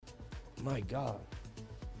My God.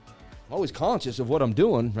 I'm always conscious of what I'm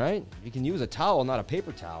doing, right? You can use a towel, not a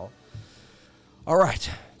paper towel. All right.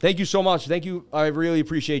 Thank you so much. Thank you. I really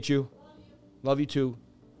appreciate you. Love you too.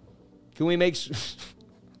 Can we make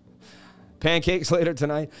pancakes later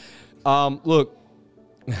tonight? Look.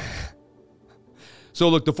 So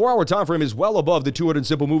look, the 4-hour time frame is well above the 200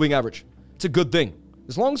 simple moving average. It's a good thing.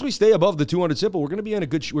 As long as we stay above the 200 simple, we're going to be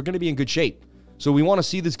in good shape. So we want to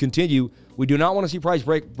see this continue. We do not want to see price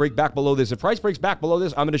break back below this. If price breaks back below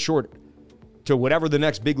this, I'm going to short it to whatever the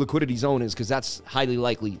next big liquidity zone is, because that's highly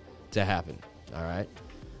likely to happen. All right.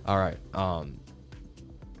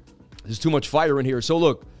 There's too much fire in here. So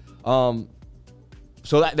look, I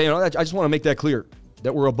just want to make that clear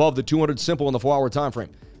that we're above the 200 simple in the 4-hour time frame.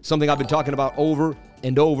 Something I've been talking about over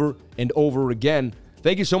and over and over again.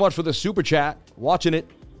 Thank you so much for the super chat. Watching it.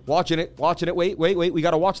 Wait. We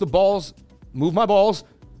got to watch the balls. Move my balls.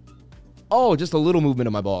 Oh, just a little movement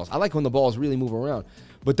of my balls. I like when the balls really move around.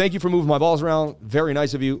 But thank you for moving my balls around. Very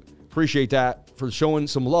nice of you. Appreciate that, for showing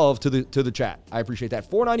some love to the chat. I appreciate that.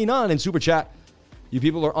 $4.99 in super chat. You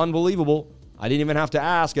people are unbelievable. I didn't even have to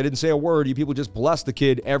ask. I didn't say a word. You people just bless the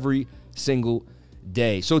kid every single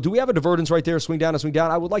day. So do we have a divergence right there? Swing down and swing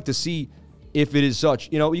down. I would like to see if it is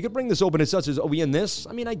such. You know, you could bring this open as such as, are we in this?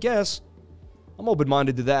 I mean, I guess I'm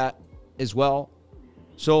open-minded to that as well.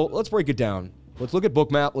 So let's break it down. Let's look at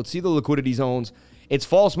Bookmap. Let's see the liquidity zones. It's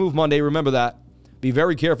False Move Monday. Remember that. Be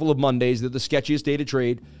very careful of Mondays. They're the sketchiest day to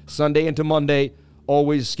trade. Sunday into Monday,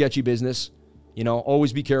 always sketchy business. You know,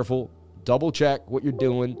 always be careful. Double check what you're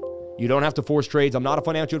doing. You don't have to force trades. I'm not a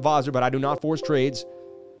financial advisor, but I do not force trades.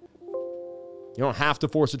 You don't have to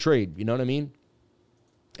force a trade. You know what I mean?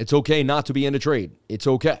 It's okay not to be in a trade. It's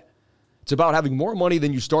okay. It's about having more money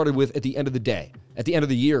than you started with at the end of the day. At the end of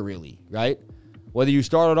the year, really, right? Whether you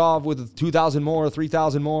started off with 2,000 more,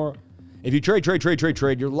 3,000 more. If you trade,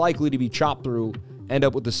 you're likely to be chopped through, end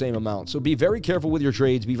up with the same amount. So be very careful with your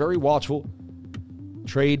trades. Be very watchful.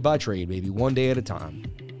 Trade by trade, baby, one day at a time.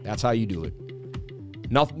 That's how you do it.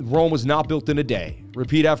 Rome was not built in a day.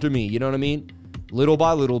 Repeat after me. You know what I mean? Little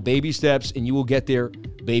by little, baby steps, and you will get there,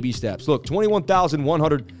 baby steps. Look,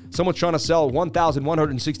 21,100. Someone's trying to sell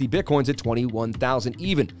 1,160 Bitcoins at 21,000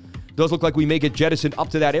 even. Does look like we may get jettisoned up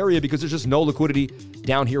to that area because there's just no liquidity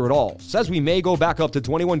down here at all. Says we may go back up to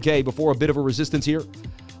 21K before a bit of a resistance here.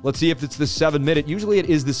 Let's see if it's the 7-minute. Usually it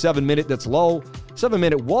is the 7-minute that's low.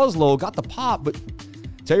 7-minute was low, got the pop, but I'll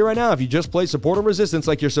tell you right now, if you just play support and resistance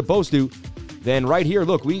like you're supposed to, then right here,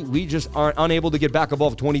 look, we just aren't unable to get back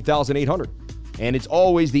above 20,800. And it's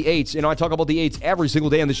always the 8s. You know, I talk about the 8s every single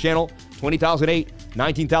day on this channel. 20,008,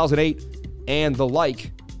 19,008, and the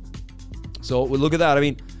like. So look at that. I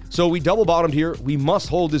mean, so we double bottomed here. We must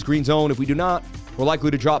hold this green zone. If we do not, we're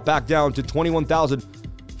likely to drop back down to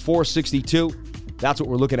 21,462. That's what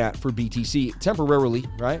we're looking at for BTC temporarily,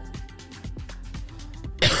 right?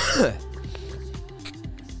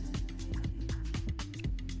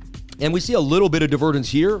 And we see a little bit of divergence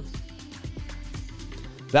here.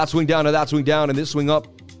 That swing down to that swing down and this swing up.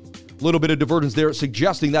 A little bit of divergence there,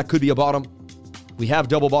 suggesting that could be a bottom. We have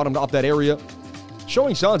double bottomed off that area.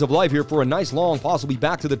 Showing signs of life here for a nice long, possibly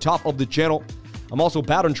back to the top of the channel. I'm also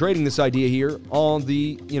pattern trading this idea here on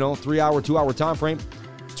the 3-hour, 2-hour time frame.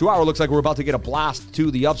 2-hour looks like we're about to get a blast to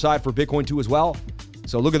the upside for Bitcoin 2 as well.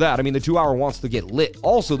 So look at that. I mean, the 2-hour wants to get lit.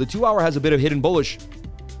 Also, the 2-hour has a bit of hidden bullish.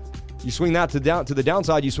 You swing that to the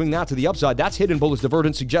downside, you swing that to the upside. That's hidden bullish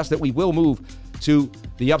divergence, suggests that we will move to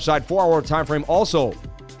the upside. 4-hour time frame also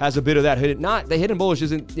has a bit of that hidden. Not the hidden bullish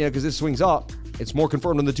isn't, because this swings up. It's more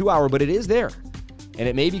confirmed on the 2-hour, but it is there, and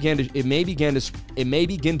it may begin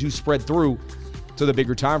to spread through to the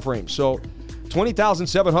bigger time frame. So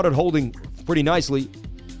 20,700 holding pretty nicely.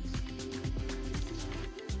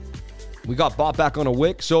 We got bought back on a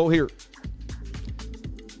wick. So here,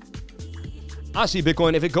 I see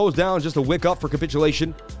Bitcoin, if it goes down, just a wick up for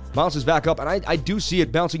capitulation, bounces back up, and I do see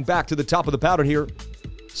it bouncing back to the top of the pattern here,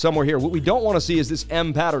 somewhere here. What we don't want to see is this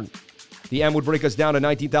M pattern. The M would break us down to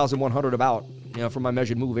 19,100 about, from my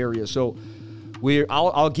measured move area. So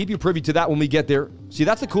I'll keep you privy to that when we get there. See,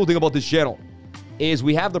 that's the cool thing about this channel, is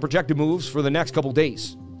we have the projected moves for the next couple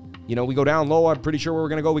days. We go down low, I'm pretty sure where we're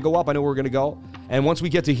going to go. We go up, I know where we're going to go. And once we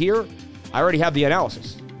get to here, I already have the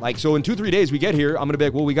analysis. So in 2-3 days we get here, I'm going to be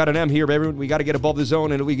like, well, we got an M here, baby. We got to get above the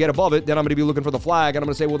zone, and if we get above it, then I'm going to be looking for the flag, and I'm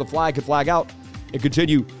going to say, well, the flag could flag out and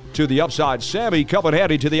continue to the upside. Sammy coming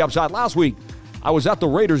handy to the upside. Last week, I was at the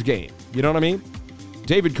Raiders game. You know what I mean?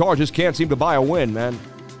 David Carr just can't seem to buy a win, man.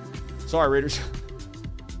 Sorry, Raiders.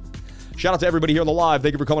 Shout out to everybody here on the live.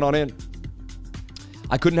 Thank you for coming on in.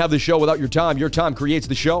 I couldn't have the show without your time. Your time creates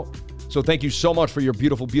the show. So thank you so much for your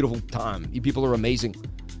beautiful, beautiful time. You people are amazing.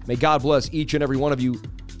 May God bless each and every one of you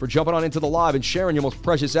for jumping on into the live and sharing your most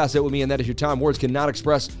precious asset with me, and that is your time. Words cannot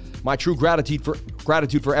express my true gratitude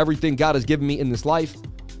for everything God has given me in this life.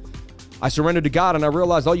 I surrendered to God, and I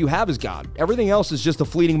realized all you have is God. Everything else is just a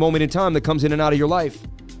fleeting moment in time that comes in and out of your life.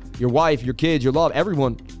 Your wife, your kids, your love,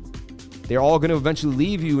 everyone. They're all going to eventually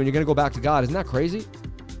leave you, and you're going to go back to God. Isn't that crazy?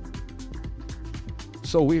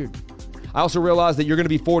 So weird. I also realized that you're going to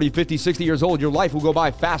be 40, 50, 60 years old. Your life will go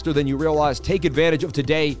by faster than you realize. Take advantage of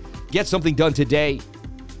today. Get something done today.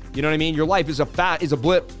 You know what I mean? Your life is a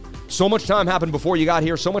blip. So much time happened before you got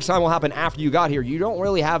here. So much time will happen after you got here. You don't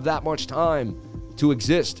really have that much time to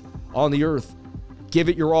exist on the earth. Give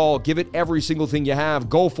it your all. Give it every single thing you have.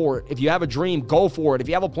 Go for it. If you have a dream, go for it. If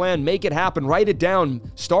you have a plan, make it happen. Write it down.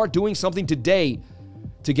 Start doing something today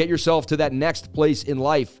to get yourself to that next place in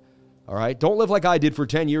life. All right? Don't live like I did for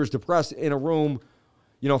 10 years, depressed in a room,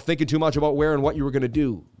 thinking too much about where and what you were going to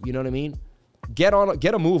do. You know what I mean? Get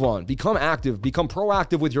a move on. Become active. Become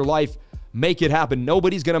proactive with your life. Make it happen.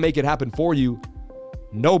 Nobody's going to make it happen for you.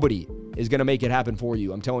 Nobody is going to make it happen for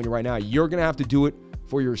you. I'm telling you right now, you're going to have to do it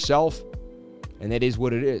for yourself, and that is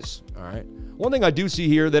what it is. All right? One thing I do see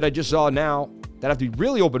here that I just saw now that I have to be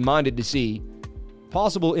really open-minded to see,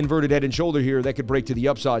 possible inverted head and shoulder here that could break to the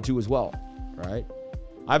upside too as well. All right?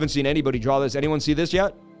 I haven't seen anybody draw this. Anyone see this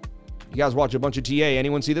yet? You guys watch a bunch of TA.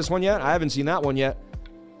 Anyone see this one yet? I haven't seen that one yet.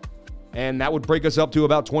 And that would break us up to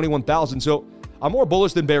about 21,000. So I'm more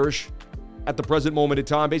bullish than bearish at the present moment in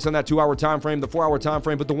time based on that 2-hour time frame, the 4-hour time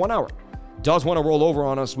frame, but the 1 hour does want to roll over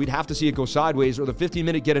on us. We'd have to see it go sideways, or the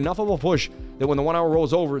 15-minute get enough of a push that when the 1 hour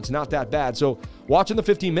rolls over, it's not that bad. So watching the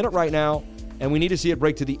 15-minute right now, and we need to see it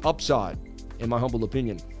break to the upside, in my humble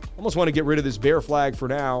opinion. Almost want to get rid of this bear flag for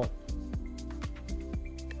now.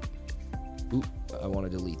 Ooh, I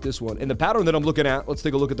want to delete this one. And the pattern that I'm looking at, let's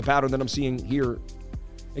take a look at the pattern that I'm seeing here.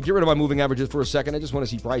 And get rid of my moving averages for a second. I just want to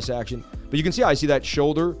see price action. But you can see I see that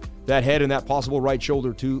shoulder, that head, and that possible right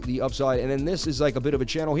shoulder to the upside. And then this is like a bit of a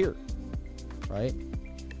channel here, right?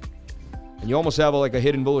 And you almost have a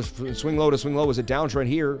hidden bullish swing low to swing low is a downtrend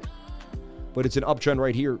here, but it's an uptrend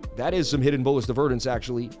right here. That is some hidden bullish divergence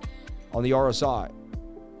actually on the RSI.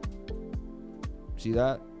 See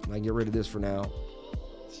that? I can get rid of this for now.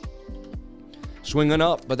 Swinging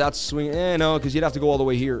up, but that's swing. No, because you'd have to go all the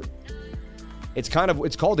way here. It's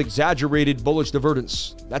called exaggerated bullish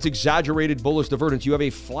divergence. That's exaggerated bullish divergence. You have a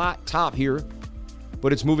flat top here,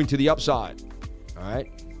 but it's moving to the upside. All right.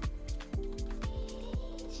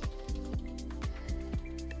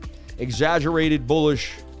 Exaggerated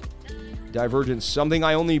bullish divergence. Something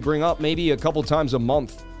I only bring up maybe a couple times a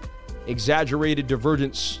month. Exaggerated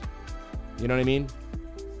divergence. You know what I mean?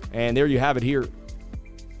 And there you have it here.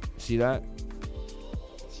 See that?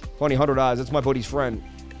 Funny 100 eyes. That's my buddy's friend.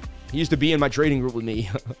 He used to be in my trading group with me.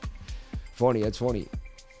 Funny, that's funny.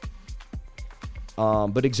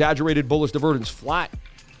 But exaggerated bullish divergence, flat,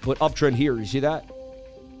 but uptrend here. You see that?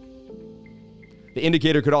 The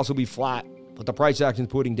indicator could also be flat, but the price action's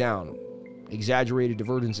putting down. Exaggerated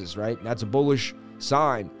divergences, right? That's a bullish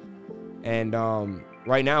sign. And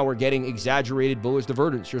right now we're getting exaggerated bullish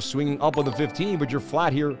divergence. You're swinging up on the 15, but you're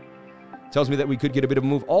flat here. Tells me that we could get a bit of a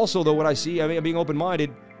move. Also, though, what I see, I'm being open-minded.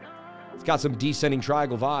 It's got some descending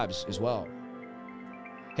triangle vibes as well.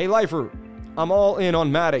 Hey, Lifer, I'm all in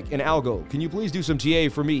on Matic and Algo. Can you please do some TA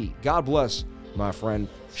for me? God bless, my friend.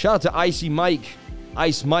 Shout out to Icy Mike.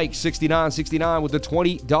 Ice Mike 6969 with the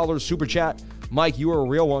 $20 super chat. Mike, you are a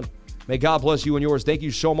real one. May God bless you and yours. Thank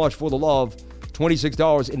you so much for the love.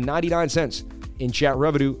 $26.99 in chat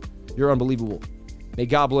revenue. You're unbelievable. May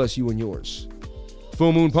God bless you and yours.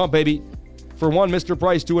 Full moon pump, baby. For one Mr.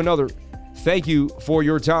 Price to another. Thank you for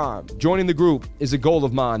your time. Joining the group is a goal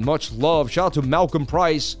of mine. Much love. Shout out to Malcolm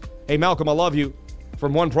Price. Hey, Malcolm, I love you.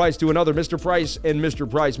 From one Price to another, Mr. Price and Mr.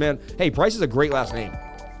 Price, man. Hey, Price is a great last name.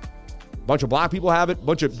 Bunch of black people have it.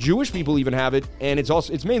 Bunch of Jewish people even have it. And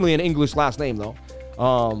it's mainly an English last name, though.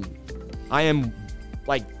 I am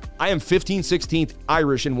 15, 16th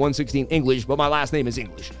Irish and 1/16 English, but my last name is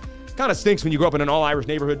English. Kind of stinks when you grow up in an all-Irish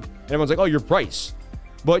neighborhood and everyone's like, oh, you're Price.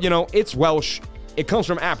 But, it's Welsh. It comes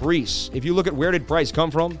from Ap Rees. If you look at where did Price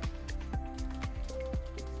come from,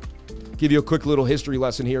 give you a quick little history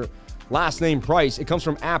lesson here. Last name Price, it comes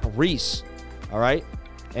from Ap Rees, all right?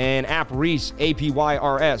 And Ap Rees,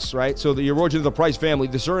 A-P-Y-R-S, right? So the origin of the Price family,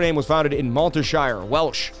 the surname was founded in Monmouthshire,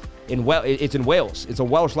 Welsh. It's in Wales. It's a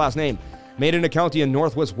Welsh last name. Made in a county in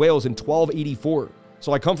northwest Wales in 1284.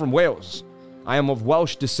 So I come from Wales. I am of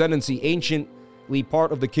Welsh descendancy, anciently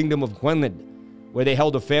part of the kingdom of Gwynedd, where they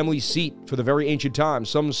held a family seat for the very ancient times.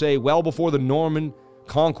 Some say well before the Norman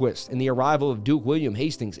conquest and the arrival of Duke William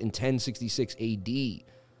Hastings in 1066 AD.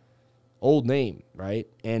 Old name, right?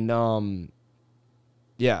 And,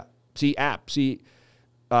 yeah. See,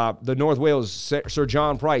 the North Wales Sir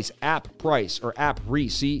John Price, Ap Price, or Ap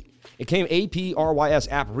Rees. See, it came A-P-R-Y-S,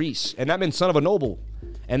 Ap Rees, and that meant son of a noble.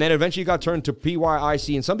 And then eventually got turned to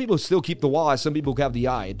P-Y-I-C, and some people still keep the Y, some people have the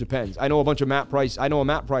I. It depends. I know a bunch of Matt Price. I know a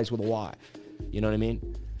Matt Price with a Y. You know what I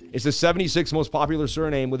mean? It's the 76th most popular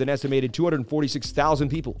surname with an estimated 246,000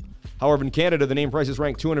 people. However, in Canada, the name Price is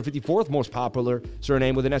ranked 254th most popular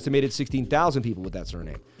surname with an estimated 16,000 people with that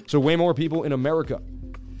surname. So way more people in America.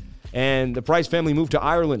 And the Price family moved to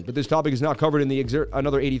Ireland, but this topic is not covered in the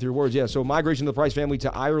another 83 words. Yeah, so migration of the Price family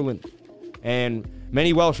to Ireland. And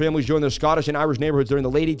many Welsh families joined their Scottish and Irish neighborhoods during the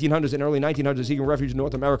late 1800s and early 1900s, seeking refuge in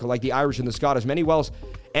North America, like the Irish and the Scottish. Many Welsh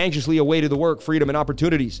anxiously awaited the work, freedom, and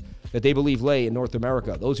opportunities that they believed lay in North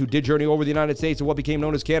America. Those who did journey over the United States and what became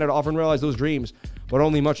known as Canada often realized those dreams, but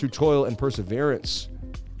only much through toil and perseverance.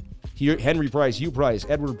 Here, Henry Price, Hugh Price,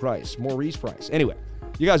 Edward Price, Maurice Price. Anyway,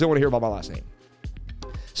 you guys don't want to hear about my last name.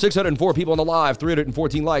 604 people on the live,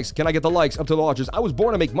 314 likes. Can I get the likes up to the watchers? I was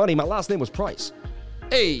born to make money. My last name was Price.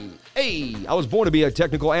 Hey, I was born to be a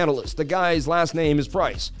technical analyst. The guy's last name is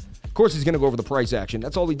Price. Of course he's going to go over the price action.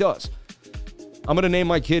 That's all he does. I'm going to name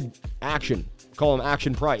my kid Action. Call him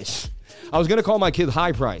Action Price. I was going to call my kid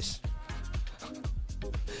High Price.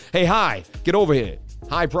 Hey, High, get over here.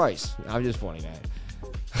 High Price. I'm just funny, man.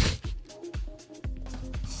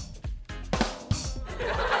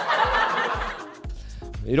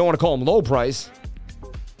 You don't want to call him Low Price.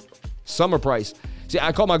 Summer Price. See,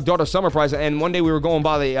 I called my daughter Summer Price, and one day we were going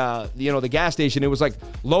by the gas station. It was like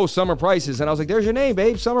low summer prices, and I was like, "There's your name,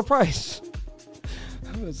 babe, Summer Price."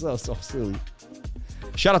 It's so silly.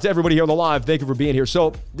 Shout out to everybody here on the live. Thank you for being here.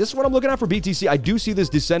 So this is what I'm looking at for BTC. I do see this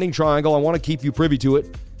descending triangle. I want to keep you privy to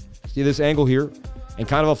it. See this angle here, and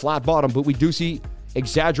kind of a flat bottom, but we do see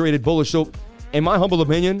exaggerated bullish. So, in my humble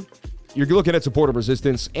opinion, you're looking at support of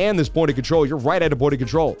resistance and this point of control. You're right at a point of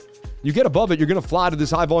control. You get above it, you're going to fly to this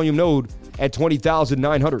high volume node at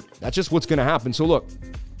 20,900. That's just what's going to happen. So look,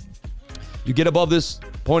 you get above this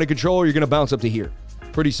point of control, you're going to bounce up to here.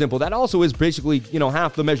 Pretty simple. That also is basically,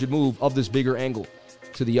 half the measured move of this bigger angle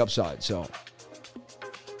to the upside. So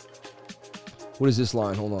what is this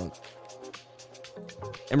line? Hold on.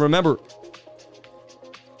 And remember,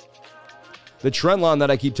 the trend line that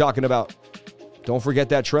I keep talking about, don't forget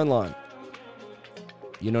that trend line.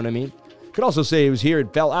 You know what I mean? Could also say it was here,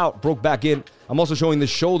 it fell out, broke back in. I'm also showing this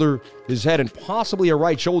shoulder, his head, and possibly a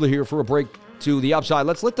right shoulder here for a break to the upside.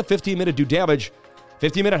 Let's let the 15-minute do damage.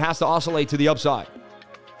 15-minute has to oscillate to the upside.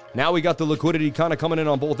 Now we got the liquidity kind of coming in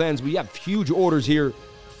on both ends. We have huge orders here,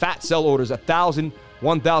 fat sell orders, 1,000,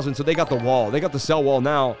 1,000. So they got the wall. They got the sell wall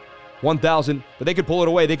now, 1,000, but they could pull it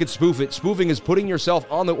away. They could spoof it. Spoofing is putting yourself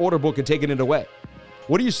on the order book and taking it away.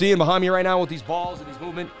 What are you seeing behind me right now with these balls and these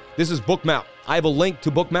movement? This is Bookmap. I have a link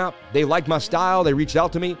to Bookmap. They liked my style. They reached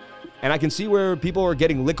out to me. And I can see where people are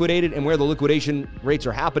getting liquidated and where the liquidation rates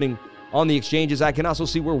are happening on the exchanges. I can also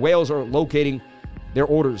see where whales are locating their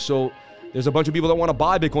orders. So there's a bunch of people that want to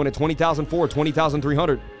buy Bitcoin at 20,004,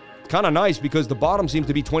 20,300. It's kind of nice because the bottom seems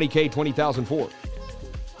to be 20K, 20,004.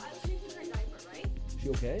 She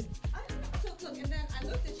okay? I don't know. So look, and then I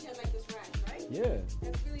looked and she had like this rash, right? Yeah.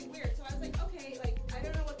 That's really weird. So I was like, okay, like I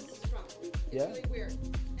don't know what this is from. It's really weird.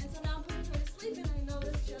 And so now I'm putting her to sleep and I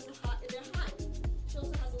noticed she has a high. She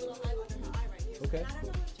also has a little hive under her eye right here. Okay. And I don't know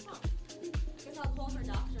what it's from. I guess I'll call her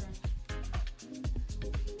doctor. Wait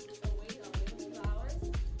a few hours.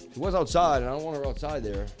 She was outside, and I don't want her outside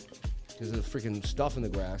there because of the freaking stuff in the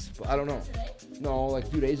grass. But I don't know. Today? No, like a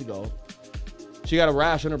few days ago. She got a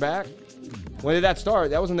rash on her back. When did that start?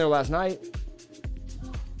 That wasn't there last night.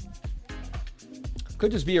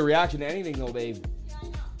 Could just be a reaction to anything though, babe. Yeah, I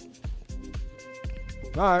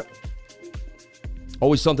know. All right.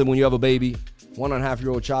 Always something when you have a baby,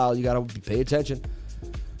 1.5-year-old child, you got to pay attention.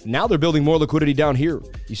 Now they're building more liquidity down here.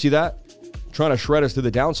 You see that? Trying to shred us to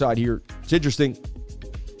the downside here. It's interesting.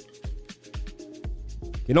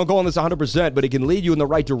 You don't go on this 100%, but it can lead you in the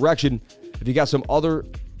right direction if you got some other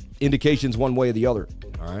indications one way or the other.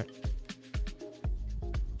 All right.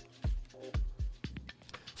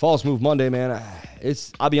 False move Monday, man.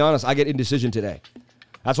 I'll be honest, I get indecision today.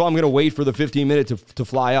 That's why I'm going to wait for the 15-minute to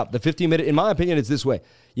fly up. The 15-minute, in my opinion, it's this way.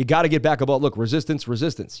 You got to get back above. Look, resistance.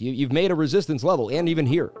 You've made a resistance level, and even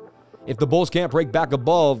here. If the bulls can't break back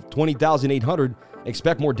above 20,800,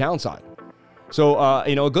 expect more downside. So,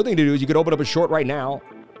 a good thing to do is you could open up a short right now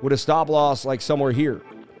with a stop loss like somewhere here.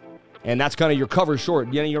 And that's kind of your cover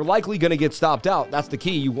short. You're likely going to get stopped out. That's the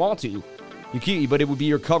key. You want to. But it would be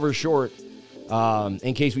your cover short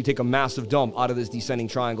in case we take a massive dump out of this descending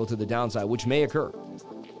triangle to the downside, which may occur.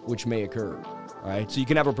 All right, so you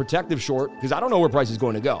can have a protective short because I don't know where price is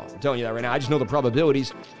going to go. I'm telling you that right now. I just know the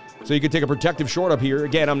probabilities. So you could take a protective short up here.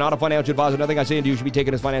 Again, I'm not a financial advisor. Nothing I say to you should be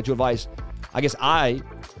taken as financial advice. I guess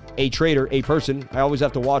a trader, a person, I always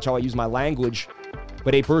have to watch how I use my language,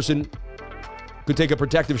 but a person could take a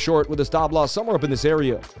protective short with a stop loss somewhere up in this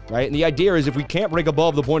area, right? And the idea is if we can't break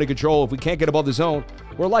above the point of control, if we can't get above the zone,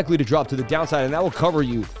 we're likely to drop to the downside, and that will cover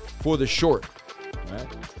you for the short, right?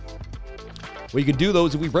 What you can do, though,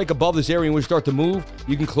 is if we break above this area and we start to move,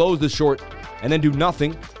 you can close the short and then do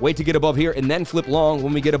nothing, wait to get above here, and then flip long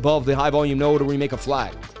when we get above the high volume node or we make a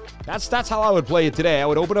flag. That's how I would play it today. I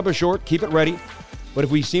would open up a short, keep it ready, but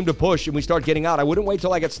if we seem to push and we start getting out, I wouldn't wait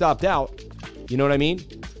till I get stopped out. You know what I mean?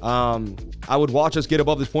 I would watch us get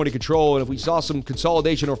above this point of control, and if we saw some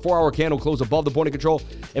consolidation or 4-hour candle close above the point of control,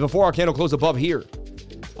 if a 4-hour candle closed above here,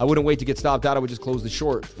 I wouldn't wait to get stopped out. I would just close the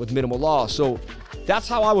short with minimal loss. So that's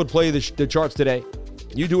how I would play the charts today.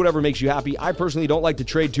 You do whatever makes you happy. I personally don't like to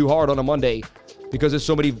trade too hard on a Monday because there's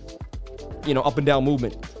so many, up and down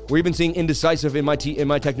movement. We're even seeing indecisive in my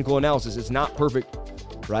technical analysis. It's not perfect,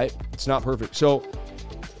 right? It's not perfect. So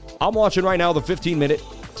I'm watching right now the 15-minute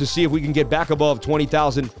to see if we can get back above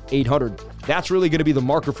 20,800. That's really going to be the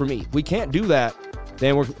marker for me. If we can't do that,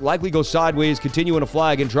 then we're likely go sideways, continue in a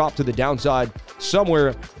flag, and drop to the downside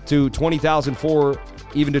somewhere to 20,004,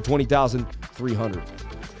 even to 20,300.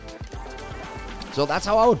 So that's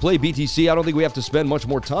how I would play BTC. I don't think we have to spend much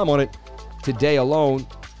more time on it today alone.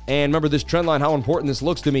 And remember this trend line, how important this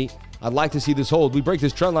looks to me. I'd like to see this hold. We break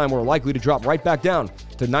this trend line, we're likely to drop right back down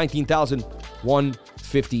to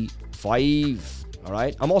 19,155. All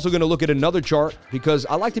right. I'm also going to look at another chart because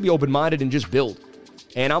I like to be open-minded and just build.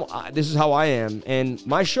 And this is how I am. And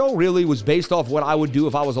my show really was based off what I would do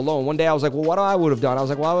if I was alone. One day I was like, well, what I would have done? I was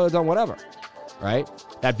like, well, I would have done whatever. Right?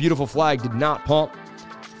 That beautiful flag did not pump.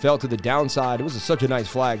 Fell to the downside. It was such a nice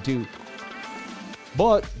flag, too.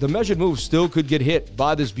 But the measured move still could get hit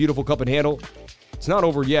by this beautiful cup and handle. It's not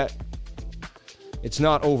over yet. It's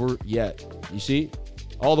not over yet. You see?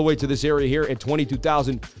 All the way to this area here at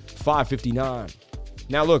 22,559.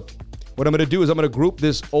 Now, look, what I'm going to do is I'm going to group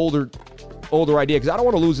this older idea because I don't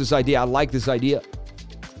want to lose this idea. I like this idea.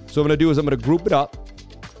 So what I'm going to do is I'm going to group it up.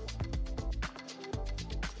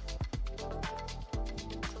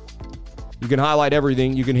 You can highlight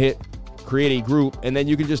everything. You can hit create a group, and then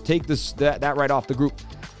you can just take that right off the group.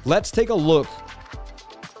 Let's take a look.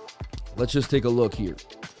 Let's just take a look here.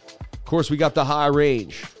 Of course, we got the high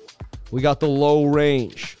range. We got the low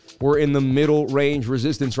range. We're in the middle range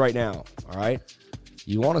resistance right now. All right.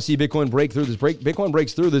 You want to see Bitcoin break through this. Bitcoin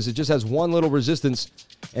breaks through this. It just has one little resistance,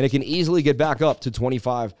 and it can easily get back up to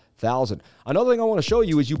 25,000. Another thing I want to show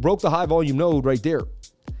you is you broke the high volume node right there.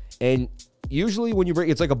 And usually when you break,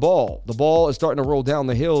 it's like a ball. The ball is starting to roll down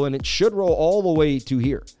the hill, and it should roll all the way to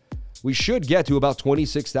here. We should get to about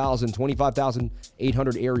 26,000,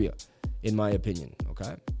 25,800 area, in my opinion,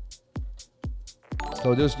 okay?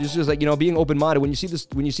 So just like, being open-minded. When you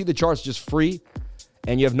see the charts just free,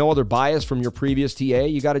 and you have no other bias from your previous TA,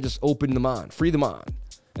 you got to just open the mind, free the mind,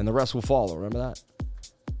 and the rest will follow. Remember that?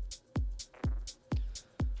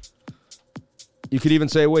 You could even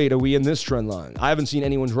say, wait, are we in this trend line? I haven't seen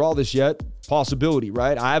anyone draw this yet. Possibility,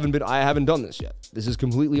 right? I haven't done this yet. This is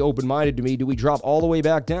completely open-minded to me. Do we drop all the way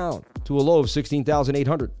back down to a low of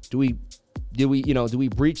 16,800? Do we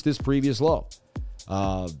breach this previous low?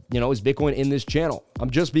 Is Bitcoin in this channel? I'm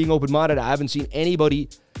just being open-minded. I haven't seen anybody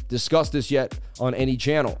discuss this yet on any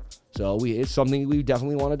channel. So it's something we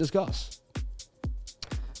definitely want to discuss.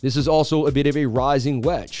 This is also a bit of a rising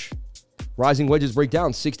wedge. Rising wedges break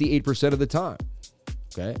down 68% of the time.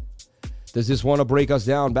 Okay. Does this want to break us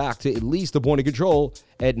down back to at least the point of control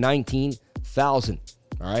at 19,000?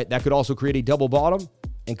 All right. That could also create a double bottom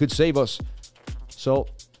and could save us. So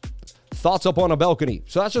thoughts up on a balcony.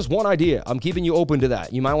 So that's just one idea. I'm keeping you open to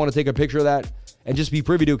that. You might want to take a picture of that and just be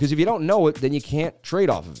privy to it, because if you don't know it, then you can't trade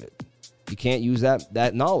off of it. You can't use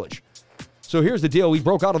that knowledge. So here's the deal. We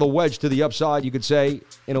broke out of the wedge to the upside, you could say.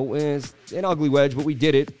 It's an ugly wedge, but we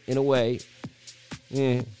did it in a way.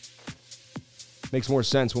 Makes more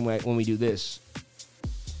sense when we do this.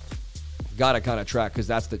 Got to kind of track, because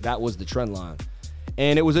that was the trend line.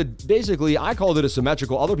 And it was basically, I called it a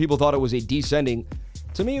symmetrical. Other people thought it was a descending.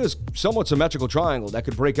 To me, it was somewhat symmetrical triangle that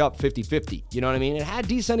could break up 50-50. You know what I mean? It had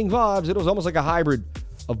descending vibes. It was almost like a hybrid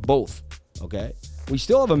of both, okay? We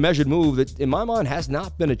still have a measured move that, in my mind, has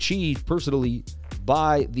not been achieved personally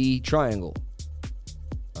by the triangle,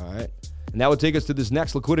 all right? And that would take us to this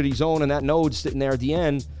next liquidity zone, and that node sitting there at the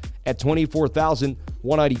end at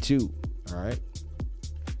 24,192, all right?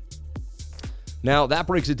 Now, that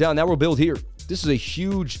breaks it down. Now we'll build here. This is a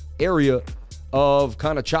huge area of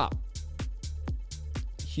kind of chop.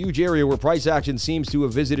 huge area where price action seems to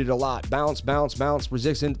have visited a lot. Bounce, bounce, bounce,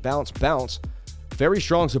 resistant, bounce, bounce. Very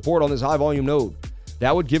strong support on this high volume node.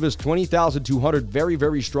 That would give us 20,200 very,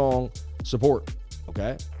 very strong support.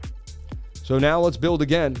 Okay? So now let's build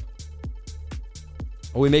again.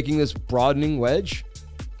 Are we making this broadening wedge?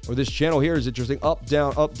 Or this channel here is interesting. Up,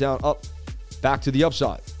 down, up. Back to the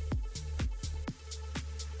upside.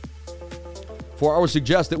 4 hours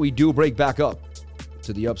suggest that we do break back up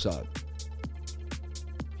to the upside.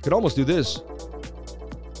 Could almost do this.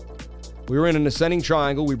 We were in an ascending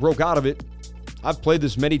triangle. We broke out of it. I've played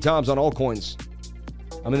this many times on altcoins.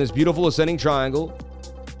 I'm in this beautiful ascending triangle.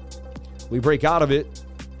 We break out of it.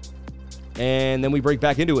 And then we break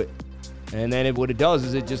back into it. And then what it does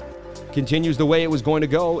is it just continues the way it was going to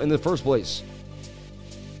go in the first place.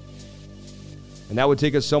 And that would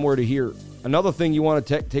take us somewhere to here. Another thing you want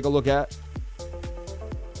to take a look at.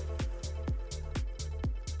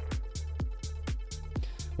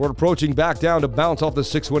 We're approaching back down to bounce off the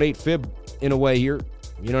 618 fib in a way here.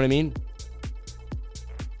 You know what I mean?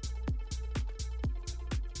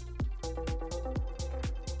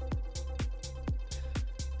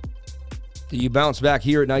 You bounce back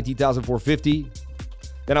here at 19,450.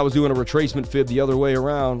 Then I was doing a retracement fib the other way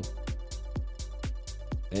around.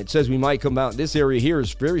 And it says we might come out. This area here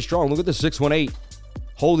is very strong. Look at the 618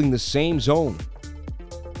 holding the same zone.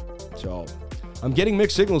 So I'm getting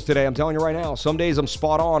mixed signals today. I'm telling you right now. Some days I'm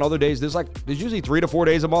spot on. Other days there's usually 3 to 4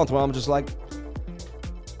 days a month where I'm just like,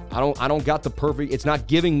 I don't got the perfect. It's not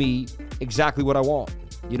giving me exactly what I want.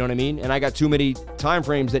 You know what I mean? And I got too many time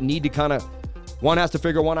frames that need to kind of. One has to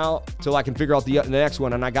figure one out till I can figure out the next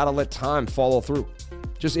one, and I got to let time follow through.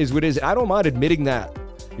 Just is what it is. I don't mind admitting that.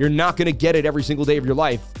 You're not going to get it every single day of your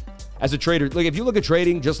life as a trader. Like, if you look at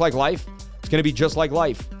trading just like life, it's going to be just like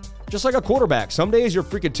life. Just like a quarterback. Some days you're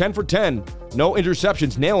freaking 10 for 10. No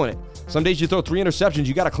interceptions, nailing it. Some days you throw 3 interceptions.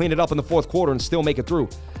 You got to clean it up in the fourth quarter and still make it through.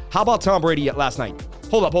 How about Tom Brady last night?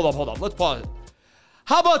 Hold up. Let's pause it.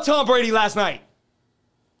 How about Tom Brady last night?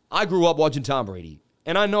 I grew up watching Tom Brady.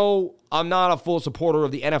 And I know I'm not a full supporter of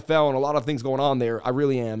the NFL and a lot of things going on there. I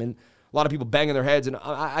really am. And a lot of people banging their heads. And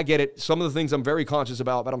I get it. Some of the things I'm very conscious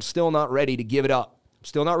about, but I'm still not ready to give it up. I'm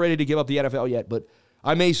still not ready to give up the NFL yet. But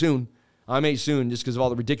I may soon. Just because of all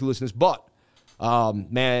the ridiculousness. But,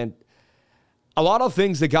 man, a lot of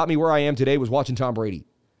things that got me where I am today was watching Tom Brady.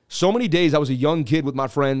 So many days I was a young kid with my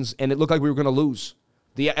friends, and it looked like we were going to lose.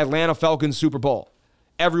 The Atlanta Falcons Super Bowl.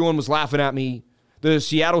 Everyone was laughing at me. The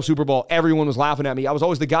Seattle Super Bowl, everyone was laughing at me. I was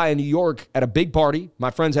always the guy in New York at a big party.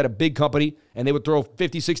 My friends had a big company, and they would throw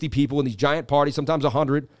 50, 60 people in these giant parties, sometimes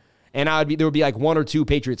 100. And there would be like 1 or 2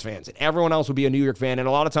 Patriots fans. And everyone else would be a New York fan. And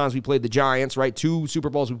a lot of times we played the Giants, right? 2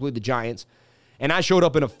 Super Bowls we played the Giants. And I showed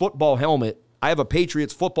up in a football helmet. I have a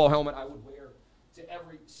Patriots football helmet I would wear to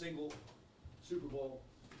every single Super Bowl.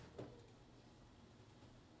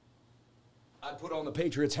 I'd put on the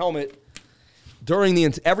Patriots helmet.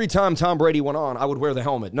 Every time Tom Brady went on, I would wear the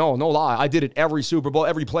helmet. No lie. I did it every Super Bowl,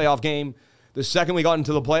 every playoff game. The second we got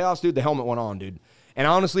into the playoffs, dude, the helmet went on, dude. And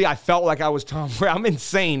honestly, I felt like I was Tom Brady. I'm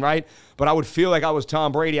insane, right? But I would feel like I was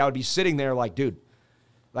Tom Brady. I would be sitting there like, dude.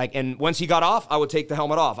 And once he got off, I would take the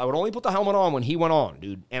helmet off. I would only put the helmet on when he went on,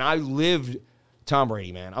 dude. And I lived Tom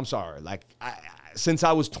Brady, man. I'm sorry. Since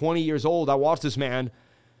I was 20 years old, I watched this man.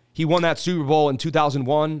 He won that Super Bowl in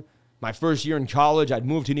 2001. My first year in college, I'd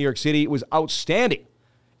moved to New York City. It was outstanding.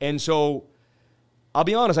 And so, I'll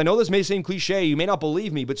be honest, I know this may seem cliche. You may not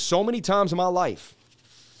believe me, but so many times in my life,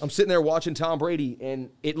 I'm sitting there watching Tom Brady, and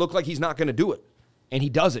it looked like he's not going to do it. And he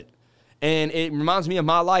does it. And it reminds me of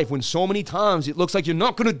my life when so many times it looks like you're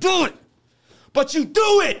not going to do it, but you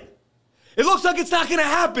do it. It looks like it's not going to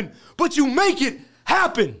happen, but you make it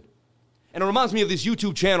happen. And it reminds me of this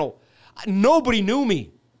YouTube channel. Nobody knew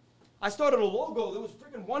me. I started a logo. There was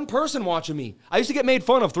freaking 1 person watching me. I used to get made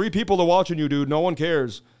fun of. 3 people are watching you, dude. No one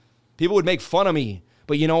cares. People would make fun of me.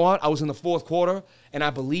 But you know what? I was in the fourth quarter, and I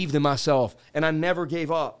believed in myself, and I never gave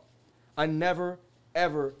up. I never,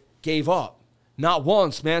 ever gave up. Not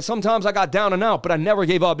once, man. Sometimes I got down and out, but I never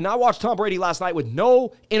gave up. And I watched Tom Brady last night with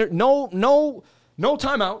no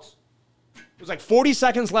timeouts. It was like 40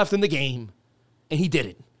 seconds left in the game, and he did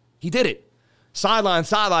it. He did it. Sidelines.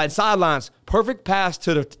 Perfect pass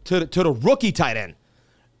to the rookie tight end.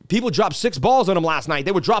 People dropped 6 balls on him last night.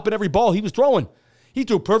 They were dropping every ball he was throwing. He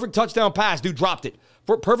threw a perfect touchdown pass. Dude dropped it.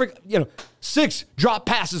 For perfect, 6 drop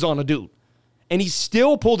passes on a dude. And he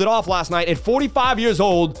still pulled it off last night at 45 years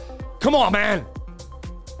old. Come on, man.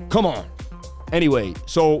 Come on. Anyway,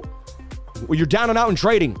 so when you're down and out in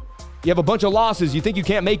trading, you have a bunch of losses, you think you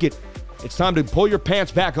can't make it. It's time to pull your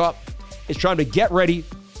pants back up. It's time to get ready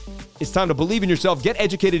It's time to believe in yourself. Get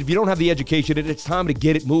educated if you don't have the education. It's time to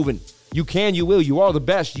get it moving. You can, you will. You are the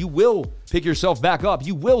best. You will pick yourself back up.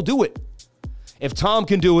 You will do it. If Tom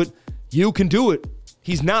can do it, you can do it.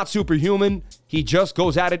 He's not superhuman. He just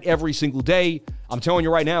goes at it every single day. I'm telling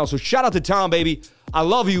you right now. So shout out to Tom, baby. I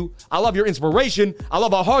love you. I love your inspiration. I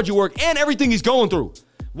love how hard you work and everything he's going through.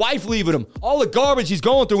 Wife leaving him, all the garbage he's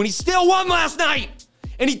going through, and he still won last night.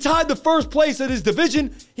 And he tied the first place in his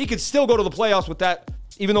division. He could still go to the playoffs with that,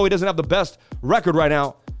 even though he doesn't have the best record right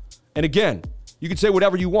now. And again, you can say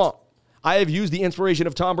whatever you want. I have used the inspiration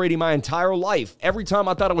of Tom Brady my entire life. Every time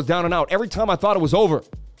I thought it was down and out, every time I thought it was over,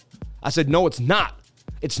 I said, no, it's not.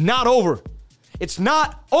 It's not over. It's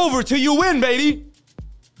not over till you win, baby.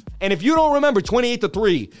 And if you don't remember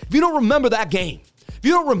 28-3, if you don't remember that game, if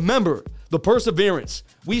you don't remember the perseverance,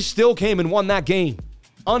 we still came and won that game.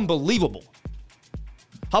 Unbelievable.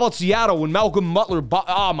 How about Seattle when Malcolm Butler,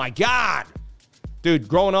 oh my God. Dude,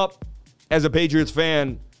 growing up as a Patriots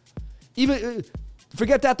fan, even,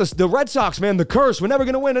 forget that, the Red Sox, man, the curse, we're never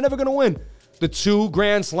going to win, they're never going to win. The 2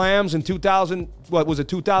 grand slams in 2000, what was it,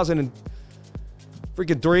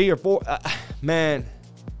 2003 or 4? Man,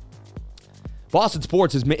 Boston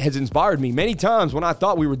sports has inspired me many times when I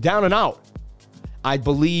thought we were down and out. I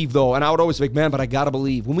believe, though, and I would always think, man, but I got to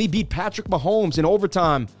believe. When we beat Patrick Mahomes in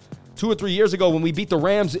overtime 2 or 3 years ago, when we beat the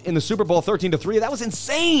Rams in the Super Bowl 13-3, that was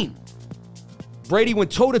insane. Brady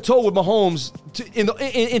went toe-to-toe with Mahomes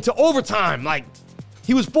into overtime. Like,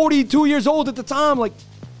 he was 42 years old at the time. Like,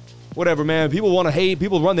 whatever, man. People want to hate.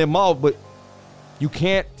 People run their mouth, but you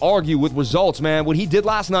can't argue with results, man. What he did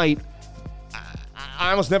last night,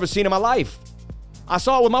 I almost never seen in my life. I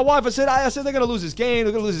saw it with my wife. I said, they're going to lose this game.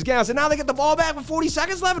 They're going to lose this game. I said, now they get the ball back with 40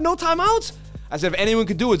 seconds left and no timeouts? I said, if anyone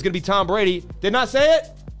could do it, it's going to be Tom Brady. Did not say it?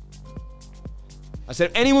 I said,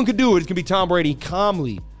 if anyone could do it, it's going to be Tom Brady.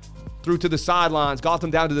 Calmly threw to the sidelines, got them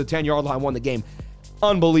down to the 10-yard line, won the game.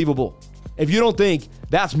 Unbelievable. If you don't think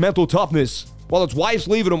that's mental toughness, while his wife's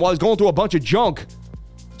leaving him, while he's going through a bunch of junk,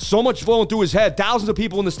 so much flowing through his head, thousands of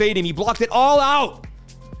people in the stadium, he blocked it all out.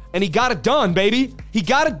 And he got it done, baby. He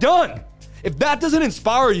got it done. If that doesn't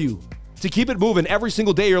inspire you to keep it moving every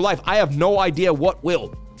single day of your life, I have no idea what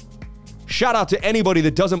will. Shout out to anybody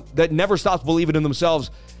that never stops believing in themselves.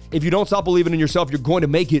 If you don't stop believing in yourself, you're going to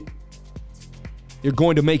make it. You're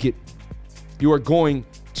going to make it. You are going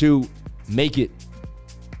to make it.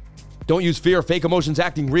 Don't use fear, fake emotions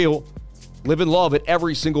acting real. Live in love at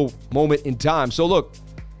every single moment in time. So look,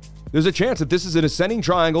 there's a chance that this is an ascending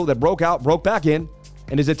triangle that broke out, broke back in,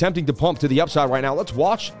 and is attempting to pump to the upside right now. Let's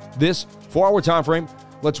watch this 4-hour time frame.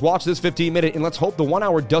 Let's watch this 15-minute, and let's hope the 1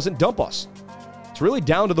 hour doesn't dump us. It's really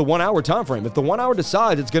down to the 1 hour time frame. If the 1 hour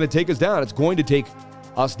decides it's going to take us down, it's going to take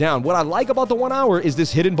us down. What I like about the 1 hour is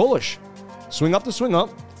this hidden bullish. Swing up to swing up,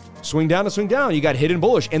 swing down to swing down. You got hidden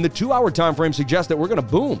bullish, and the 2 hour time frame suggests that we're going to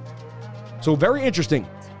boom. So very interesting.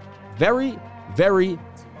 Very, very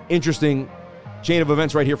interesting chain of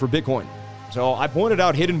events right here for Bitcoin. So I pointed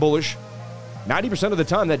out hidden bullish. 90% of the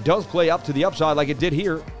time, that does play up to the upside like it did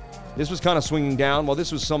here. This was kind of swinging down, while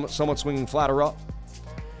this was somewhat swinging flatter up.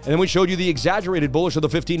 And then we showed you the exaggerated bullish of the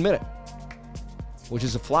 15-minute, which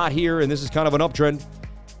is a flat here, and this is kind of an uptrend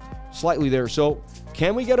slightly there. So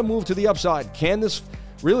can we get a move to the upside? Can this,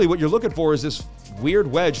 really what you're looking for is this weird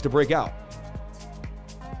wedge to break out.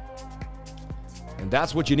 And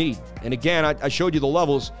that's what you need. And again, I showed you the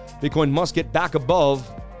levels. Bitcoin must get back above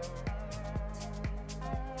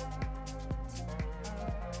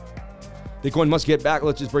Bitcoin must get back.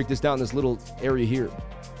 Let's just break this down in this little area here.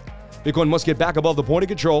 Bitcoin must get back above the point of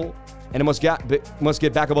control, and it must get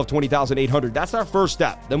back above 20,800. That's our first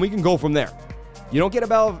step. Then we can go from there. You don't get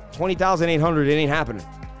above 20,800, it ain't happening.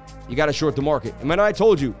 You got to short the market. And when I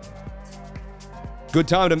told you, good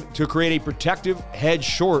time to create a protective hedge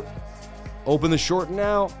short. Open the short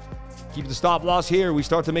now. Keep the stop loss here. We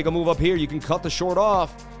start to make a move up here. You can cut the short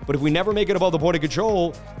off. But if we never make it above the point of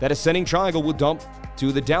control, that ascending triangle will dump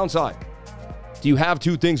to the downside. Do you have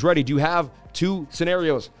two things ready? Do you have two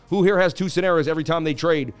scenarios? Who here has two scenarios every time they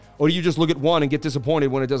trade? Or do you just look at one and get disappointed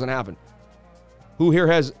when it doesn't happen? Who here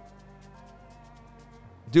has,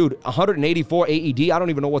 dude, 184 AED? I don't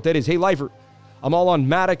even know what that is. Hey, Lifer, I'm all on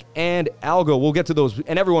Matic and Algo. We'll get to those.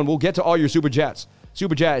 And everyone, we'll get to all your Super Chats.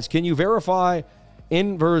 Super Chats, can you verify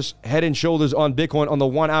inverse head and shoulders on Bitcoin on the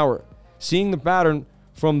 1 hour? Seeing the pattern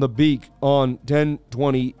from the beak on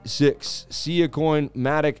 1026. Sia Coin,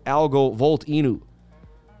 Matic, Algo, Volt, Inu.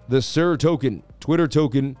 The SIR token, Twitter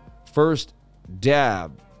token, first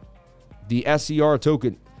DAB. The SCR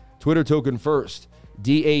token, Twitter token first.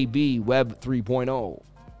 DAB, Web 3.0.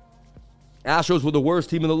 Astros were the worst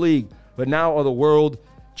team in the league, but now are the world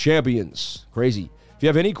champions. Crazy. If you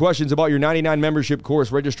have any questions about your 99 membership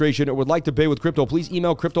course registration or would like to pay with crypto, please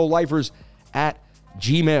email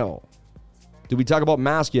cryptolifers@gmail. Did we talk about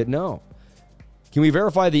mask yet? No. Can we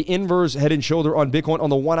verify the inverse head and shoulder on Bitcoin on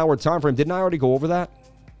the 1 hour time frame? Didn't I already go over that?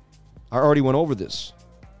 I already went over this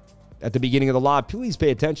at the beginning of the live. Please pay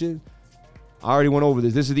attention. I already went over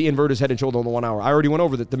this. This is the inverted head and shoulder on the 1 hour. I already went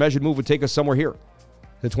over that. The measured move would take us somewhere here,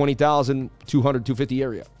 the 20,200, 250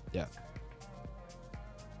 area. Yeah.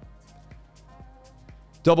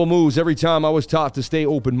 Double moves every time. I was taught to stay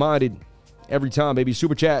open-minded. Every time, baby.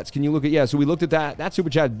 Super chats. Can you look at? Yeah, so we looked at that. That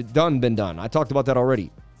super chat been done. I talked about that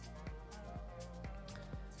already.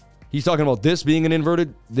 He's talking about this being an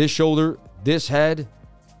inverted, this shoulder, this head.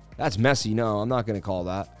 That's messy. No, I'm not going to call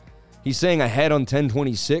that. He's saying a head on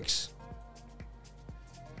 1026.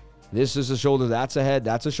 This is a shoulder. That's a head.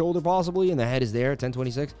 That's a shoulder possibly. And the head is there,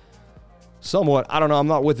 1026. Somewhat. I don't know. I'm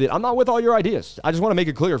not with it. I'm not with all your ideas. I just want to make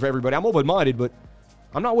it clear for everybody. I'm open-minded, but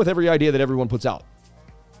I'm not with every idea that everyone puts out.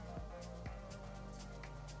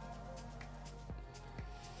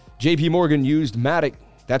 JP Morgan used Matic.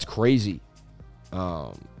 That's crazy.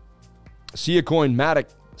 Sia Coin, Matic.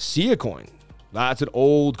 Sia Coin. That's an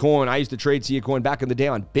old coin. I used to trade Sia Coin back in the day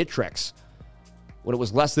on Bittrex. When it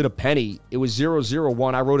was less than a penny, it was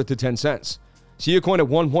 0.001. I wrote it to 10 cents. Sia Coin at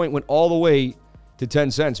one point went all the way to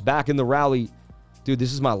 10 cents back in the rally. Dude,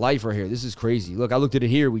 this is my life right here. This is crazy. Look, I looked at it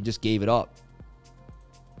here. We just gave it up.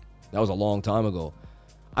 That was a long time ago.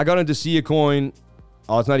 I got into Sia Coin.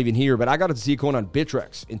 Oh, it's not even here, but I got into Sia Coin on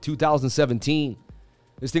Bittrex in 2017.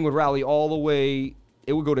 This thing would rally all the way.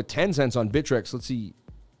 It would go to 10 cents on Bittrex. Let's see.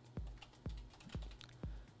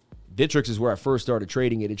 Bittrex is where I first started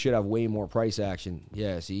trading it. It should have way more price action.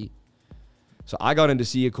 Yeah, see? So I got into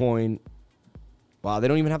Sia Coin. Wow, they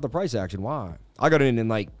don't even have the price action. Why? I got in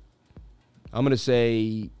like, I'm going to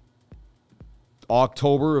say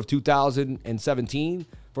October of 2017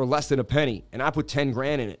 for less than a penny. And I put 10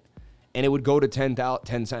 grand in it. And it would go to 10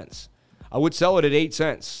 cents. I would sell it at 8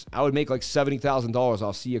 cents. I would make like $70,000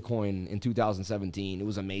 off Sia Coin in 2017. It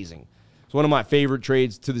was amazing. It's one of my favorite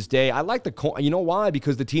trades to this day. I like the coin. You know why?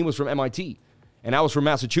 Because the team was from MIT. And I was from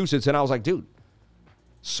Massachusetts. And I was like, dude,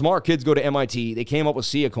 smart kids go to MIT. They came up with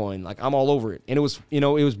Sia Coin. Like, I'm all over it. And it was,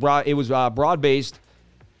 broad-based,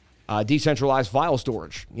 decentralized file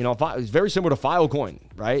storage. It's very similar to Filecoin,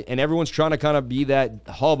 right? And everyone's trying to kind of be that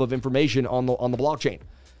hub of information on the blockchain.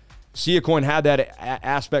 Sia Coin had that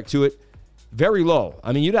aspect to it. Very low.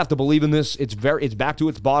 I mean, you'd have to believe in this. It's back to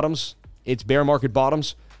its bottoms. It's bear market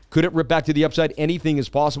bottoms. Could it rip back to the upside? Anything is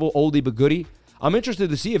possible. Oldie but goodie. I'm interested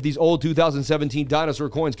to see if these old 2017 dinosaur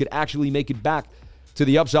coins could actually make it back to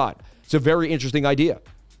the upside. It's a very interesting idea.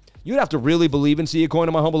 You'd have to really believe in Sia Coin,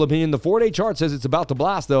 in my humble opinion. The 4-day chart says it's about to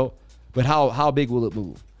blast, though. But how big will it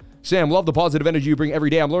move? Sam, love the positive energy you bring every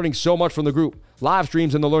day. I'm learning so much from the group. Live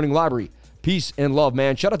streams in the learning library. Peace and love,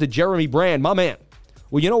 man. Shout out to Jeremy Brand, my man.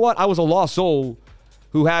 Well, you know what? I was a lost soul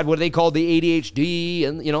who had what they called the ADHD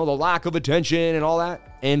and, the lack of attention and all that.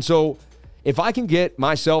 And so if I can get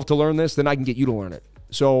myself to learn this, then I can get you to learn it.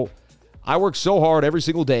 So I work so hard every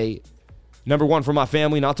single day, number one, for my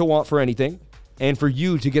family not to want for anything, and for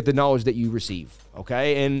you to get the knowledge that you receive,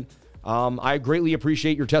 okay? And I greatly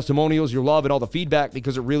appreciate your testimonials, your love, and all the feedback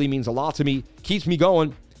because it really means a lot to me. Keeps me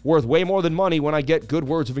going. Worth way more than money when I get good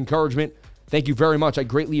words of encouragement. Thank you very much. I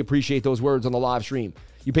greatly appreciate those words on the live stream.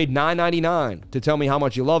 You paid $9.99 to tell me how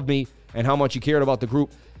much you loved me and how much you cared about the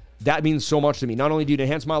group. That means so much to me. Not only do you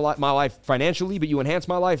enhance my life financially, but you enhance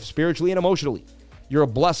my life spiritually and emotionally. You're a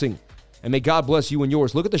blessing, and may God bless you and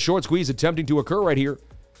yours. Look at the short squeeze attempting to occur right here.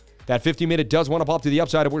 That 50-minute does want to pop to the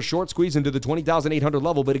upside, and we're short squeezing to the 20,800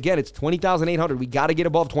 level. But again, it's 20,800. We got to get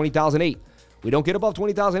above 20,008. We don't get above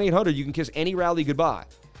 20,800, you can kiss any rally goodbye.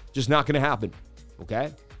 Just not going to happen,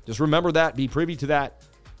 okay? Just remember that. Be privy to that.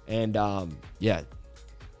 And, yeah.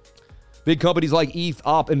 Big companies like ETH,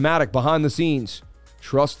 Op, and Matic behind the scenes.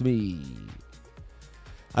 Trust me.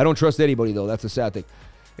 I don't trust anybody, though. That's the sad thing.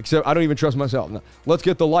 Except I don't even trust myself. No. Let's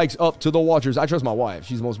get the likes up to the watchers. I trust my wife.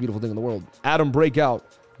 She's the most beautiful thing in the world. Adam Breakout.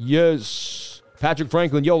 Yes. Patrick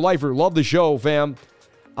Franklin. Yo, Lifer. Love the show, fam.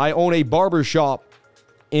 I own a barber shop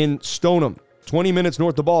in Stoneham, 20 minutes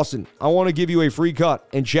north of Boston. I want to give you a free cut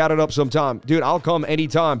and chat it up sometime. Dude, I'll come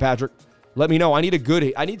anytime, Patrick. Let me know. I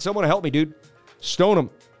need someone to help me, dude. Stoneham.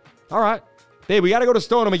 All right. Hey, we got to go to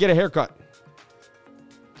Stoneham and get a haircut.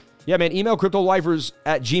 Yeah, man. Email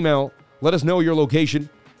cryptolifers@gmail. Let us know your location,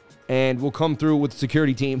 and we'll come through with the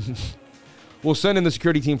security team. We'll send in the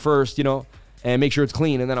security team first, and make sure it's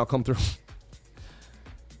clean, and then I'll come through.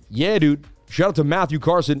 Yeah, dude. Shout out to Matthew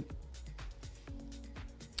Carson.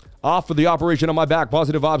 Off for the operation on my back.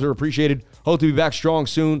 Positive vibes are appreciated. Hope to be back strong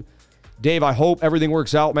soon. Dave, I hope everything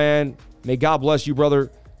works out, man. May God bless you,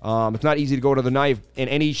 brother. It's not easy to go to the knife in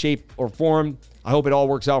any shape or form. I hope it all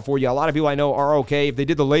works out for you. A lot of people I know are okay. If they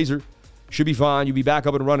did the laser, should be fine. You'll be back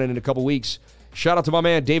up and running in a couple weeks. Shout out to my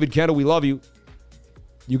man, David Kendall. We love you.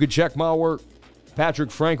 You can check my work.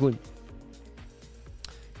 Patrick Franklin.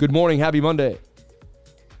 Good morning. Happy Monday.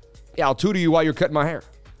 Yeah, I'll tutor you while you're cutting my hair.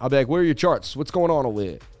 I'll be like, where are your charts? What's going on over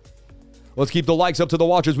there? Let's keep the likes up to the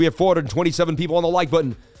watchers. We have 427 people on the like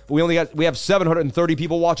button. But we have 730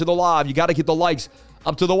 people watching the live. You got to get the likes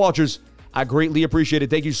up to the watchers. I greatly appreciate it.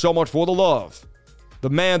 Thank you so much for the love. The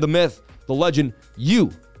man, the myth, the legend.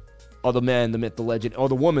 You are the man, the myth, the legend, or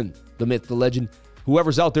the woman, the myth, the legend.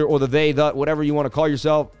 Whoever's out there, or the they, the, whatever you want to call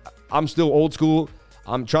yourself. I'm still old school.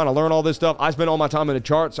 I'm trying to learn all this stuff. I spend all my time in the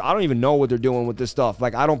charts. I don't even know what they're doing with this stuff.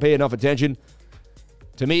 Like, I don't pay enough attention.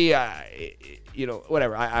 To me,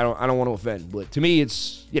 whatever. I don't want to offend, but to me,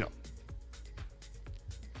 it's,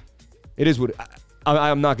 it is what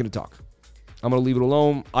I'm not going to talk. I'm going to leave it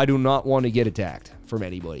alone. I do not want to get attacked from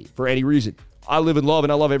anybody for any reason. I live in love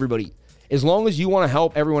and I love everybody. As long as you want to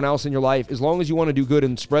help everyone else in your life, as long as you want to do good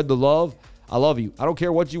and spread the love, I love you. I don't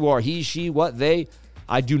care what you are. He, she, what, they.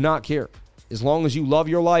 I do not care. As long as you love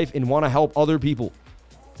your life and want to help other people,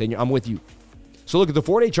 then I'm with you. So look at the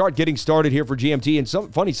 4-day chart getting started here for GMT. And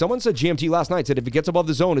someone said GMT last night, said if it gets above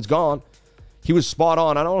the zone, it's gone. He was spot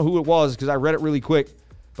on. I don't know who it was because I read it really quick.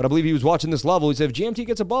 But I believe he was watching this level. He said, if GMT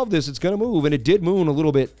gets above this, it's going to move. And it did move a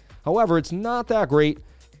little bit. However, it's not that great.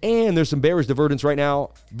 And there's some bearish divergence right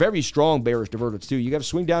now. Very strong bearish divergence, too. You got to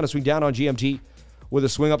swing down on GMT with a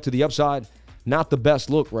swing up to the upside. Not the best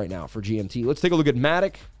look right now for GMT. Let's take a look at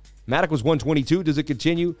Matic. Matic was 122. Does it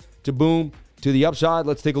continue to boom to the upside?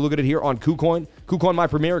 Let's take a look at it here on KuCoin. KuCoin, my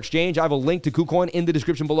premier exchange. I have a link to KuCoin in the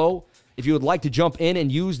description below. If you would like to jump in and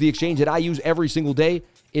use the exchange that I use every single day,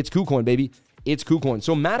 it's KuCoin, baby. It's KuCoin.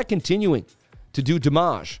 So Matic continuing to do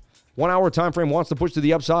damage. 1 hour time frame wants to push to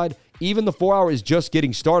the upside. Even the 4 hour is just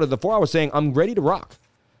getting started. The 4 hour is saying, I'm ready to rock.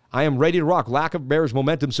 I am ready to rock. Lack of bearish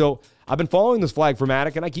momentum. So I've been following this flag for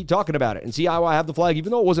Matic, and I keep talking about it. And see how I have the flag,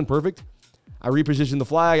 even though it wasn't perfect. I repositioned the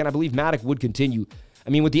flag, and I believe Matic would continue.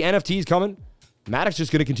 I mean, with the NFTs coming, Matic's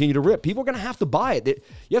just going to continue to rip. People are going to have to buy it.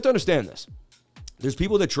 You have to understand this. There's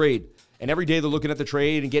people that trade, and every day they're looking at the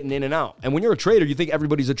trade and getting in and out. And when you're a trader, you think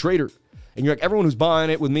everybody's a trader. And you're like, everyone who's buying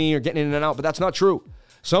it with me are getting in and out, but that's not true.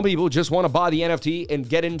 Some people just want to buy the NFT and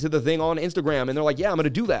get into the thing on Instagram, and they're like, yeah, I'm going to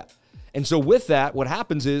do that. And so with that, what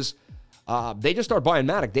happens is they just start buying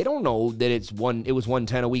Matic. They don't know that it was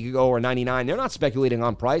 110 a week ago or 99. They're not speculating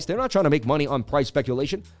on price. They're not trying to make money on price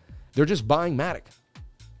speculation. They're just buying Matic.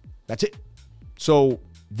 That's it. So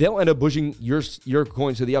they'll end up pushing your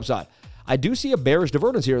coins to the upside. I do see a bearish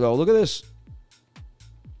divergence here, though. Look at this.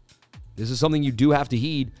 This is something you do have to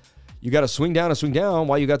heed. You got to swing down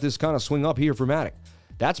while you got this kind of swing up here for Matic.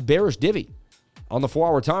 That's bearish divvy on the 4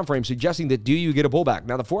 hour time frame, suggesting that do you get a pullback?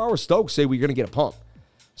 Now, the 4 hour Stokes say we're going to get a pump.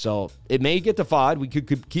 So it may get defied. We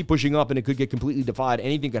could keep pushing up, and it could get completely defied.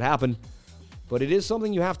 Anything could happen. But it is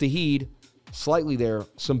something you have to heed slightly there.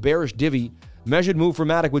 Some bearish divvy. Measured move for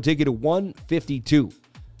Matic would take you to 152.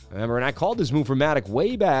 Remember, and I called this move for Matic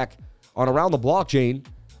way back on Around the Blockchain.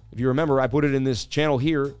 If you remember, I put it in this channel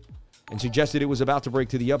here and suggested it was about to break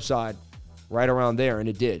to the upside right around there, and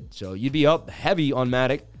it did. So you'd be up heavy on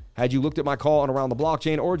Matic had you looked at my call on Around the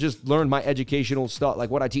Blockchain or just learned my educational stuff, like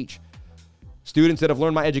what I teach. Students that have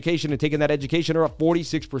learned my education and taken that education are up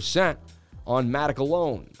 46% on Matic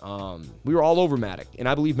alone. We were all over Matic, and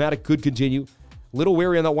I believe Matic could continue. Little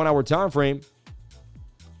wary on that 1 hour time frame.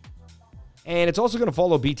 And it's also going to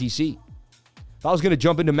follow BTC. If I was going to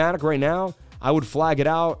jump into Matic right now, I would flag it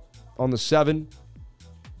out on the 7.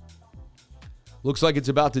 Looks like it's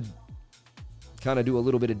about to kind of do a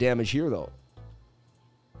little bit of damage here, though.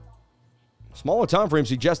 Smaller time frame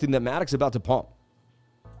suggesting that Matic's about to pump.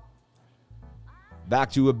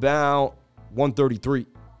 Back to about 133,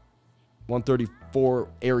 134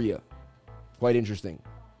 area. Quite interesting.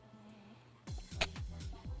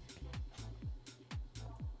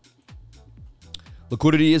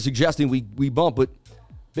 Liquidity is suggesting we bump, but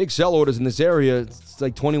big sell orders in this area. It's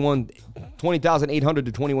like 20,800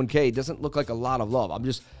 to 21K. It doesn't look like a lot of love.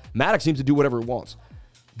 Matic seems to do whatever it wants.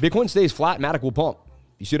 Bitcoin stays flat, Matic will pump.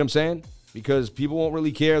 You see what I'm saying? Because people won't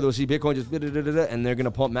really care. They'll see Bitcoin just and they're going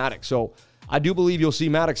to pump Matic. So I do believe you'll see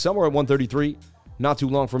Matic somewhere at 133, not too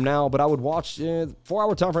long from now. But I would watch. 4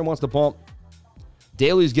 hour time frame wants to pump.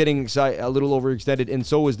 Daily's getting a little overextended, and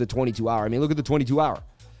so is the 22 hour. I mean, look at the 22 hour.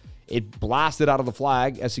 It blasted out of the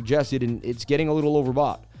flag as suggested, and it's getting a little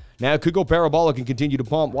overbought. Now, it could go parabolic and continue to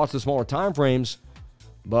pump. Watch the smaller time frames,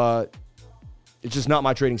 but it's just not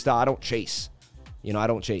my trading style. I don't chase. I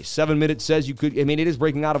don't chase. 7 minutes says you could. I mean, it is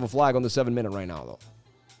breaking out of a flag on the 7 minute right now, though.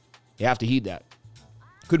 You have to heed that.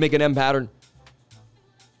 Could make an M pattern.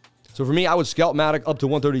 So for me, I would scalp Matic up to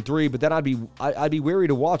 133, but then I'd be wary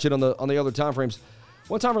to watch it on the other time frames.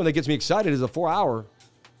 One time frame that gets me excited is a 4 hour,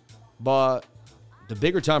 but the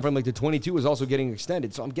bigger time frame, like the 22, is also getting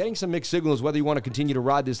extended. So I'm getting some mixed signals whether you want to continue to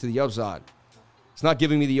ride this to the upside. It's not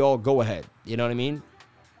giving me the all go ahead. You know what I mean?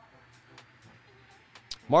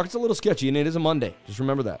 Market's a little sketchy, and it is a Monday. Just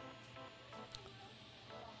remember that.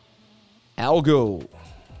 Algo.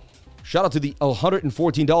 Shout out to the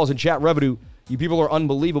 $114 in chat revenue. You people are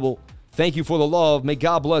unbelievable. Thank you for the love. May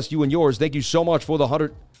God bless you and yours. Thank you so much for the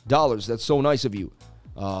 $100. That's so nice of you.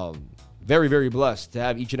 Very, very blessed to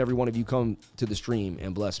have each and every one of you come to the stream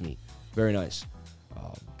and bless me. Very nice.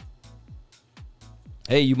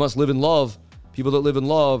 Hey, you must live in love. People that live in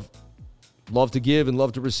love to give and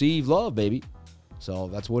love to receive love, baby. So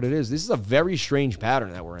that's what it is. This is a very strange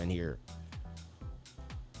pattern that we're in here.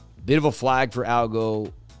 Bit of a flag for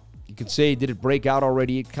Algo. You could say, did it break out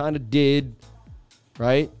already? It kind of did,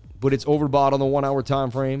 right? But it's overbought on the 1 hour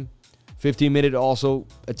time frame. 15 minute also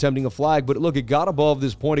attempting a flag. But look, it got above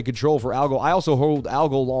this point of control for Algo. I also hold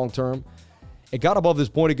Algo long term. It got above this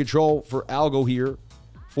point of control for Algo here,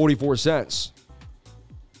 44 cents.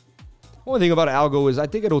 Only thing about Algo is I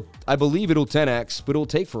believe it'll 10x, but it'll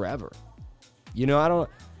take forever.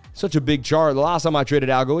 Such a big chart. The last time I traded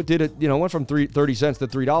Algo, it did it, went from 30 cents to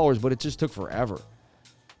 $3, but it just took forever.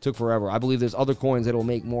 I believe there's other coins that'll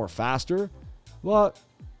make more faster, but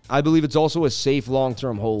I believe it's also a safe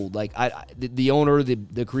long-term hold. Like the owner,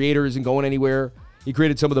 the creator isn't going anywhere. He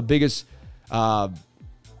created some of the biggest, the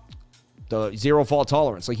zero fault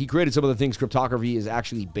tolerance. Like he created some of the things cryptography is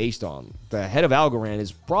actually based on. The head of Algorand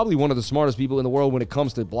is probably one of the smartest people in the world when it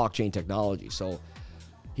comes to blockchain technology. So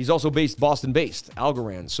he's also Boston-based,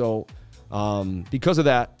 Algorand. So because of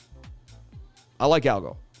that, I like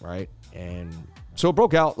Algo, right? And so it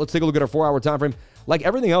broke out. Let's take a look at our 4 hour time frame. Like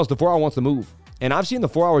everything else, the 4 hour wants to move. And I've seen the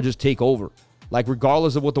 4 hour just take over. Like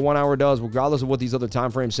regardless of what the 1 hour does, regardless of what these other time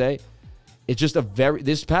frames say, it's just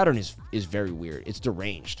this pattern is very weird. It's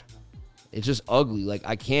deranged. It's just ugly. Like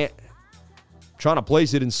I can't trying to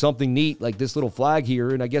place it in something neat like this little flag here.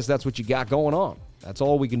 And I guess that's what you got going on. That's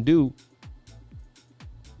all we can do.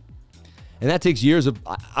 And that takes years of,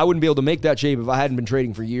 I wouldn't be able to make that shape if I hadn't been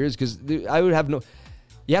trading for years because I would have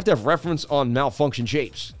you have to have reference on malfunction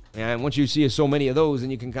shapes. And once you see so many of those,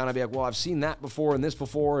 then you can kind of be like, well, I've seen that before and this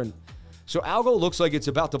before. And so Algo looks like it's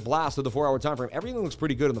about to blast to the 4 hour time frame. Everything looks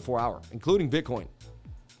pretty good in the 4 hour, including Bitcoin.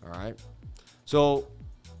 All right. So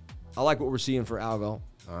I like what we're seeing for Algo.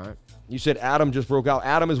 All right. You said Atom just broke out.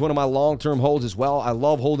 Atom is one of my long-term holds as well. I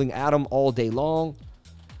love holding Atom all day long.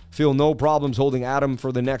 Feel no problems holding Atom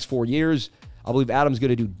for the next 4 years. I believe Atom's going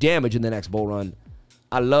to do damage in the next bull run.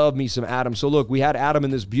 I love me some Atom. So look, we had Atom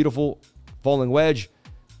in this beautiful falling wedge.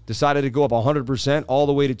 Decided to go up 100% all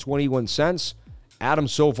the way to 21 cents. Atom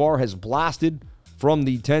so far has blasted from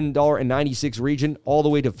the $10.96 region all the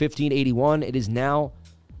way to $15.81. It is now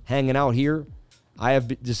hanging out here. I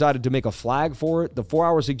have decided to make a flag for it. The 4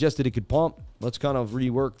 hour suggested it could pump. Let's kind of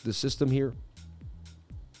rework the system here.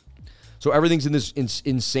 So everything's in this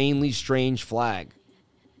insanely strange flag.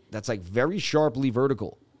 That's like very sharply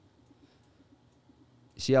vertical.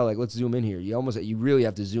 See how, like, let's zoom in here. You really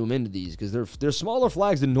have to zoom into these because they're smaller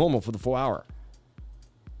flags than normal for the 4 hour.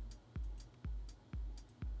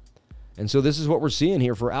 And so this is what we're seeing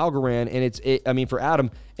here for Algorand, and for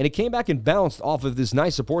Atom, and it came back and bounced off of this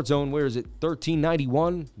nice support zone. Where is it?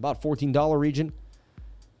 $13.91, about $14 region.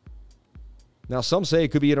 Now some say it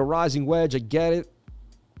could be in a rising wedge. I get it.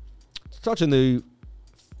 It's touching the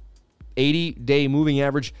 80-day moving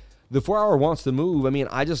average. The 4 hour wants to move. I mean,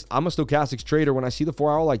 I'm a stochastics trader. When I see the 4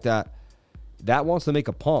 hour like that wants to make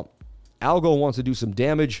a pump. Algo wants to do some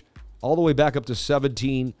damage all the way back up to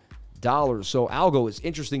 $17. So Algo is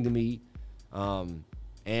interesting to me.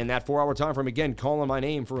 And that 4 hour time frame, again, calling my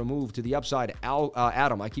name for a move to the upside.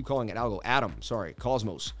 Atom. I keep calling it Algo.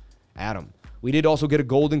 Cosmos. Atom. We did also get a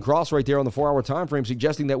golden cross right there on the 4 hour time frame,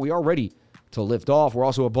 suggesting that we are ready to lift off. We're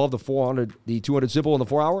also above the 200 simple on the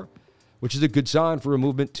 4 hour, which is a good sign for a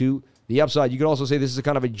movement to the upside. You could also say this is a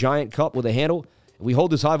kind of a giant cup with a handle. If we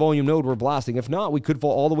hold this high volume node, we're blasting. If not, we could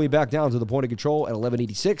fall all the way back down to the point of control at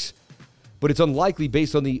 1186. But it's unlikely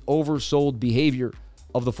based on the oversold behavior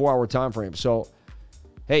of the 4 hour time frame. So,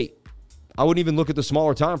 hey, I wouldn't even look at the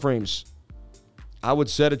smaller time frames. I would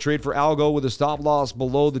set a trade for Algo with a stop loss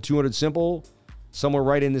below the 200 simple, somewhere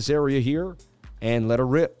right in this area here, and let her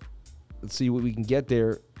rip. Let's see what we can get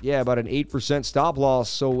there. Yeah, about an 8% stop loss.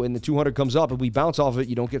 So when the 200 comes up and we bounce off of it,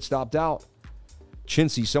 you don't get stopped out.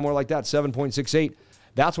 chintzy, somewhere like that, 7.68.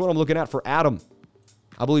 That's what I'm looking at for Atom.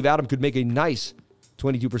 I believe Atom could make a nice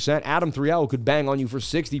 22%. Atom 3L could bang on you for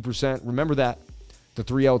 60%. Remember that, the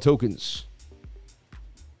 3L tokens.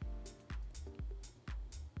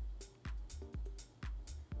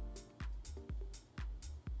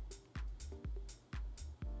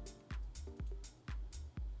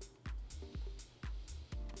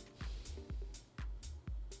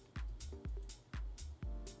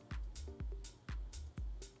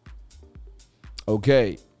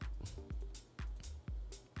 Okay.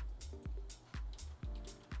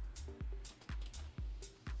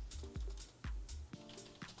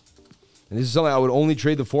 And this is something I would only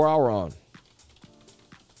trade the 4 hour on.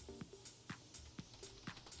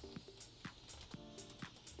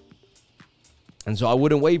 And so I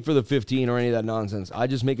wouldn't wait for the 15 or any of that nonsense. I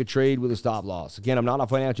just make a trade with a stop loss. Again, I'm not a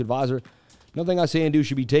financial advisor. Nothing I say and do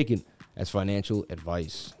should be taken as financial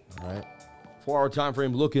advice. All right. 4 hour time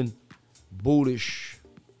frame looking bullish.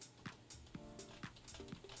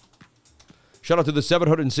 Shout out to the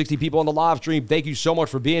 760 people on the live stream. Thank you so much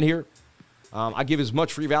for being here. I give as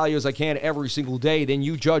much free value as I can every single day. Then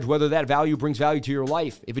you judge whether that value brings value to your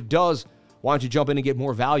life. If it does, why don't you jump in and get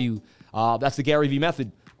more value? That's the Gary Vee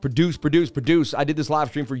method. Produce, produce, produce. I did this live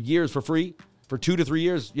stream for years for free. For 2 to 3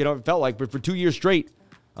 years, it felt like, but for 2 years straight.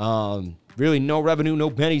 Really no revenue, no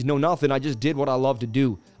pennies, no nothing. I just did what I love to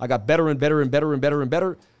do. I got better and better and better and better and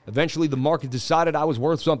better. Eventually, the market decided I was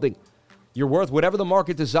worth something. You're worth whatever the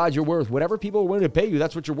market decides you're worth. Whatever people are willing to pay you,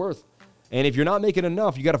 that's what you're worth. And if you're not making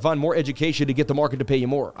enough, you got to find more education to get the market to pay you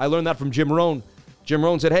more. I learned that from Jim Rohn. Jim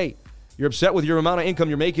Rohn said, hey, you're upset with your amount of income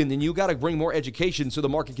you're making, then you got to bring more education so the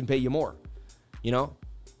market can pay you more.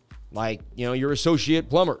 You're associate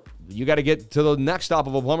plumber. You got to get to the next stop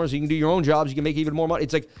of a plumber so you can do your own jobs. You can make even more money.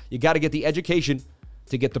 It's like you got to get the education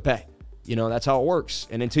to get the pay. That's how it works.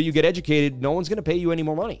 And until you get educated, no one's going to pay you any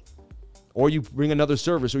more money. Or you bring another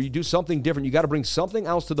service or you do something different. You got to bring something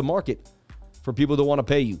else to the market for people to want to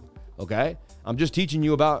pay you. Okay? I'm just teaching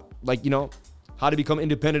you about, how to become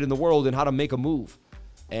independent in the world and how to make a move.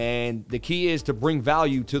 And the key is to bring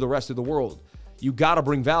value to the rest of the world. You got to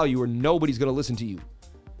bring value or nobody's going to listen to you.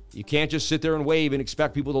 You can't just sit there and wave and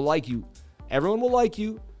expect people to like you. Everyone will like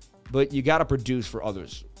you, but you got to produce for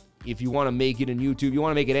others. If you want to make it in YouTube, you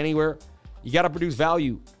want to make it anywhere, you got to produce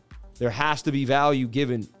value. There has to be value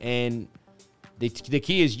given. And the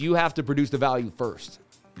key is you have to produce the value first.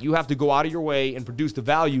 You have to go out of your way and produce the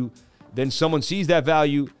value. Then someone sees that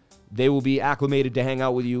value, they will be acclimated to hang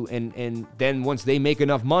out with you. And then once they make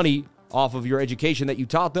enough money off of your education that you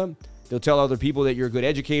taught them, they'll tell other people that you're a good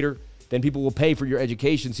educator. Then people will pay for your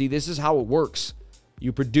education. See, this is how it works.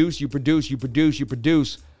 You produce, you produce, you produce, you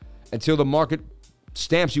produce until the market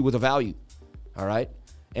stamps you with a value. All right?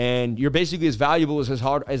 And you're basically as valuable as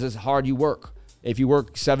hard you work. If you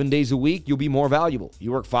work 7 days a week, you'll be more valuable.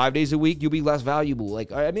 You work 5 days a week, you'll be less valuable.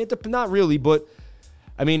 Not really, but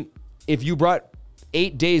if you brought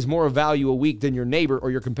 8 days more value a week than your neighbor or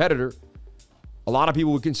your competitor, a lot of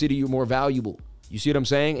people would consider you more valuable. You see what I'm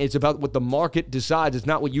saying? It's about what the market decides. It's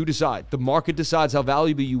not what you decide. The market decides how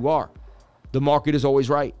valuable you are. The market is always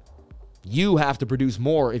right. You have to produce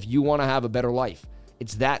more if you want to have a better life.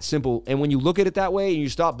 It's that simple. And when you look at it that way and you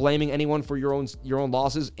stop blaming anyone for your own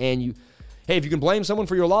losses if you can blame someone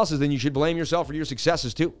for your losses, then you should blame yourself for your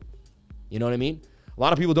successes too. You know what I mean? A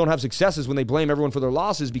lot of people don't have successes when they blame everyone for their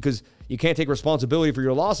losses because you can't take responsibility for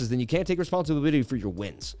your losses. Then you can't take responsibility for your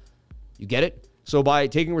wins. You get it? So by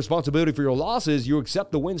taking responsibility for your losses, you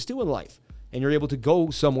accept the wins too in life. And you're able to go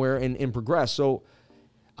somewhere and progress. So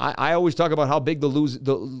I always talk about how big the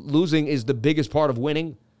losing is the biggest part of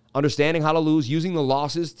winning. Understanding how to lose, using the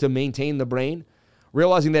losses to maintain the brain,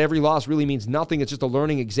 realizing that every loss really means nothing. It's just a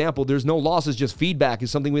learning example. There's no losses, just feedback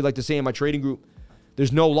is something we like to say in my trading group.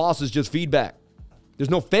 There's no losses, just feedback. There's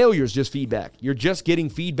no failures, just feedback. You're just getting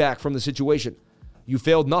feedback from the situation. You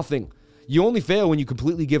failed nothing. You only fail when you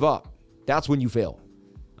completely give up. That's when you fail.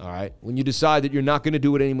 All right? When you decide that you're not going to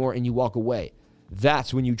do it anymore and you walk away.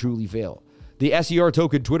 That's when you truly fail. The SER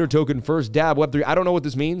token, Twitter token, first dab, Web3. I don't know what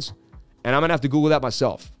this means, and I'm going to have to Google that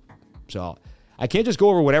myself. So I can't just go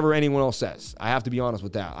over whatever anyone else says. I have to be honest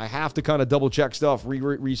with that. I have to kind of double check stuff,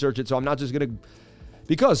 research it. So I'm not just going to,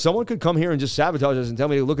 because someone could come here and just sabotage us and tell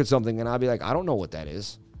me to look at something and I'll be like, I don't know what that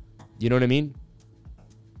is. You know what I mean?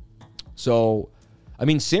 So,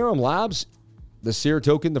 Serum Labs, the SER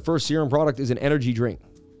token, the first serum product is an energy drink.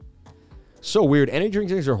 So weird. Energy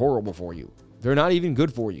drinks are horrible for you. They're not even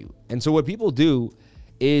good for you. And so what people do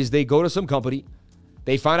is they go to some company,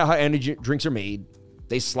 they find out how energy drinks are made,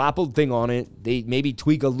 they slap a thing on it. They maybe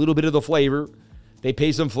tweak a little bit of the flavor. They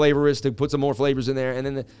pay some flavorists to put some more flavors in there, and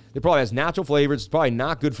then it probably has natural flavors. It's probably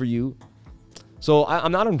not good for you. So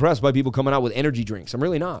I'm not impressed by people coming out with energy drinks. I'm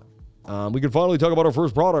really not. We can finally talk about our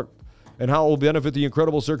first product and how it will benefit the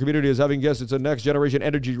incredible Sir community as having guessed it's a next generation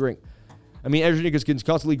energy drink. I mean, energy drink is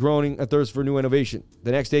constantly growing a thirst for new innovation.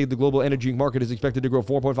 The next day, the global energy drink market is expected to grow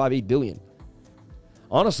 4.58 billion.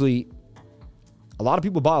 Honestly, a lot of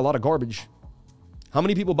people buy a lot of garbage. How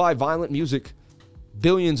many people buy violent music?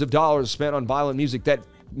 Billions of dollars spent on violent music that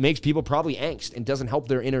makes people probably angst and doesn't help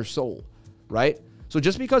their inner soul, right? So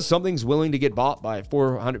just because something's willing to get bought by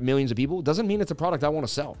 400 millions of people doesn't mean it's a product I want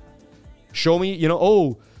to sell. Show me,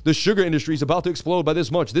 the sugar industry is about to explode by this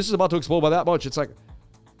much. This is about to explode by that much. It's like,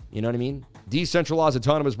 you know what I mean? Decentralized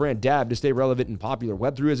autonomous brand, Dab, to stay relevant and popular.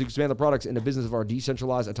 Web3 has expanded the products in the business of our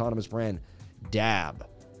decentralized autonomous brand, Dab.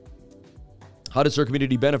 How does Sir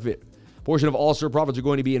community benefit? A portion of all Sir profits are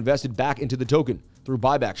going to be invested back into the token through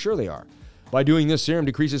buyback. Sure they are. By doing this, Serum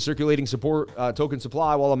decreases circulating token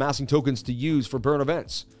supply while amassing tokens to use for burn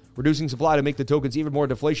events, reducing supply to make the tokens even more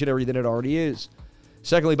deflationary than it already is.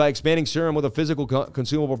 Secondly, by expanding Serum with a physical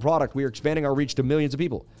consumable product, we are expanding our reach to millions of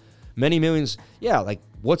people. Many millions. Yeah, like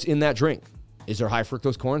what's in that drink? Is there high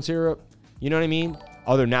fructose corn syrup? You know what I mean?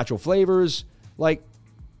 Are there natural flavors? Like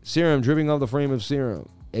Serum dripping off the frame of Serum.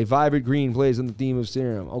 A vibrant green plays in the theme of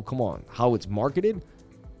Serum. Oh, come on. How it's marketed?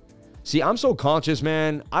 See, I'm so conscious,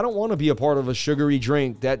 man. I don't want to be a part of a sugary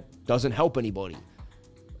drink that doesn't help anybody.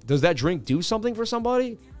 Does that drink do something for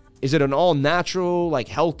somebody? Is it an all-natural, like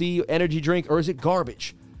healthy energy drink, or is it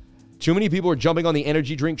garbage? Too many people are jumping on the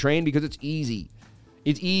energy drink train because it's easy.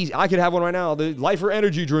 It's easy. I could have one right now, the Lifer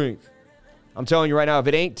energy drink. I'm telling you right now, if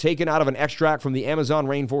it ain't taken out of an extract from the Amazon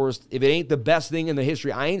rainforest, if it ain't the best thing in the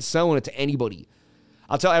history, I ain't selling it to anybody.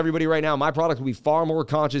 I'll tell everybody right now, my product will be far more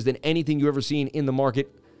conscious than anything you've ever seen in the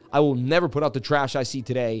market. I will never put out the trash I see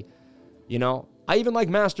today. I even like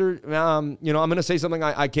Master, I'm going to say something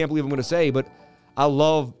I can't believe I'm going to say, but I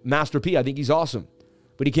love Master P. I think he's awesome.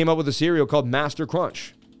 But he came up with a cereal called Master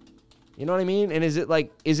Crunch. You know what I mean? And is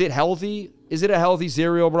it healthy? Is it a healthy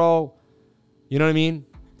cereal, bro? You know what I mean?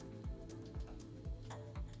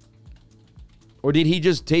 Or did he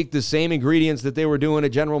just take the same ingredients that they were doing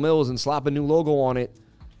at General Mills and slap a new logo on it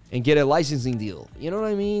and get a licensing deal? You know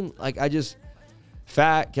what I mean? Like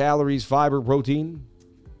fat, calories, fiber, protein.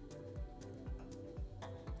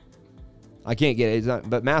 I can't get it. It's not,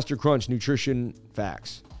 but Master Crunch, nutrition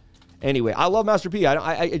facts. Anyway, I love Master P.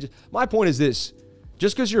 My point is this.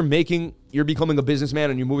 Just because you're becoming a businessman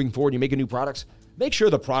and you're moving forward, you're making new products, make sure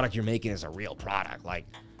the product you're making is a real product. Like,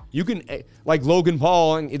 you can, like Logan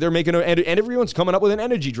Paul, and they're making, and everyone's coming up with an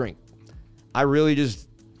energy drink. I'm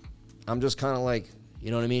just kind of like, you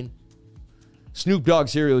know what I mean? Snoop Dogg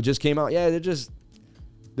cereal just came out. Yeah,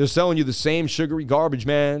 they're selling you the same sugary garbage,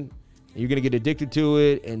 man. You're going to get addicted to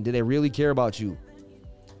it, and do they really care about you?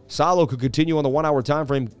 Salo could continue on the 1 hour time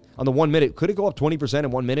frame, on the 1 minute. Could it go up 20%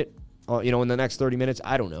 in 1 minute? In the next 30 minutes?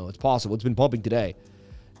 I don't know. It's possible. It's been pumping today.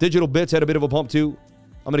 Digital Bits had a bit of a pump too.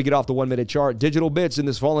 I'm going to get off the 1 minute chart. Digital Bits in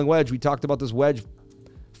this falling wedge. We talked about this wedge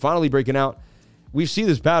finally breaking out. We see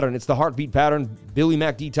this pattern. It's the heartbeat pattern. Billy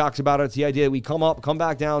Mac D talks about it. It's the idea that we come up, come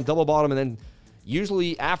back down, double bottom, and then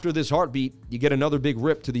usually after this heartbeat, you get another big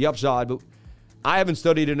rip to the upside. But I haven't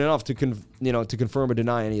studied it enough to confirm or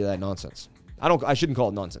deny any of that nonsense. I shouldn't call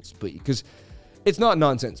it nonsense, but because it's not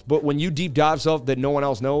nonsense. But when you deep dive stuff that no one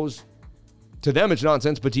else knows, to them it's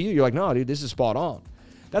nonsense, but to you, you're like, no, dude, this is spot on.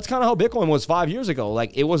 That's kind of how Bitcoin was 5 years ago.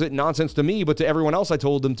 Like, it wasn't nonsense to me, but to everyone else I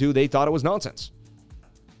told them to, they thought it was nonsense.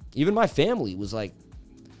 Even my family was like,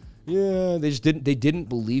 yeah, they didn't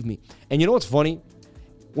believe me. And you know what's funny?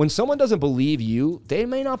 When someone doesn't believe you, they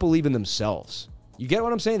may not believe in themselves. You get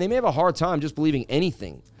what I'm saying? They may have a hard time just believing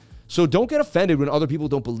anything. So don't get offended when other people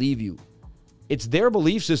don't believe you. It's their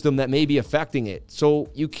belief system that may be affecting it. So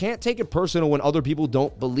you can't take it personal when other people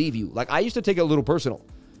don't believe you. Like, I used to take it a little personal.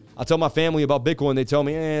 I tell my family about Bitcoin, they tell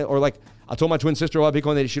me, or like I told my twin sister about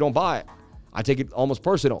Bitcoin, she don't buy it. I take it almost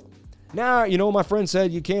personal. Now, my friend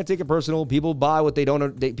said you can't take it personal. People buy what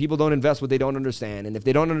people don't invest what they don't understand. And if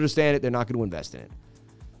they don't understand it, they're not going to invest in it.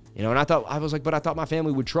 And I thought my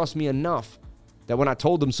family would trust me enough that when I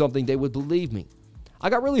told them something, they would believe me. I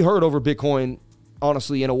got really hurt over Bitcoin,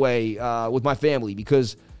 honestly, in a way, with my family,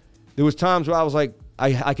 because there was times where I was like,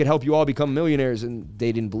 I could help you all become millionaires, and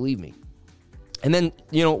they didn't believe me. And then,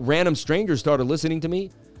 random strangers started listening to me,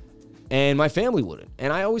 and my family wouldn't.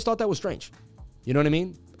 And I always thought that was strange. You know what I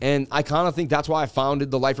mean? And I kind of think that's why I founded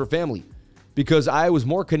the Lifer family, because I was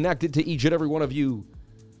more connected to each and every one of you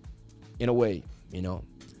in a way,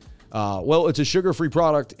 Well, it's a sugar-free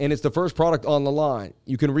product, and it's the first product on the line.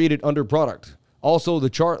 You can read it under product. Also, the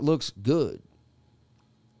chart looks good.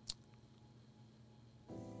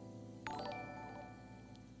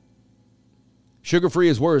 Sugar-free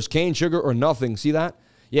is worse. Cane sugar or nothing. See that?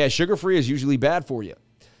 Yeah, sugar-free is usually bad for you.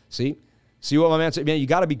 See? See what my man said? Man, you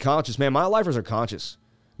got to be conscious, man. My lifers are conscious.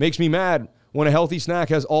 Makes me mad when a healthy snack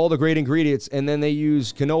has all the great ingredients and then they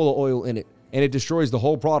use canola oil in it and it destroys the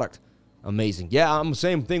whole product. Amazing. Yeah, I'm the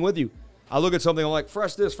same thing with you. I look at something, I'm like,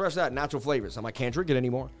 fresh this, fresh that, natural flavors. I can't drink it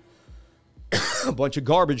anymore. A bunch of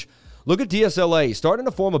garbage. Look at DSLA starting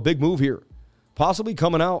to form a big move here. Possibly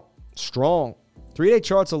coming out strong. 3-day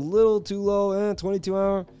chart's a little too low. 22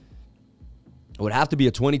 hour. It would have to be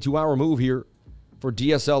a 22-hour move here for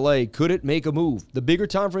DSLA. Could it make a move? The bigger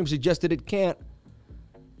time frame suggested it can't.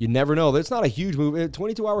 You never know. That's not a huge move.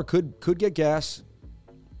 22-hour could get gas.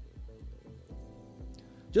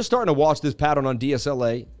 Just starting to watch this pattern on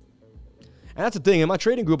DSLA. And that's the thing. In my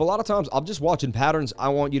trading group, a lot of times I'm just watching patterns. I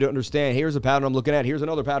want you to understand. Here's a pattern I'm looking at. Here's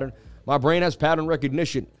another pattern. My brain has pattern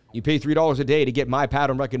recognition. You pay $3 a day to get my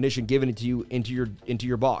pattern recognition given to you into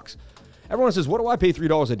your box. Everyone says, what do I pay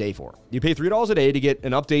 $3 a day for? You pay $3 a day to get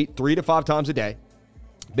an update 3 to 5 times a day,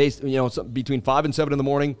 based, between 5 and 7 in the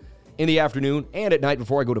morning, in the afternoon, and at night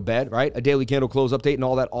before I go to bed, right? A daily candle close update and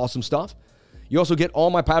all that awesome stuff. You also get all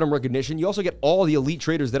my pattern recognition. You also get all the elite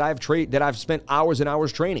traders that I've spent hours and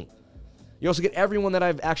hours training. You also get everyone that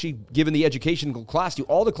I've actually given the educational class to,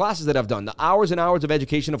 all the classes that I've done, the hours and hours of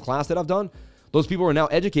education of class that I've done. Those people are now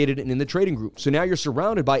educated and in the trading group. So now you're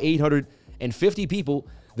surrounded by 850 people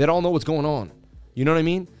that all know what's going on. You know what I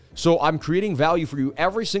mean? So I'm creating value for you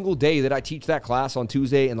every single day that I teach that class on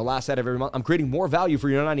Tuesday and the last set of every month. I'm creating more value for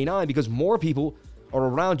your 99 because more people are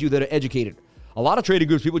around you that are educated. A lot of trading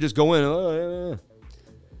groups, people just go in.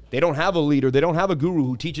 They don't have a leader. They don't have a guru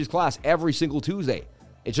who teaches class every single Tuesday.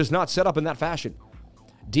 It's just not set up in that fashion.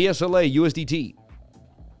 DSLA, USDT.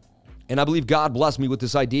 And I believe God blessed me with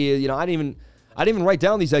this idea. I didn't even write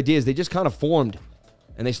down these ideas. They just kind of formed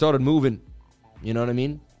and they started moving. You know what I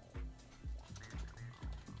mean?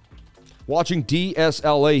 Watching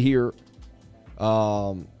DSLA here,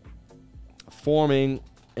 forming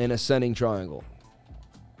an ascending triangle.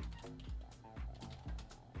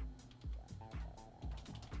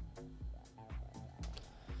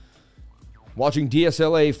 Watching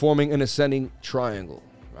DSLA forming an ascending triangle,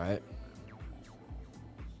 right?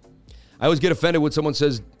 I always get offended when someone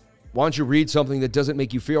says, why don't you read something that doesn't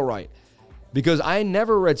make you feel right? Because I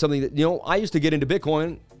never read something that, I used to get into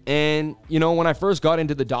Bitcoin and, when I first got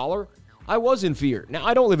into the dollar, I was in fear. Now,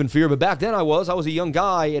 I don't live in fear, but back then I was a young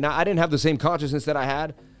guy and I didn't have the same consciousness that I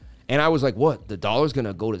had. And I was like, what? The dollar's going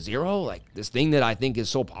to go to zero? Like this thing that I think is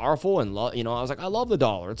so powerful. And, I was like, I love the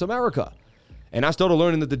dollar. It's America. And I started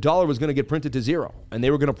learning that the dollar was going to get printed to zero. And they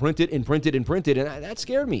were going to print it and print it and print it. And that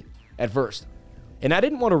scared me at first. And I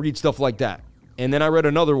didn't want to read stuff like that. And then I read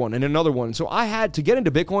another one and another one. So I had to get into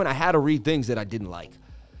Bitcoin. I had to read things that I didn't like.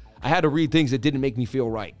 I had to read things that didn't make me feel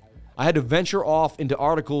right. I had to venture off into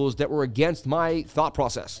articles that were against my thought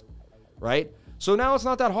process, right? So now it's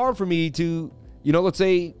not that hard for me to, let's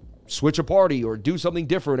say, switch a party or do something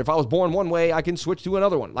different. If I was born one way, I can switch to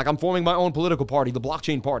another one. Like I'm forming my own political party, the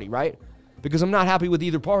blockchain party, right? Because I'm not happy with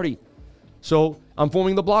either party. So I'm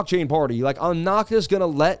forming the blockchain party. Like I'm not just going to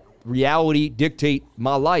let reality dictate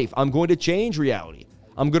my life. I'm going to change reality.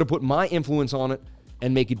 I'm going to put my influence on it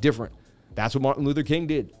and make it different. That's what Martin Luther King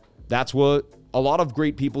did. That's what a lot of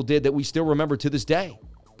great people did that we still remember to this day.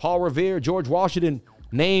 Paul Revere, George Washington,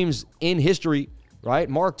 names in history, right?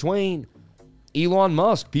 Mark Twain, Elon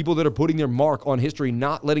Musk, people that are putting their mark on history,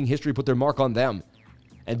 not letting history put their mark on them.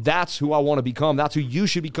 And that's who I want to become. That's who you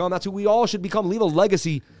should become. That's who we all should become. Leave a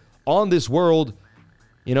legacy on this world.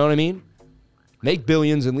 You know what I mean? Make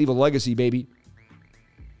billions and leave a legacy, baby.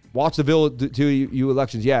 Watch the two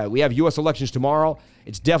elections. Yeah, we have U.S. elections tomorrow.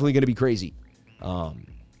 It's definitely going to be crazy.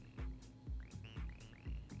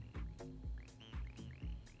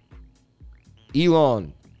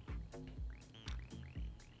 Elon.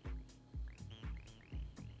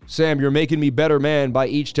 Sam, you're making me better, man, by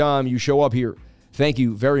each time you show up here. Thank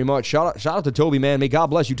you very much. Shout out to Toby, man. May God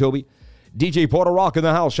bless you, Toby. DJ Porter Rock in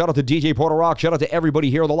the house. Shout out to DJ Porter Rock. Shout out to everybody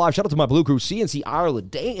here on the live. Shout out to my Blue Crew, CNC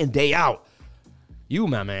Ireland, day in, day out. You,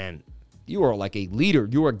 my man, you are like a leader.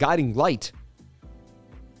 You are a guiding light.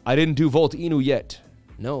 I didn't do Volt Inu yet.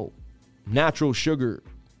 No. Natural sugar.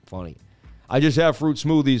 Funny. I just have fruit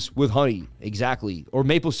smoothies with honey. Exactly. Or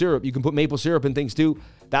maple syrup. You can put maple syrup in things too.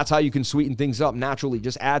 That's how you can sweeten things up naturally.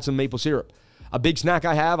 Just add some maple syrup. A big snack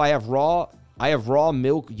I have raw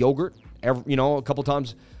milk yogurt, a couple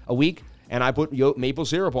times a week, and I put maple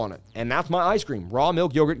syrup on it. And that's my ice cream, raw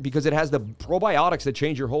milk yogurt, because it has the probiotics that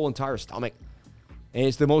change your whole entire stomach. And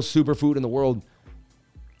it's the most superfood in the world.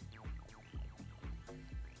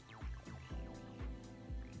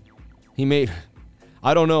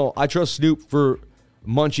 I don't know. I trust Snoop for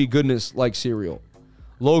munchy goodness like cereal.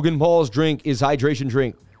 Logan Paul's drink is hydration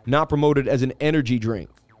drink, not promoted as an energy drink.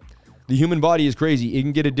 The human body is crazy. It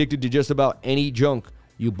can get addicted to just about any junk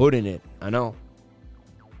you put in it. I know.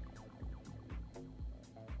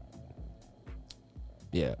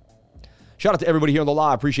 Yeah. Shout out to everybody here on the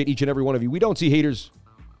live. Appreciate each and every one of you. We don't see haters.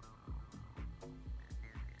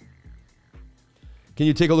 Can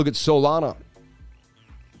you take a look at Solana?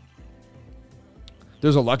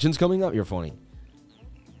 There's elections coming up? You're funny.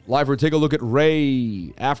 Lifer, take a look at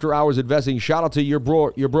Ray. After hours investing. Shout out to your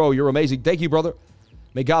bro. You're amazing. Thank you, brother.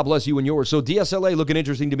 May God bless you and yours. So DSLA looking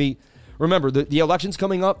interesting to me. Remember, the elections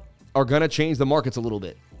coming up are going to change the markets a little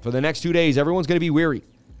bit. For the next 2 days, everyone's going to be weary.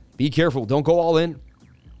 Be careful. Don't go all in.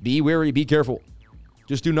 Be wary. Be careful.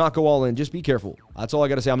 Just do not go all in. Just be careful. That's all I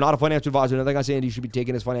got to say. I'm not a financial advisor. Nothing I say you should be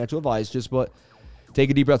taking as financial advice. But take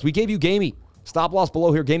a deep breath. We gave you Gamey. Stop loss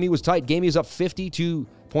below here. Gamey was tight. Gamey is up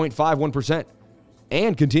 52.51%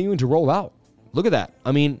 and continuing to roll out. Look at that.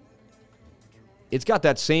 I mean, it's got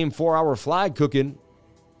that same 4-hour flag cooking,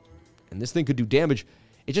 and this thing could do damage.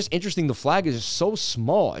 It's just interesting. The flag is just so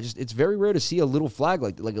small. It's very rare to see a little flag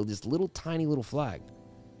like this little tiny little flag.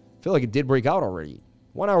 I feel like it did break out already.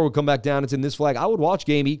 1 hour will come back down. It's in this flag. I would watch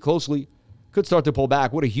Gamey closely. Could start to pull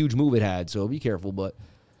back. What a huge move it had, so be careful. But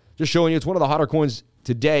just showing you, it's one of the hotter coins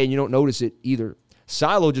today, and you don't notice it either.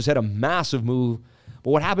 Silo just had a massive move.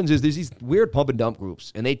 But what happens is there's these weird pump and dump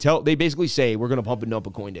groups, and they basically say we're going to pump and dump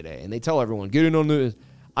a coin today, and they tell everyone get in on this.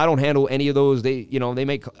 I don't handle any of those.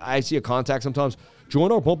 I see a contact sometimes.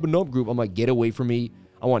 Join our pump and dump group. I'm like, get away from me.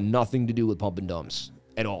 I want nothing to do with pump and dumps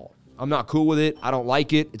at all. I'm not cool with it. I don't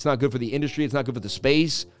like it. It's not good for the industry. It's not good for the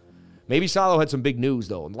space. Maybe Silo had some big news,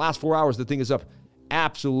 though. In the last 4 hours, the thing is up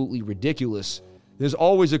absolutely ridiculous. There's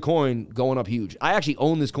always a coin going up huge. I actually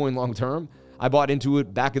own this coin long term. I bought into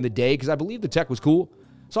it back in the day because I believe the tech was cool.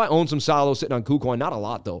 So I own some Silo sitting on KuCoin. Not a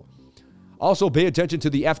lot, though. Also, pay attention to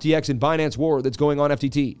the FTX and Binance war that's going on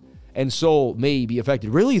FTT. And Sol may be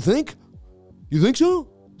affected. Really, you think? You think so?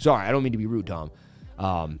 Sorry, I don't mean to be rude, Tom.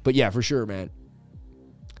 But yeah, for sure, man.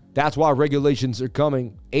 That's why regulations are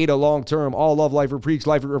coming. Ada long term. All love, Lifer. Preach,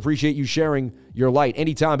 Lifer. Appreciate you sharing your light.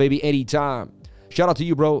 Anytime, baby. Anytime. Shout out to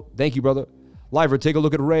you, bro. Thank you, brother. Lifer, take a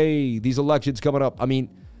look at Ray. These elections coming up. I mean,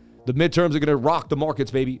 the midterms are going to rock the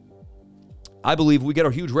markets, baby. I believe we get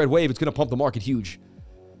a huge red wave. It's going to pump the market huge.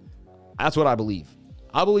 That's what I believe.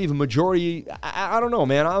 I believe a majority. I don't know,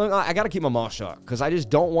 man. I got to keep my mouth shut because I just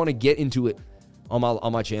don't want to get into it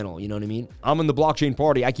on my channel. You know what I mean? I'm in the blockchain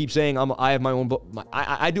party. I keep saying I have my own.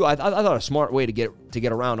 I thought a smart way to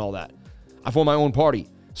get around all that. I formed my own party.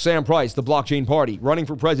 Sam Price, the blockchain party, running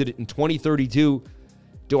for president in 2032.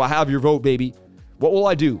 Do I have your vote, baby? What will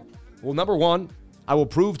I do? Well, number one, I will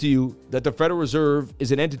prove to you that the Federal Reserve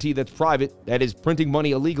is an entity that's private, that is printing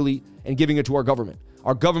money illegally and giving it to our government.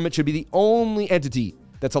 Our government should be the only entity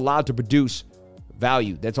that's allowed to produce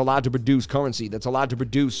value, that's allowed to produce currency, that's allowed to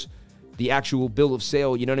produce the actual bill of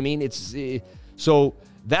sale. You know what I mean? So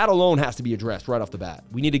that alone has to be addressed right off the bat.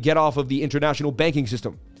 We need to get off of the international banking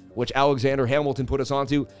system, which Alexander Hamilton put us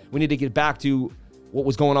onto. We need to get back to what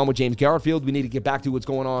was going on with James Garfield. We need to get back to what's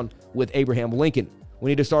going on with Abraham Lincoln. We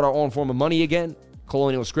need to start our own form of money again,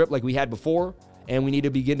 colonial script like we had before, and we need to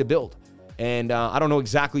begin to build. And I don't know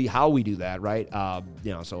exactly how we do that, right?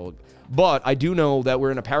 But I do know that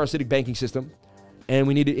we're in a parasitic banking system, and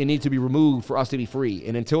it needs to be removed for us to be free.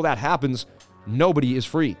 And until that happens, nobody is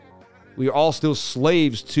free. We are all still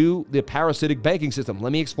slaves to the parasitic banking system.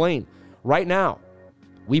 Let me explain. Right now,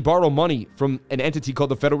 we borrow money from an entity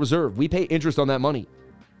called the Federal Reserve. We pay interest on that money.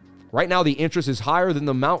 Right now, the interest is higher than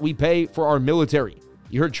the amount we pay for our military.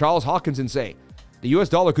 You heard Charles Hoskinson say the U.S.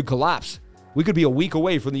 dollar could collapse. We could be a week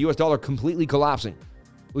away from the U.S. dollar completely collapsing.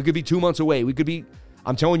 We could be 2 months away.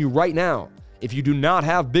 I'm telling you right now, if you do not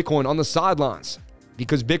have Bitcoin on the sidelines,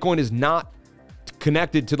 because Bitcoin is not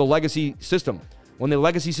connected to the legacy system, when the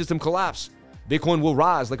legacy system collapses, Bitcoin will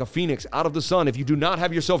rise like a phoenix out of the sun. If you do not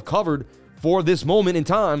have yourself covered for this moment in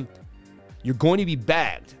time, you're going to be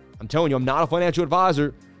bagged. I'm telling you, I'm not a financial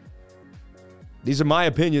advisor. These are my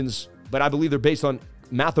opinions, but I believe they're based on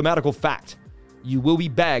mathematical fact. You will be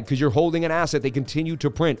bagged because you're holding an asset they continue to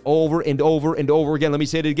print over and over and over again. Let me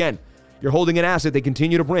say it again. You're holding an asset they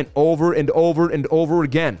continue to print over and over and over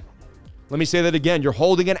again. Let me say that again. You're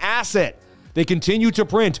holding an asset they continue to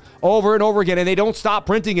print over and over again, and they don't stop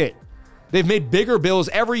printing it. They've made bigger bills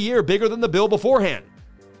every year, bigger than the bill beforehand.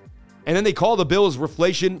 And then they call the bills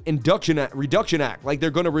Reflation Reduction Act, like they're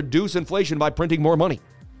going to reduce inflation by printing more money.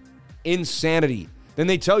 Insanity. Then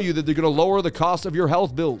they tell you that they're going to lower the cost of your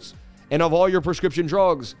health bills and of all your prescription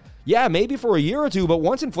drugs. Yeah, maybe for a year or two, but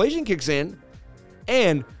once inflation kicks in,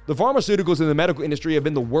 And the pharmaceuticals in the medical industry have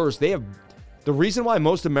been the worst. The reason why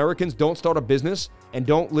most Americans don't start a business and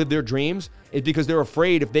don't live their dreams is because they're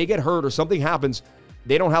afraid if they get hurt or something happens,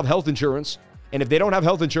 they don't have health insurance. And if they don't have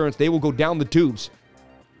health insurance, they will go down the tubes.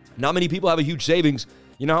 Not many people have a huge savings.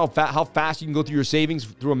 You know how fast you can go through your savings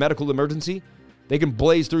through a medical emergency? They can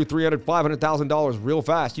blaze through $300,000, $500,000 real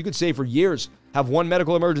fast. You could save for years, have one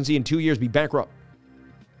medical emergency in 2 years, be bankrupt.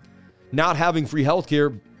 Not having free health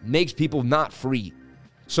care makes people not free.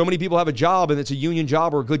 So many people have a job and it's a union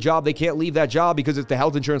job or a good job. They can't leave that job because it's the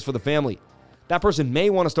health insurance for the family. That person may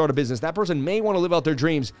want to start a business. That person may want to live out their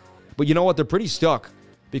dreams. But you know what? They're pretty stuck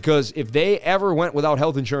because if they ever went without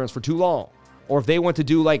health insurance for too long, or if they went to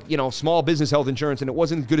do small business health insurance and it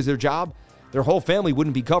wasn't as good as their job, their whole family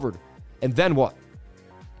wouldn't be covered. And then what?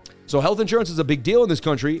 So health insurance is a big deal in this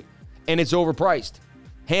country and it's overpriced.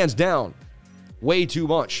 Hands down. Way too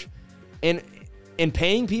much. And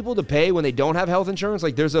paying people to pay when they don't have health insurance,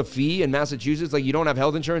 like there's a fee in Massachusetts, like you don't have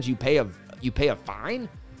health insurance, you pay a fine?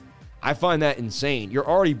 I find that insane.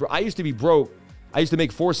 I used to be broke. I used to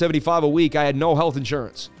make $475 a week. I had no health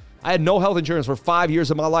insurance. I had no health insurance for 5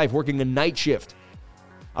 years of my life working a night shift.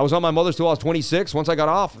 I was on my mother's till I was 26. Once I got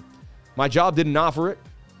off, my job didn't offer it.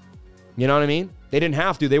 You know what I mean? They didn't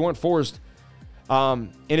have to. They weren't forced.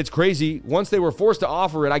 And it's crazy. Once they were forced to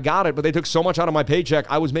offer it, I got it, but they took so much out of my paycheck,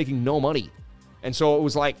 I was making no money. And so it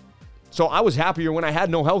was so I was happier when I had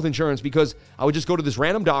no health insurance because I would just go to this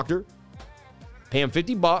random doctor, pay him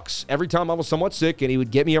 $50 every time I was somewhat sick, and he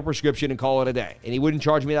would get me a prescription and call it a day. And he wouldn't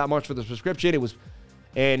charge me that much for the prescription. It was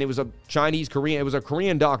a Korean. It was a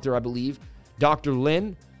Korean doctor, I believe, Dr.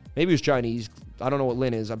 Lin. Maybe he was Chinese. I don't know what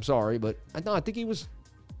Lin is. I'm sorry, but I think he was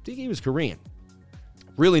Korean.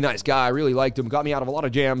 Really nice guy. I really liked him. Got me out of a lot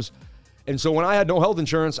of jams. And so when I had no health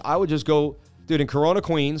insurance, I would just go, in Corona,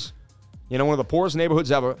 Queens, one of the poorest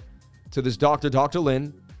neighborhoods ever, to this doctor, Dr.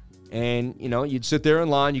 Lin. And, you'd sit there in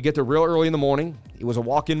line. You get there real early in the morning. It was a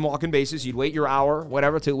walk-in basis. You'd wait your hour,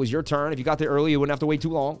 whatever, till it was your turn. If you got there early, you wouldn't have to wait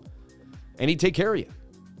too long. And he'd take care of you.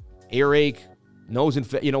 Earache, nose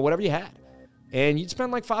infection, whatever you had. And you'd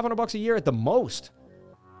spend like $500 a year at the most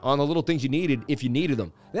on the little things you needed if you needed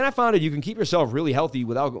them. Then I found out you can keep yourself really healthy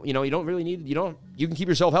without, you can keep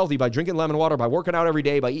yourself healthy by drinking lemon water, by working out every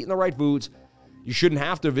day, by eating the right foods. You shouldn't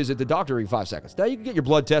have to visit the doctor every 5 seconds. Now you can get your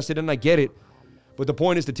blood tested, and I get it. But the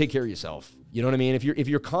point is to take care of yourself. You know what I mean? If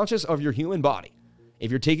you're conscious of your human body, if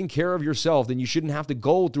you're taking care of yourself, then you shouldn't have to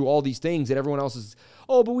go through all these things that everyone else is,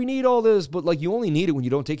 but we need all this. But you only need it when you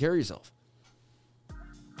don't take care of yourself.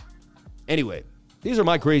 Anyway, these are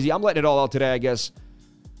my crazy. I'm letting it all out today, I guess.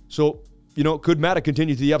 So, could Matic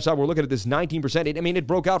continue to the upside? We're looking at this 19%. It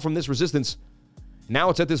broke out from this resistance. Now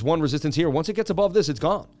it's at this one resistance here. Once it gets above this, it's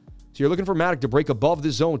gone. So you're looking for Matic to break above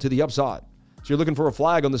this zone to the upside. So you're looking for a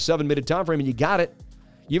flag on the 7-minute time frame, and you got it.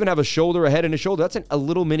 You even have a shoulder, a head, and a shoulder. That's a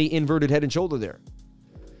little mini inverted head and shoulder there.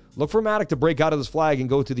 Look for Matic to break out of this flag and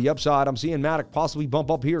go to the upside. I'm seeing Matic possibly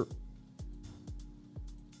bump up here.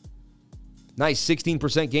 Nice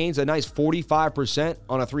 16% gains, a nice 45%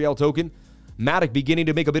 on a 3L token. Matic beginning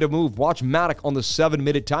to make a bit of move. Watch Matic on the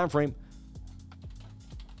 7-minute time frame.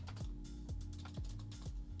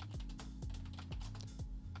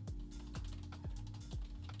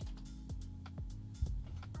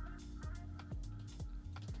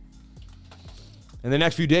 In the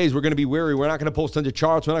next few days, we're going to be wary. We're not going to post tons of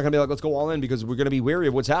charts. We're not going to be like, let's go all in, because we're going to be wary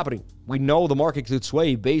of what's happening. We know the market could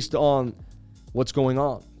sway based on what's going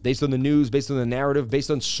on, based on the news, based on the narrative,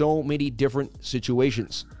 based on so many different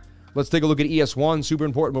situations. Let's take a look at ES1. Super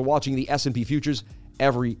important. We're watching the S&P futures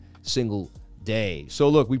every single day. So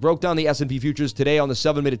look, we broke down the S&P futures today on the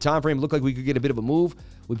 7-minute time frame. It looked like we could get a bit of a move.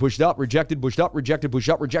 We pushed up, rejected, pushed up, rejected, pushed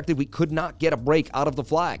up, rejected. We could not get a break out of the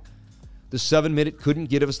flag. The 7-minute couldn't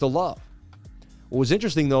give us the love. What was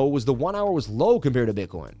interesting, though, was the 1 hour was low compared to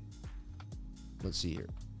Bitcoin. Let's see here.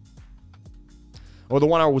 Or the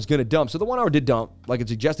 1 hour was going to dump. So the 1 hour did dump, like it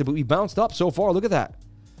suggested, but we bounced up so far. Look at that.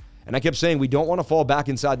 And I kept saying we don't want to fall back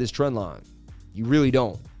inside this trend line. You really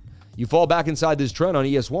don't. You fall back inside this trend on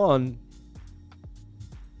ES1,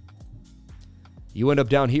 you end up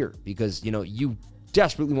down here because, you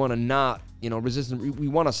desperately want to not, resistance. We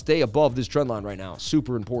want to stay above this trend line right now.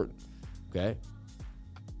 Super important. Okay?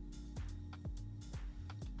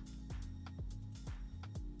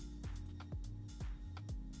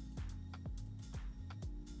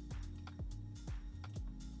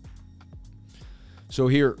 So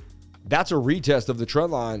here, that's a retest of the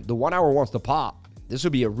trend line. The 1 hour wants to pop. This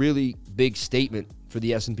would be a really big statement for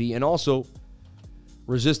the S&P. And also,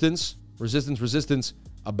 resistance, resistance, resistance,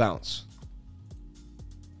 a bounce.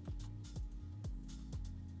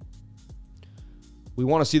 We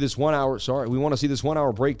want to see this 1 hour, we want to see this 1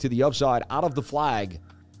 hour break to the upside out of the flag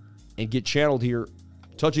and get channeled here,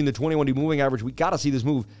 touching the 21-day moving average. We got to see this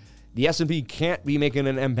move. The S&P can't be making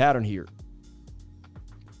an M pattern here.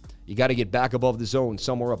 You got to get back above the zone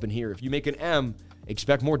somewhere up in here. If you make an M,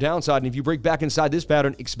 expect more downside. And if you break back inside this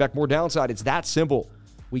pattern, expect more downside. It's that simple.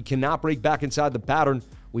 We cannot break back inside the pattern.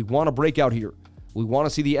 We want to break out here. We want to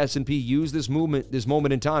see the S&P use this moment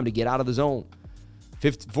in time to get out of the zone.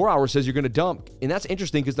 4 hours says you're going to dump. And that's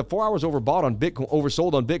interesting because the 4 hours overbought on Bitcoin,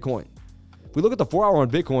 oversold on Bitcoin. If we look at the 4 hour on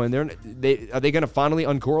Bitcoin, are they going to finally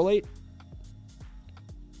uncorrelate?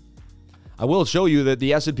 I will show you that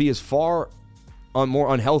the S&P is far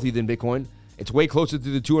more unhealthy than Bitcoin. It's way closer to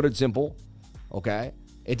the 200 simple. Okay.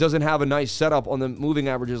 It doesn't have a nice setup on the moving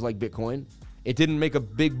averages like Bitcoin. It didn't make a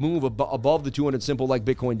big move above the 200 simple like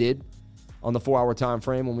Bitcoin did on the 4 hour time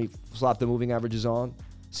frame when we slapped the moving averages on.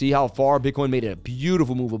 See how far Bitcoin made a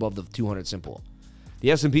beautiful move above the 200 simple.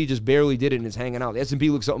 The S&P just barely did it and it's hanging out. The S&P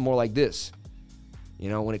looks something more like this. You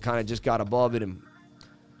know, when it kind of just got above it. And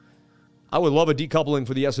I would love a decoupling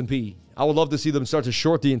for the S&P. I would love to see them start to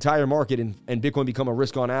short the entire market and Bitcoin become a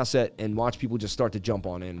risk-on asset and watch people just start to jump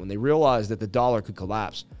on in when they realize that the dollar could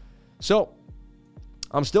collapse. So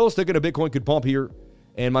I'm still sticking to Bitcoin could pump here.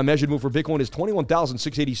 And my measured move for Bitcoin is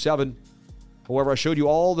 21,687. However, I showed you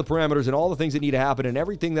all the parameters and all the things that need to happen and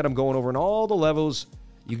everything that I'm going over and all the levels.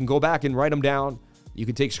 You can go back and write them down. You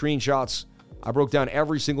can take screenshots. I broke down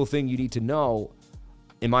every single thing you need to know,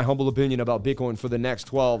 in my humble opinion, about Bitcoin for the next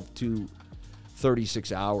 12 to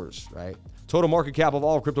 36 hours, right? Total market cap of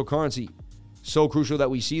all cryptocurrency. So crucial that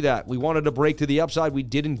we see that. We wanted to break to the upside. We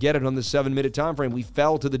didn't get it on the 7-minute time frame. We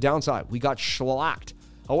fell to the downside. We got shellacked.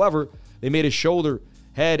 However, they made a shoulder,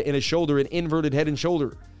 head, and a shoulder, an inverted head and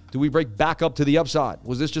shoulder. Do we break back up to the upside?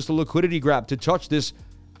 Was this just a liquidity grab to touch this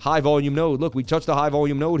high volume node? Look, we touched the high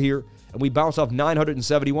volume node here and we bounced off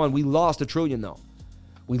 971. We lost $1 trillion though.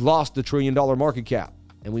 We lost the $1 trillion market cap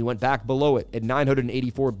and we went back below it at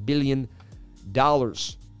 $984 billion.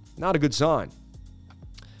 Not a good sign.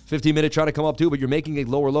 15-minute trying to come up too, but you're making a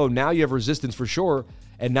lower low. Now you have resistance for sure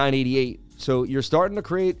at 988. So you're starting to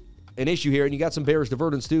create an issue here and you got some bearish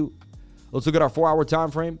divergence too. Let's look at our 4 hour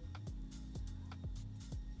time frame.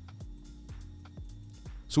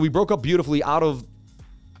 So we broke up beautifully out of,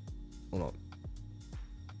 hold on,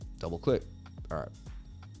 double click. All right.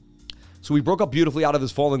 So we broke up beautifully out of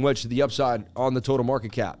this falling wedge to the upside on the total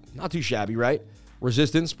market cap. Not too shabby, right?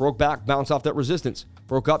 Resistance, broke back, bounced off that resistance.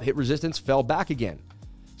 Broke up, hit resistance, fell back again.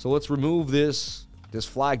 So let's remove this. This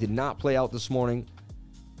flag did not play out this morning.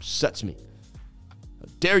 Sets me. How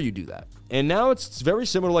dare you do that? And now it's very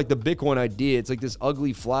similar like the Bitcoin idea. It's like this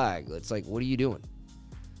ugly flag. It's like, what are you doing?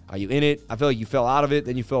 Are you in it? I feel like you fell out of it,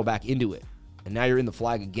 then you fell back into it. And now you're in the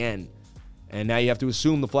flag again. And now you have to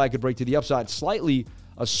assume the flag could break to the upside. Slightly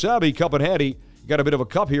a sabby cup and handy. You got a bit of a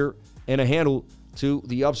cup here and a handle to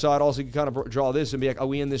the upside. Also, you can kind of draw this and be like, are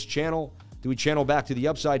we in this channel? Do we channel back to the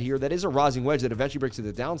upside here? That is a rising wedge that eventually breaks to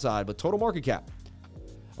the downside, but total market cap.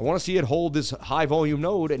 I want to see it hold this high volume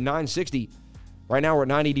node at 960. Right now we're at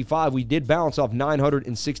 985. We did bounce off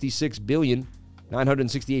 966 billion.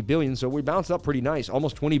 968 billion, so we bounced up pretty nice.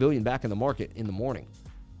 Almost 20 billion back in the market in the morning.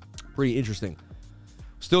 Pretty interesting.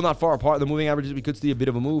 Still not far apart. The moving averages, we could see a bit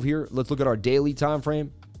of a move here. Let's look at our daily time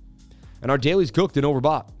frame. And our daily's cooked and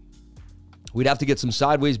overbought. We'd have to get some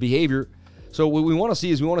sideways behavior. So what we want to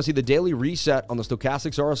see is we want to see the daily reset on the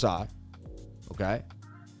stochastics RSI. Okay?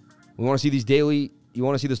 We want to see these daily, you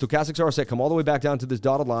want to see the stochastics RSI come all the way back down to this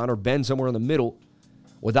dotted line or bend somewhere in the middle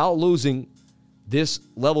without losing this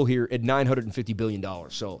level here at $950 billion.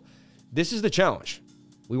 So this is the challenge.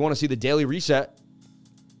 We want to see the daily reset.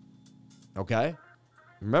 Okay?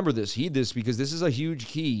 Remember this. Heed this because this is a huge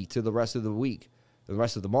key to the rest of the week, the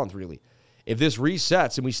rest of the month, really. If this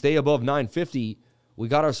resets and we stay above 950, we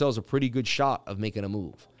got ourselves a pretty good shot of making a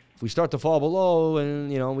move. If we start to fall below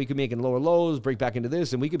and, we could make lower lows, break back into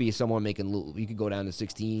this, and we could be someone we could go down to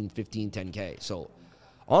 16, 15, 10K. So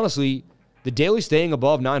honestly, the daily staying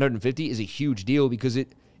above 950 is a huge deal because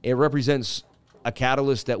it represents a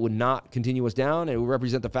catalyst that would not continue us down. It would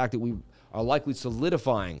represent the fact that we are likely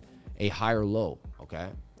solidifying a higher low, okay?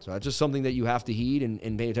 So that's just something that you have to heed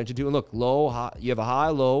and pay attention to. And look, low, high, you have a high,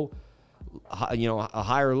 low, a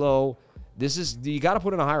higher low. You got to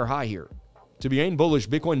put in a higher high here. To be bullish,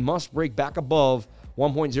 Bitcoin must break back above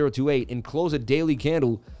 1.028 and close a daily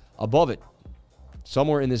candle above it,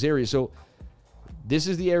 somewhere in this area. So this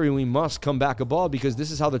is the area we must come back above because this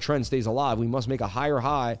is how the trend stays alive. We must make a higher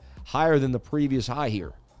high, higher than the previous high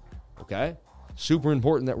here. Okay? Super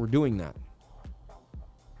important that we're doing that.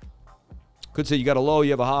 Could say you got a low,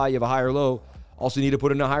 you have a high, you have a higher low. Also need to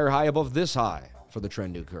put in a higher high above this high for the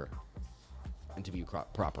trend to occur and to be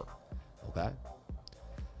proper. Okay?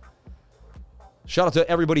 Shout out to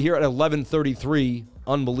everybody here at 11:33.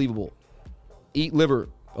 Unbelievable. Eat liver.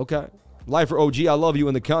 Okay. Lifer OG, I love you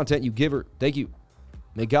and the content you give her. Thank you.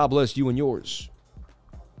 May God bless you and yours.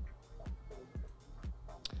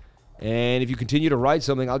 And if you continue to write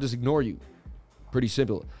something, I'll just ignore you. Pretty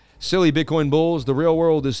simple. Silly Bitcoin bulls, the real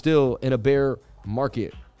world is still in a bear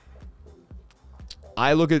market.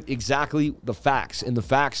 I look at exactly the facts, and the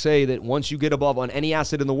facts say that once you get above on any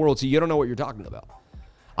asset in the world, see, you don't know what you're talking about.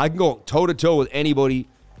 I can go toe-to-toe with anybody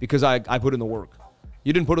because I put in the work.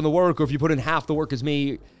 You didn't put in the work, or if you put in half the work as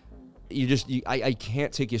me, I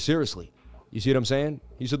can't take you seriously. You see what I'm saying?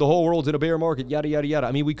 You said the whole world's in a bear market, yada, yada, yada.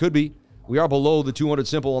 I mean, we could be. We are below the 200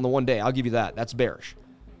 simple on the one day. I'll give you that. That's bearish.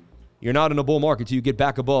 You're not in a bull market till you get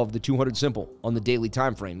back above the 200 simple on the daily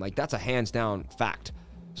time frame. Like, that's a hands-down fact.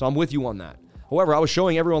 So I'm with you on that. However, I was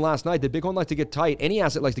showing everyone last night that Bitcoin likes to get tight. Any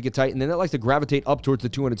asset likes to get tight, and then it likes to gravitate up towards the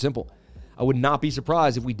 200 simple. I would not be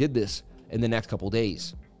surprised if we did this in the next couple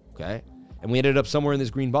days, okay? And we ended up somewhere in this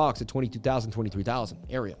green box at 22,000, 23,000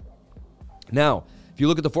 area. Now, if you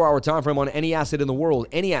look at the 4-hour time frame on any asset in the world,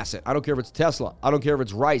 any asset, I don't care if it's Tesla, I don't care if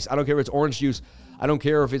it's rice, I don't care if it's orange juice, I don't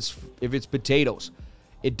care if it's potatoes.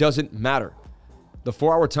 It doesn't matter. The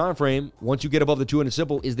 4-hour time frame, once you get above the 200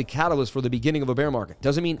 simple, is the catalyst for the beginning of a bear market.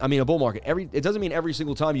 A bull market. It doesn't mean every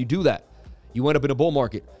single time you do that, you end up in a bull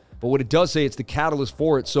market. But what it does say, it's the catalyst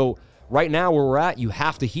for it. So right now where we're at, you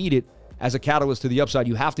have to heed it as a catalyst to the upside.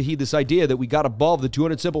 You have to heed this idea that we got above the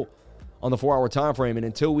 200 simple on the 4-hour time frame. And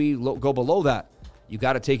until we go below that, you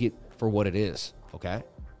got to take it for what it is, okay?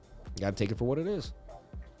 You got to take it for what it is.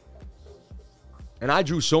 And I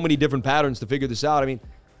drew so many different patterns to figure this out. I mean,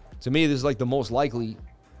 to me, this is like the most likely.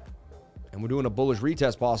 And we're doing a bullish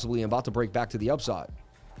retest possibly and about to break back to the upside.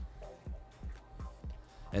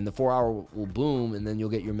 And the 4-hour will boom, and then you'll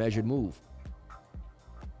get your measured move.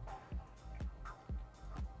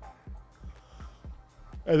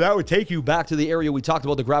 And that would take you back to the area we talked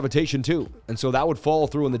about, the gravitation too. And so that would follow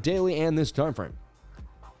through in the daily and this time frame.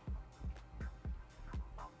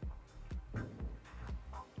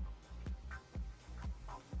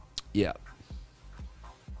 Yeah.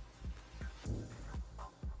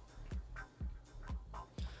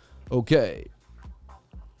 Okay.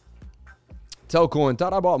 Telcoin,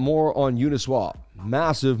 thought I bought more on Uniswap.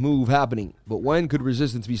 Massive move happening. But when could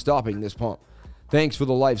resistance be stopping this pump? Thanks for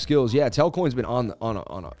the life skills. Yeah, Telcoin's been on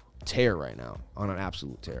a tear right now. On an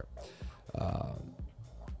absolute tear.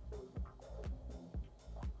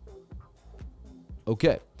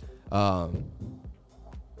 Okay. Yeah.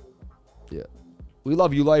 We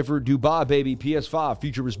love you, Lifer. Dubai, baby. PS5.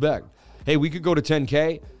 Future respect. Hey, we could go to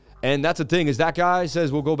 10K. And that's the thing, is that guy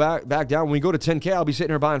says we'll go back down. When we go to 10K, I'll be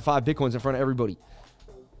sitting here buying 5 Bitcoins in front of everybody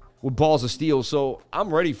with balls of steel. So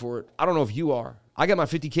I'm ready for it. I don't know if you are. I got my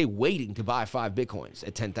 50K waiting to buy 5 Bitcoins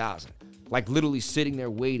at 10,000. Like literally sitting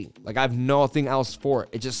there waiting. Like I have nothing else for it.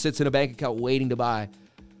 It just sits in a bank account waiting to buy.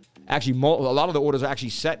 Actually, a lot of the orders are actually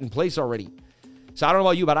set in place already. So I don't know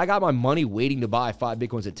about you, but I got my money waiting to buy 5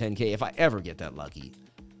 Bitcoins at 10K if I ever get that lucky.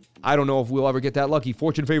 I don't know if we'll ever get that lucky.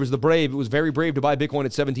 Fortune favors the brave. It was very brave to buy Bitcoin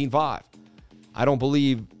at 17.5. I don't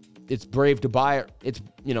believe it's brave to buy it.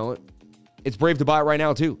 It's brave to buy it right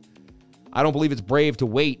now too. I don't believe it's brave to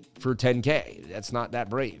wait for 10K. That's not that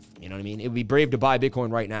brave. You know what I mean? It would be brave to buy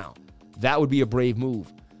Bitcoin right now. That would be a brave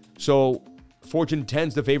move. So fortune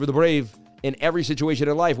tends to favor the brave in every situation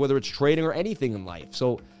in life, whether it's trading or anything in life.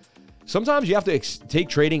 So sometimes you have to take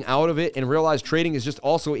trading out of it and realize trading is just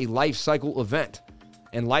also a life cycle event.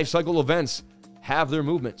 And life cycle events have their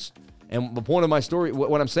movements. And the point of my story,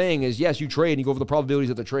 what I'm saying is, yes, you trade and you go over the probabilities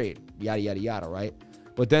of the trade, yada, yada, yada, right?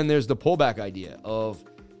 But then there's the pullback idea of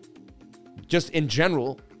just in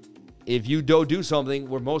general, if you don't do something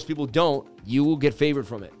where most people don't, you will get favored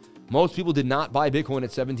from it. Most people did not buy Bitcoin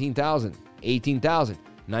at 17,000, 18,000,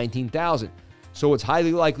 19,000. So it's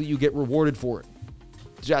highly likely you get rewarded for it.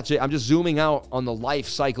 That's it. I'm just zooming out on the life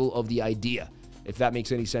cycle of the idea, if that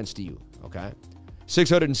makes any sense to you, okay?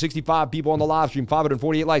 665 people on the live stream,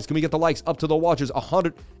 548 likes. Can we get the likes up to the watchers?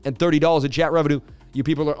 $130 in chat revenue. You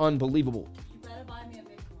people are unbelievable. You better buy me a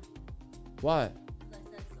Bitcoin. Why? Because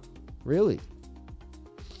I said so. Really?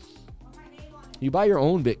 Want my name on it. You buy your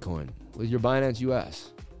own Bitcoin with your Binance US.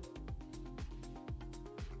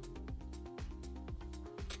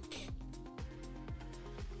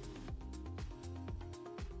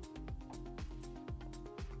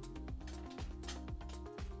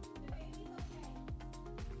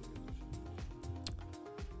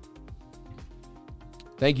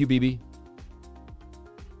 Thank you, BB.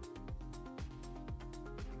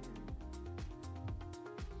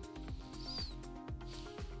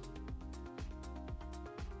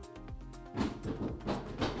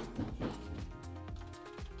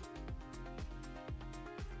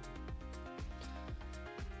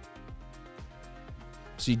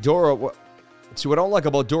 See, Dora, what I don't like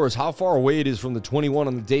about Dora is how far away it is from the 21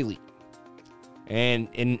 on the daily. And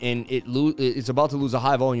it's about to lose a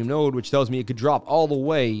high volume node, which tells me it could drop all the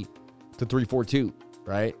way to 342,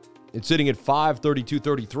 right? It's sitting at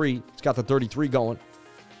 532.33. It's got the 33 going.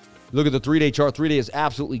 Look at the 3-day chart. 3-day is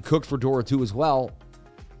absolutely cooked for Dora 2 as well.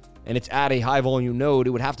 And it's at a high volume node.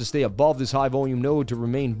 It would have to stay above this high volume node to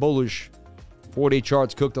remain bullish. 4-day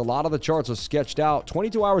charts cooked. A lot of the charts are sketched out.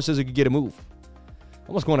 22 hours says it could get a move.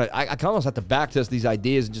 I almost have to backtest these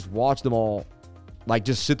ideas and just watch them all. Like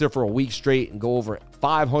just sit there for a week straight and go over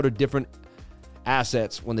 500 different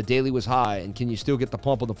assets when the daily was high. And can you still get the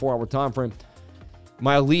pump on the 4-hour time frame?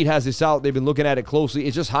 My elite has this out. They've been looking at it closely.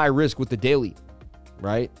 It's just high risk with the daily,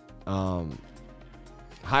 right?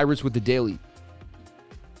 High risk with the daily.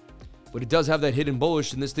 But it does have that hidden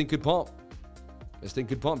bullish, and this thing could pump. This thing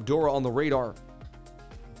could pump. Dora on the radar.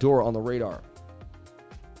 Dora on the radar.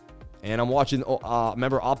 And I'm watching,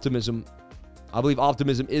 remember Optimism. I believe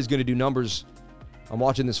Optimism is going to do numbers. I'm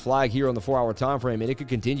watching this flag here on the 4-hour time frame, and it could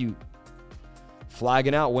continue.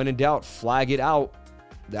 Flagging out. When in doubt, flag it out.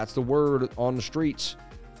 That's the word on the streets.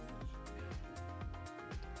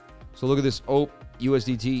 So look at this OPE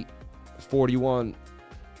USDT 41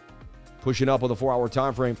 pushing up on the 4-hour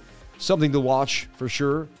time frame. Something to watch for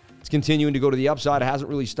sure. It's continuing to go to the upside. It hasn't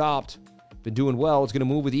really stopped. Been doing well. It's going to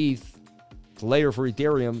move with ETH. It's a layer for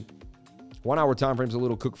Ethereum. 1-hour time frame's a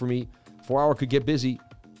little cook for me. 4-hour could get busy.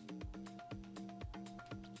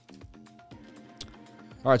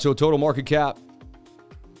 All right, so total market cap.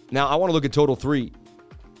 Now, I want to look at total 3.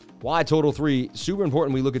 Why total 3? Super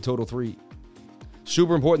important we look at total 3.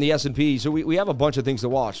 Super important the S&P. So we have a bunch of things to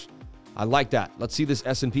watch. I like that. Let's see this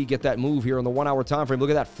S&P get that move here on the 1-hour time frame. Look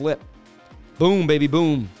at that flip. Boom, baby,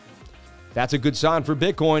 boom. That's a good sign for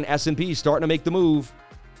Bitcoin. S&P starting to make the move.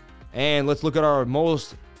 And let's look at our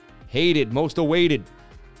most hated, most awaited.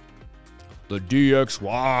 The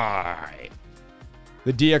DXY.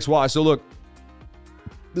 The DXY. So look,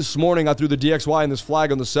 this morning I threw the DXY in this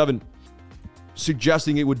flag on the 7,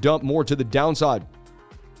 suggesting it would dump more to the downside.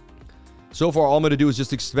 So far, all I'm going to do is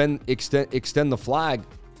just extend the flag.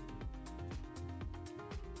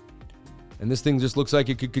 And this thing just looks like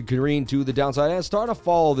it could careen to the downside. And it's starting to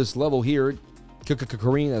follow this level here.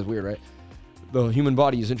 Careen, that's weird, right? The human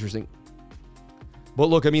body is interesting. But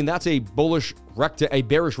look, I mean, that's a bearish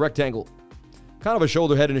rectangle. Kind of a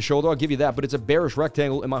shoulder, head, and a shoulder. I'll give you that. But it's a bearish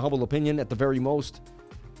rectangle, in my humble opinion, at the very most.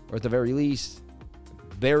 Or at the very least.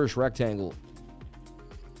 Bearish rectangle.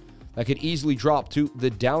 That could easily drop to the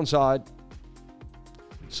downside.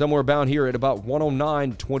 Somewhere bound here at about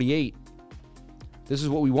 109.28. This is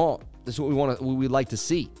what we want. This is what we'd like to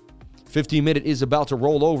see. 15-minute is about to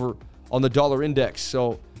roll over on the dollar index.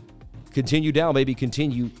 So continue down, baby.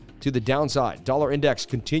 Continue to the downside. Dollar index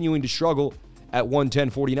continuing to struggle at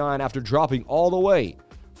 110.49 after dropping all the way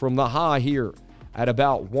from the high here at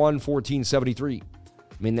about 114.73. I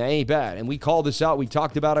mean, that ain't bad. And we called this out. We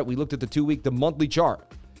talked about it. We looked at the 2-week. The monthly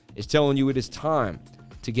chart is telling you it is time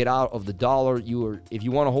to get out of the dollar. If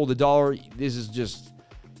you want to hold the dollar, this is just,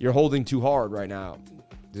 you're holding too hard right now.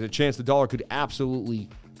 There's a chance the dollar could absolutely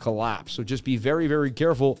collapse. So just be very, very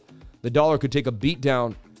careful. The dollar could take a beat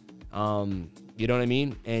down. You know what I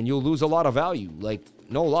mean? And you'll lose a lot of value. Like,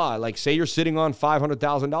 no lie. Like, say you're sitting on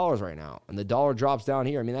 $500,000 right now, and the dollar drops down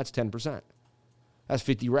here. I mean, that's 10%. That's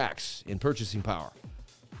 50 racks in purchasing power.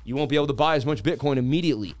 You won't be able to buy as much Bitcoin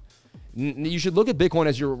immediately. You should look at Bitcoin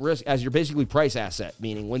as your risk, as your basically price asset.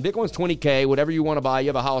 Meaning, when Bitcoin's 20K, whatever you want to buy, you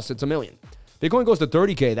have a house that's $1 million. Bitcoin goes to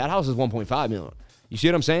 30K, that house is 1.5 million. You see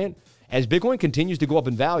what I'm saying? As Bitcoin continues to go up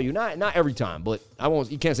in value, not every time, but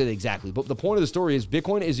you can't say that exactly. But the point of the story is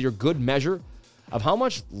Bitcoin is your good measure of how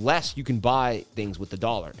much less you can buy things with the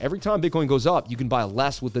dollar. Every time Bitcoin goes up, you can buy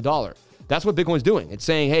less with the dollar. That's what Bitcoin's doing. It's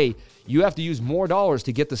saying, hey, you have to use more dollars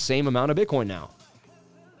to get the same amount of Bitcoin now.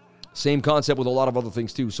 Same concept with a lot of other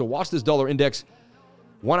things too. So watch this dollar index.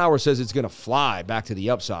 1 hour says it's going to fly back to the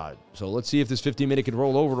upside. So let's see if this 15-minute can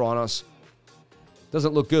roll over on us.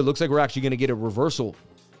 Doesn't look good. Looks like we're actually going to get a reversal.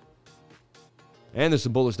 And there's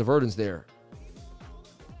some bullish divergence there.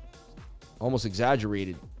 Almost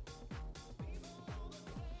exaggerated.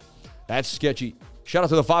 That's sketchy. Shout out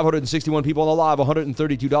to the 561 people on the live.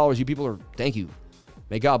 $132. You people are, thank you.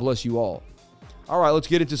 May God bless you all. All right, let's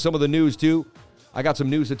get into some of the news too. I got some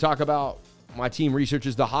news to talk about. My team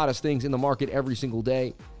researches the hottest things in the market every single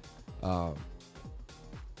day.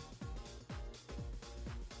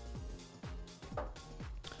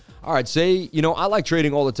 All right, I like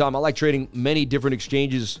trading all the time. I like trading many different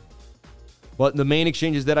exchanges, but the main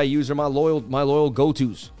exchanges that I use are my loyal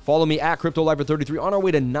go-tos. Follow me at CryptoLifer33 on our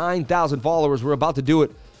way to 9,000 followers. We're about to do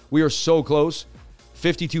it. We are so close.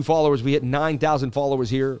 52 followers. We hit 9,000 followers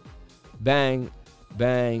here. Bang,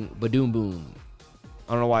 bang, badoom, boom.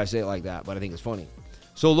 I don't know why I say it like that, but I think it's funny.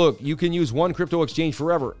 So look, you can use one crypto exchange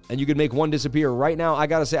forever, and you can make one disappear. Right now, I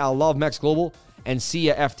got to say I love Mex Global and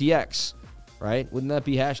SIA FTX, right? Wouldn't that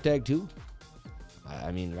be hashtag too?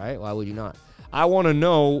 I mean, right? Why would you not? I want to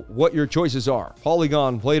know what your choices are.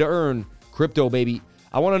 Polygon, play to earn, crypto, baby.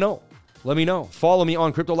 I want to know. Let me know. Follow me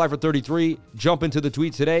on Crypto Lifer 33. Jump into the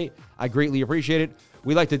tweets today. I greatly appreciate it.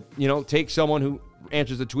 We like to, take someone who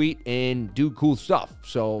answers the tweet and do cool stuff.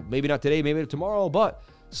 So maybe not today, maybe tomorrow, but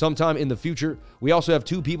sometime in the future. We also have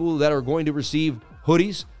 2 people that are going to receive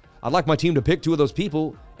hoodies. I'd like my team to pick 2 of those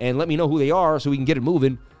people and let me know who they are so we can get it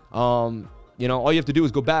moving. All you have to do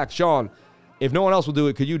is go back. Sean, if no one else will do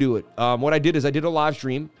it, could you do it? What I did is I did a live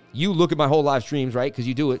stream. You look at my whole live streams, right? Because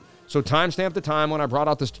you do it. So timestamp the time when I brought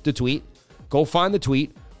out the tweet. Go find the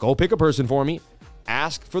tweet. Go pick a person for me.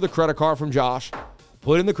 Ask for the credit card from Josh.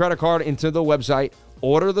 Put in the credit card into the website.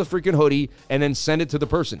 Order the freaking hoodie and then send it to the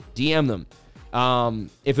person. DM them.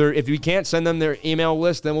 If we can't send them their email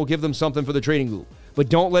list, then we'll give them something for the trading group. But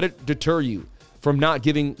don't let it deter you from not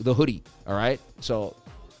giving the hoodie. All right? So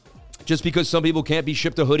just because some people can't be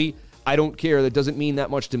shipped a hoodie, I don't care. That doesn't mean that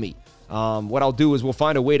much to me. What I'll do is we'll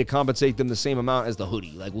find a way to compensate them the same amount as the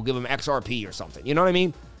hoodie. Like we'll give them XRP or something. You know what I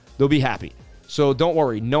mean? They'll be happy. So don't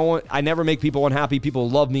worry. I never make people unhappy. People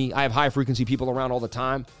love me. I have high frequency people around all the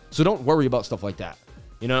time. So don't worry about stuff like that.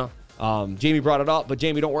 Jamie brought it up, but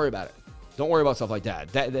Jamie, don't worry about it. Don't worry about stuff like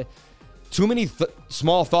that. Too many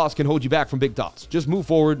small thoughts can hold you back from big thoughts. Just move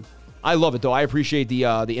forward. I love it though. I appreciate the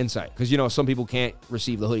insight because some people can't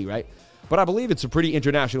receive the hoodie, right? But I believe it's a pretty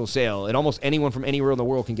international sale, and almost anyone from anywhere in the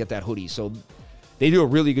world can get that hoodie. So they do a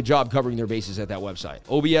really good job covering their bases at that website.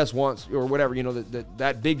 OBS wants, or whatever,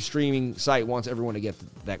 that big streaming site wants everyone to get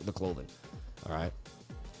the clothing. All right.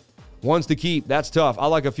 Ones to keep, that's tough. I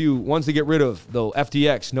like a few. Ones to get rid of, though.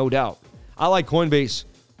 FTX, no doubt. I like Coinbase,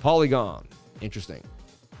 Polygon. Interesting.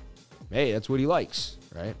 Hey, that's what he likes,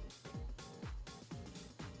 right?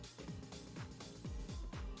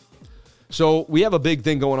 So we have a big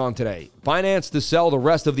thing going on today. Binance to sell the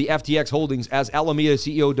rest of the FTX holdings as Alameda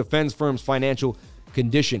CEO defends firm's financial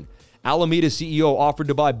condition. Alameda CEO offered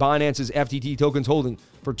to buy Binance's FTT tokens holding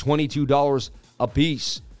for $22 a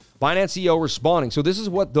piece. Binance CEO responding. So this is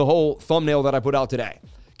what the whole thumbnail that I put out today.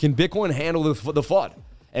 Can Bitcoin handle the FUD?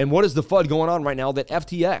 And what is the FUD going on right now that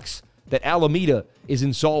FTX, that Alameda is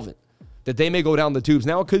insolvent, that they may go down the tubes?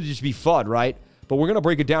 Now it could just be FUD, right? But we're going to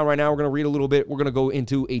break it down right now. We're going to read a little bit. We're going to go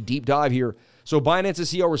into a deep dive here. So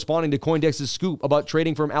Binance's CEO responding to CoinDex's scoop about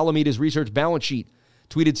trading firm Alameda's research balance sheet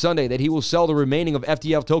tweeted Sunday that he will sell the remaining of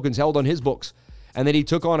FTF tokens held on his books and that he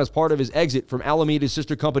took on as part of his exit from Alameda's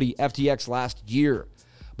sister company FTX last year.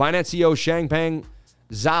 Binance CEO Changpeng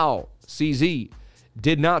Zhao, CZ,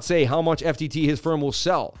 did not say how much FTT his firm will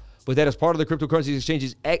sell, but that as part of the cryptocurrency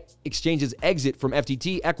exchange's exit from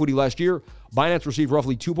FTT equity last year, Binance received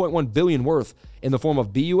roughly $2.1 billion worth in the form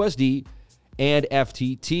of BUSD and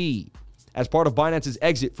FTT. As part of Binance's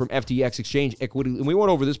exit from FTX exchange equity, and we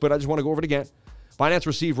went over this, but I just want to go over it again. Binance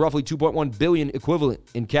received roughly $2.1 billion equivalent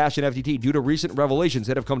in cash and FTT due to recent revelations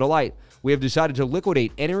that have come to light. We have decided to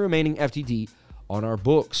liquidate any remaining FTT on our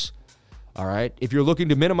books. All right. If you're looking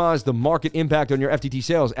to minimize the market impact on your FTT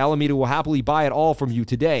sales, Alameda will happily buy it all from you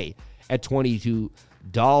today at $22.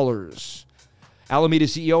 Alameda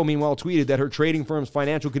CEO, meanwhile, tweeted that her trading firm's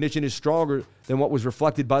financial condition is stronger than what was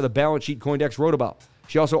reflected by the balance sheet CoinDex wrote about.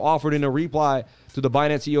 She also offered in a reply to the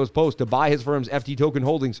Binance CEO's post to buy his firm's FTT token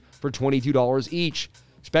holdings for $22 each.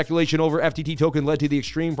 Speculation over FTT token led to the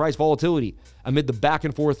extreme price volatility amid the back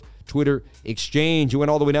and forth Twitter exchange. It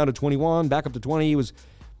went all the way down to 21, back up to 20. He was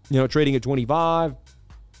trading at 25.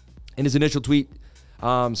 In his initial tweet,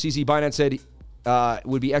 CC Binance said it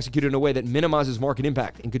would be executed in a way that minimizes market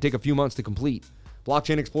impact and could take a few months to complete.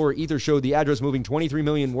 Blockchain Explorer Ether showed the address moving $23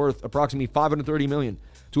 million worth approximately $530 million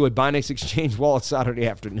to a Binance exchange wallet Saturday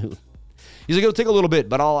afternoon. He's like, it'll take a little bit,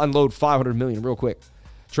 but I'll unload $500 million real quick.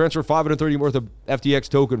 Transfer $530 worth of FTX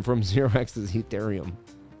token from 0x to Ethereum.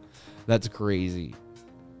 That's crazy.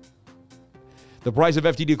 The price of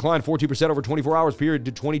FTT declined 14% over 24 hours period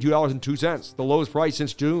to $22.02, the lowest price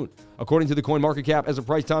since June. According to the CoinMarketCap, as of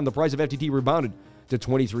price time, the price of FTT rebounded to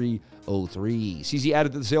 $23.03. CZ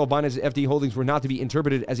added that the sale of Binance's FTT holdings were not to be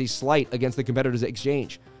interpreted as a slight against the competitor's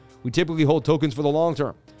exchange. We typically hold tokens for the long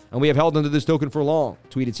term, and we have held onto this token for long,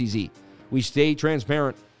 tweeted CZ. We stay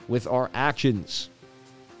transparent with our actions.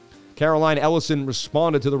 Caroline Ellison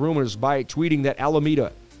responded to the rumors by tweeting that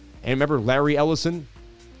Alameda, and remember Larry Ellison?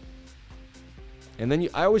 And then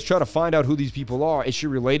I always try to find out who these people are. Is she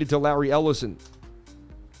related to Larry Ellison?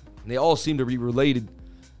 They all seem to be related.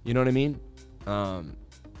 You know what I mean?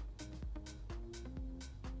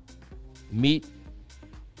 Meet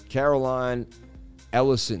Caroline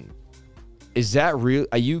Ellison. Is that real?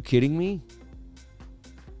 Are you kidding me?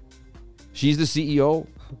 She's the CEO?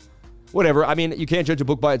 Whatever. I mean, you can't judge a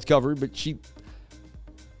book by its cover, but she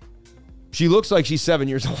looks like she's 7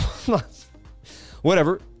 years old.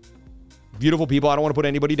 Whatever. Beautiful people. I don't want to put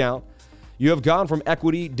anybody down. You have gone from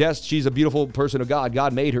equity desk. She's a beautiful person of God.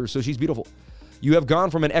 God made her, so she's beautiful. You have gone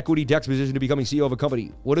from an equity desk position to becoming CEO of a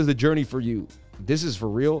company. What is the journey for you? This is for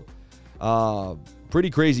real. Pretty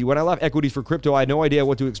crazy. When I left equities for crypto, I had no idea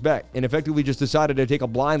what to expect and effectively just decided to take a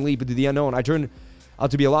blind leap into the unknown. I turned out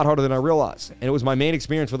to be a lot harder than I realized, and it was my main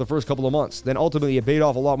experience for the first couple of months. Then ultimately, it paid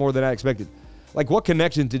off a lot more than I expected. Like, what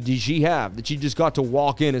connection did she have that she just got to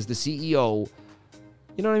walk in as the CEO,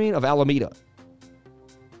 you know what I mean, of Alameda?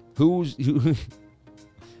 Who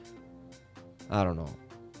I don't know.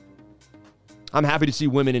 I'm happy to see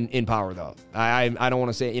women in power, though. I don't want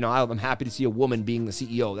to say, I'm happy to see a woman being the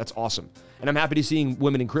CEO. That's awesome. And I'm happy to seeing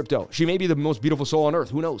women in crypto. She may be the most beautiful soul on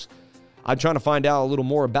earth. Who knows? I'm trying to find out a little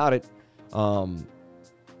more about it.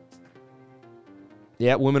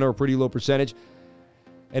 Yeah, women are a pretty low percentage.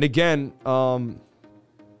 And again,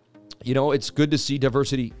 it's good to see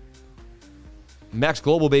diversity. Max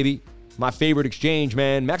Global, baby. My favorite exchange,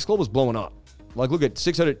 man. Max Global's blowing up. Like, look at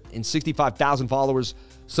 665,000 followers.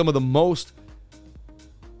 Some of the most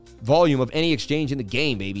volume of any exchange in the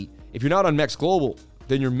game, baby. If you're not on Max Global,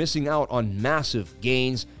 then you're missing out on massive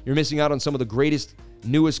gains. You're missing out on some of the greatest,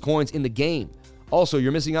 newest coins in the game. Also,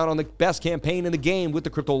 you're missing out on the best campaign in the game with the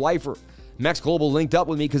Crypto Lifer. Max Global linked up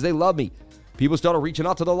with me because they love me. People started reaching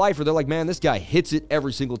out to the Lifer. They're like, man, this guy hits it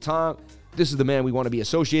every single time. This is the man we want to be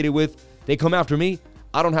associated with. They come after me.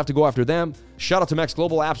 I don't have to go after them. Shout out to Max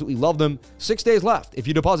Global. I absolutely love them. 6 days left. If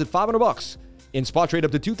you deposit $500 in spot trade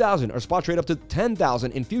up to $2,000 or spot trade up to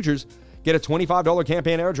 $10,000 in futures, get a $25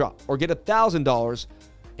 campaign airdrop or get $1,000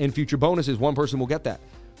 in future bonuses. One person will get that.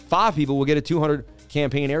 5 people will get a $200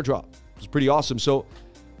 campaign airdrop. It's pretty awesome. So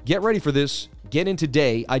get ready for this. Get in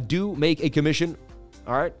today. I do make a commission.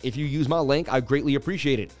 All right. If you use my link, I greatly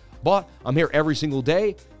appreciate it. But I'm here every single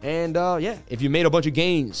day. And if you made a bunch of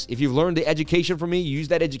gains, if you've learned the education from me, you use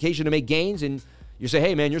that education to make gains, and you say,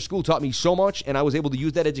 hey, man, your school taught me so much, and I was able to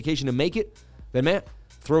use that education to make it, then, man,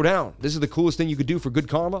 throw down. This is the coolest thing you could do for good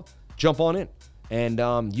karma. Jump on in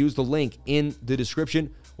and use the link in the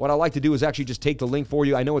description. What I like to do is actually just take the link for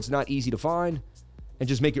you. I know it's not easy to find, and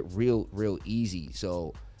just make it real, real easy.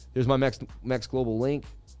 So there's my Max Global link.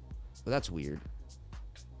 But that's weird.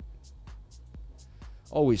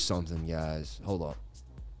 Always something, guys. Hold up.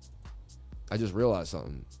 I just realized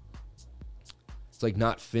something. It's like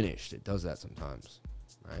not finished. It does that sometimes,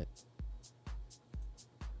 right?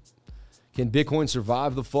 Can Bitcoin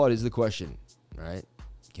survive the FUD is the question, right?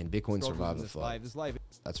 Can Bitcoin survive the FUD? This live.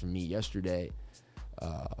 That's from me yesterday.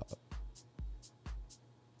 Oh,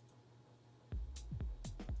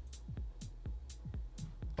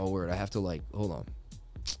 word. I have to hold on.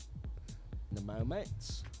 The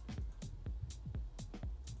moments.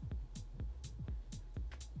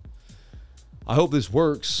 I hope this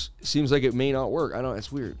works. Seems like it may not work. I know,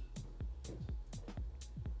 it's weird.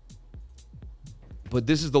 But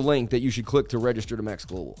this is the link that you should click to register to Max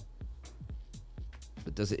Global.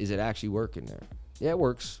 But is it actually working there? Yeah, it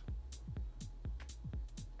works.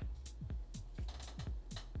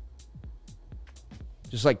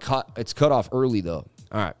 Just it's cut off early though.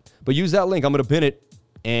 All right. But use that link. I'm going to pin it,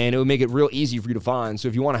 and it will make it real easy for you to find. So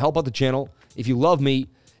if you want to help out the channel, if you love me,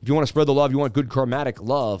 if you want to spread the love, you want good karmatic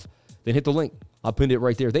love, then hit the link. I'll pin it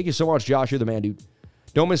right there. Thank you so much, Josh. You're the man, dude.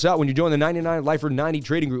 Don't miss out when you join the 99 Lifer 90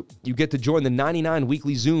 trading group. You get to join the 99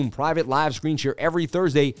 weekly Zoom private live screen share every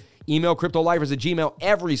Thursday. Email CryptoLifers@gmail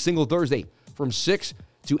every single Thursday from 6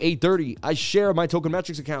 to 8:30. I share my Token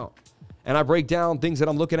Metrics account, and I break down things that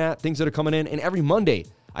I'm looking at, things that are coming in. And every Monday,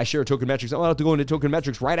 I share Token Metrics. I'm going to have to go into Token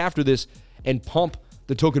Metrics right after this and pump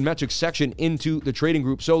the Token Metrics section into the trading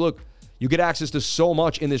group. So look, you get access to so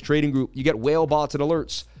much in this trading group. You get whale bots and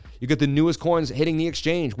alerts. You get the newest coins hitting the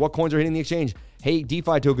exchange. What coins are hitting the exchange? Hey,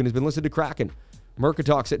 DeFi token has been listed to Kraken.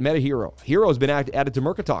 Mercatox at MetaHero. Hero has been added to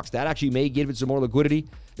Mercatox. That actually may give it some more liquidity.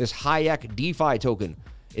 This Hayek DeFi token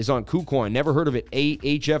is on KuCoin. Never heard of it.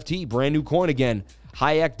 AHFT, brand new coin again.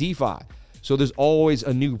 Hayek DeFi. So there's always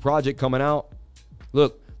a new project coming out.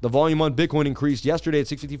 Look, the volume on Bitcoin increased yesterday at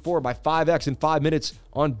 654 by 5x in 5 minutes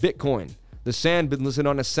on Bitcoin. The Sand been listed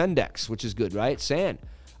on Ascendex, which is good, right? Sand.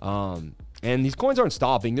 And these coins aren't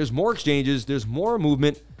stopping. There's more exchanges. There's more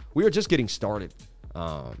movement. We are just getting started.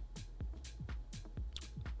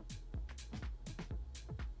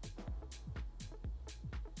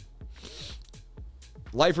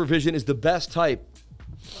 Life Revision is the best type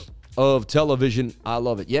of television. I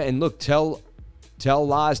love it. Yeah, and look, tell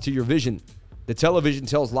lies to your vision. The television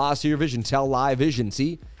tells lies to your vision. Tell lie vision.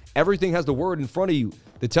 See? Everything has the word in front of you.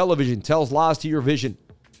 The television tells lies to your vision.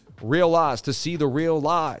 Real lies to see the real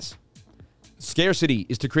lies. Scarcity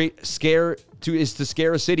is to scare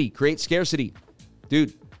a city. Create scarcity.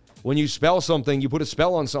 Dude, when you spell something, you put a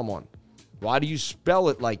spell on someone. Why do you spell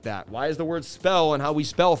it like that? Why is the word spell and how we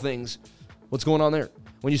spell things? What's going on there?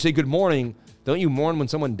 When you say good morning, don't you mourn when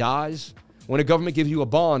someone dies? When a government gives you a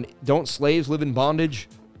bond, don't slaves live in bondage?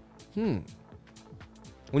 When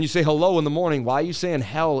you say hello in the morning, why are you saying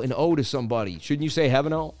hell and O to somebody? Shouldn't you say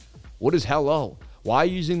heaven O? What is hello? Why are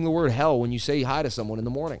you using the word hell when you say hi to someone in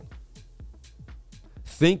the morning?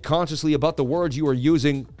 Think consciously about the words you are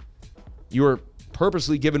using. You are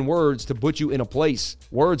purposely given words to put you in a place.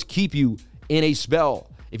 Words keep you in a spell.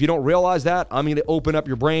 If you don't realize that, I'm going to open up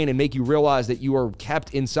your brain and make you realize that you are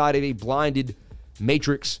kept inside of a blinded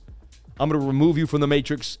matrix. I'm going to remove you from the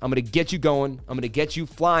matrix. I'm going to get you going. I'm going to get you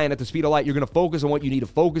flying at the speed of light. You're going to focus on what you need to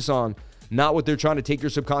focus on, not what they're trying to take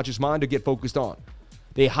your subconscious mind to get focused on.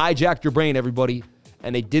 They hijacked your brain, everybody,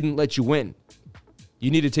 and they didn't let you win.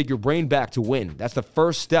 You need to take your brain back to win. That's the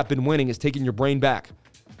first step in winning, is taking your brain back.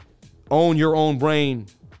 Own your own brain.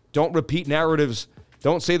 Don't repeat narratives.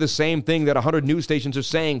 Don't say the same thing that 100 news stations are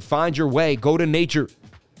saying. Find your way. Go to nature.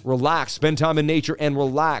 Relax. Spend time in nature and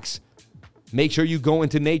relax. Make sure you go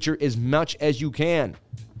into nature as much as you can.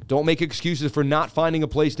 Don't make excuses for not finding a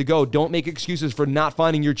place to go. Don't make excuses for not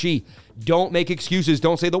finding your chi. Don't make excuses.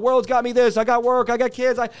 Don't say, the world's got me this. I got work. I got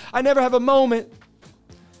kids. I never have a moment.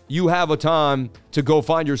 You have a time to go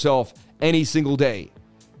find yourself any single day.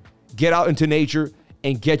 Get out into nature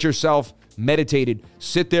and get yourself meditated.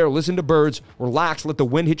 Sit there, listen to birds, relax, let the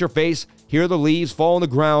wind hit your face, hear the leaves fall on the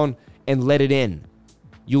ground, and let it in.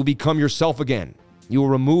 You'll become yourself again. You will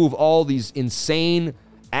remove all these insane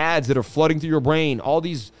ads that are flooding through your brain, all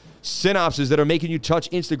these synapses that are making you touch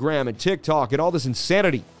Instagram and TikTok and all this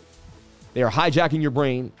insanity. They are hijacking your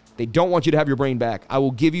brain. They don't want you to have your brain back. I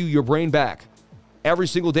will give you your brain back. Every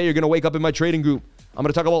single day you're going to wake up in my trading group. I'm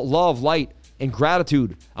going to talk about love, light, and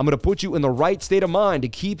gratitude. I'm going to put you in the right state of mind to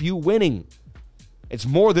keep you winning. It's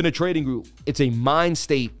more than a trading group. It's a mind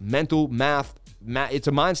state, mental math. It's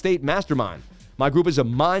a mind state mastermind. My group is a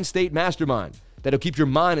mind state mastermind that'll keep your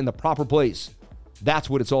mind in the proper place. That's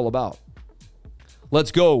what it's all about.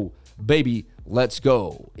 Let's go, baby. Let's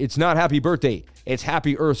go. It's not happy birthday. It's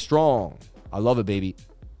happy Earth Strong. I love it, baby.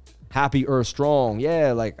 Happy Earth Strong.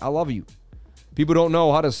 Yeah, like, I love you. People don't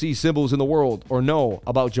know how to see symbols in the world or know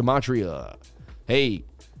about gematria. Hey,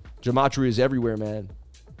 gematria is everywhere, man.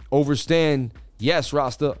 Overstand. Yes,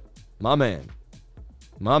 Rasta. My man.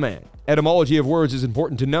 My man. Etymology of words is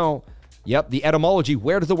important to know. Yep, the etymology.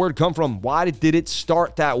 Where does the word come from? Why did it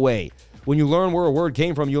start that way? When you learn where a word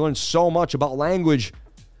came from, you learn so much about language.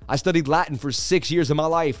 I studied Latin for 6 years of my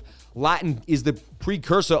life. Latin is the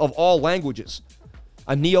precursor of all languages.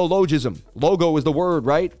 A neologism. Logo is the word,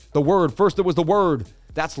 right? The word. First there was the word.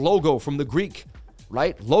 That's logo from the Greek,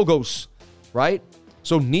 right? Logos, right?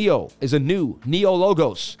 So neo is a new.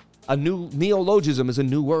 Neologos. A new neologism is a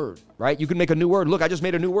new word, right? You can make a new word. Look, I just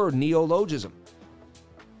made a new word, neologism.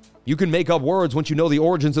 You can make up words once you know the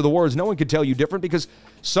origins of the words. No one can tell you different because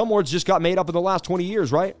some words just got made up in the last 20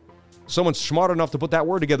 years, right? Someone's smart enough to put that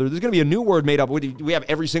word together. There's going to be a new word made up. Do we have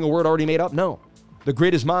every single word already made up? No. The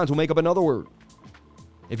greatest minds will make up another word.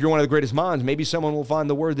 If you're one of the greatest minds, maybe someone will find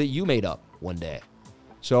the word that you made up one day.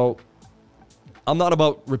 So I'm not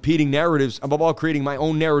about repeating narratives. I'm about creating my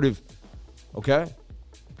own narrative, okay?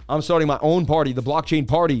 I'm starting my own party, the blockchain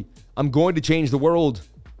party. I'm going to change the world.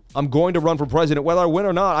 I'm going to run for president. Whether I win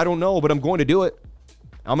or not, I don't know, but I'm going to do it.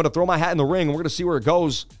 I'm going to throw my hat in the ring, and we're going to see where it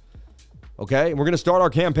goes. Okay? And we're going to start our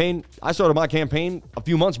campaign. I started my campaign a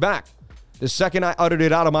few months back. The second I uttered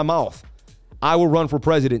it out of my mouth, I will run for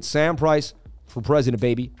president. Sam Price for president,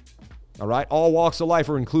 baby. All right? All walks of life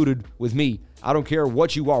are included with me. I don't care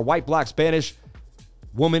what you are. White, black, Spanish,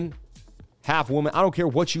 woman, half woman. I don't care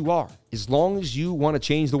what you are. As long as you want to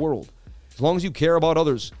change the world. As long as you care about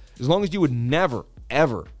others. As long as you would never,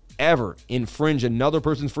 ever, ever infringe another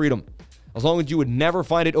person's freedom. As long as you would never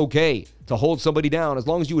find it okay to hold somebody down. As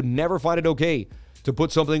long as you would never find it okay to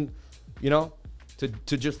put something, to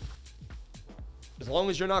just, as long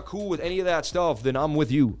as you're not cool with any of that stuff, then I'm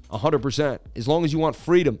with you 100%. As long as you want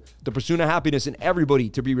freedom, the pursuit of happiness, and everybody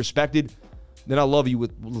to be respected, then I love you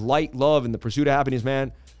with light, love, and the pursuit of happiness,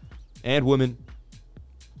 man, and women.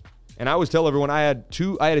 And I always tell everyone I had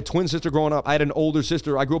a twin sister growing up. I had an older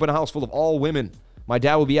sister. I grew up in a house full of all women. My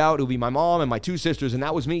dad would be out. It would be my mom and my two sisters, and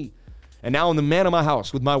that was me. And now I'm the man of my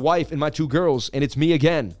house with my wife and my 2 girls, and it's me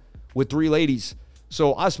again with 3 ladies.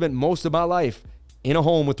 So I spent most of my life in a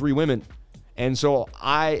home with 3 women. And so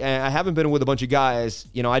I haven't been with a bunch of guys.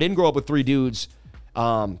 You know, I didn't grow up with 3 dudes,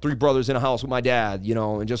 3 brothers in a house with my dad, you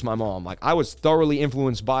know, and just my mom. Like, I was thoroughly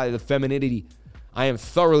influenced by the femininity. I am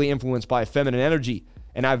thoroughly influenced by feminine energy.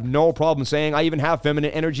 And I have no problem saying I even have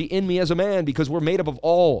feminine energy in me as a man, because we're made up of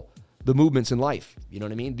all the movements in life. You know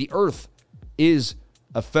what I mean? The earth is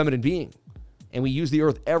a feminine being, and we use the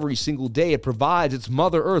earth every single day. It provides. It's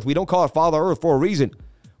Mother Earth. We don't call it Father Earth for a reason.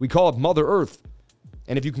 We call it Mother Earth.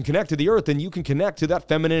 And if you can connect to the earth, then you can connect to that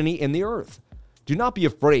femininity in the earth. Do not be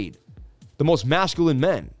afraid. The most masculine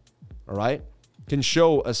men, all right, can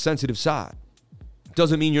show a sensitive side.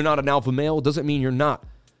 Doesn't mean you're not an alpha male. Doesn't mean you're not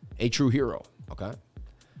a true hero, okay?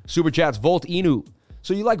 Super chats, Volt Inu.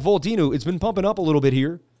 So you like Volt Inu. It's been pumping up a little bit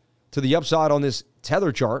here to the upside on this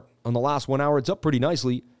tether chart on the last 1 hour. It's up pretty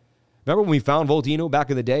nicely. Remember when we found Volt Inu back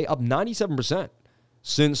in the day? Up 97%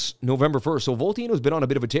 since November 1st. So Volt Inu's been on a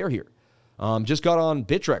bit of a tear here. Just got on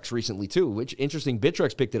Bittrex recently too, which interesting.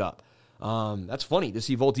 Bittrex picked it up. That's funny to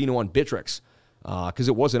see Volt Inu on Bittrex because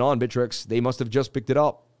it wasn't on Bittrex. They must have just picked it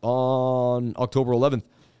up on October 11th.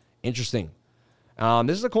 Interesting.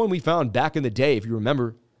 This is a coin we found back in the day, if you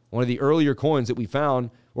remember. One of the earlier coins that we found.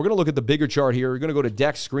 We're going to look at the bigger chart here. We're going to go to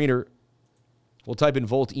Dex Screener. We'll type in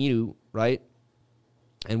Volt Inu, right?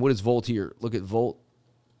 And what is Volt here? Look at Volt,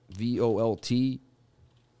 V-O-L-T.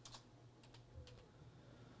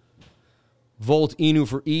 Volt Inu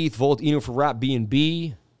for ETH, Volt Inu for Wrap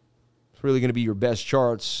BNB. It's really going to be your best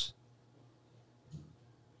charts.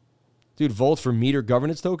 Dude, Volt for Meter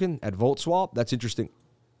Governance Token at Volt Swap. That's interesting.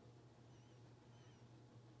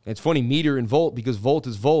 It's funny, Meter and Volt, because Volt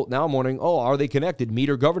is Volt. Now I'm wondering, are they connected?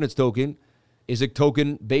 Meter Governance Token is a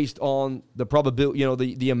token based on the probability, you know,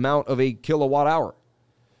 the amount of a kilowatt hour.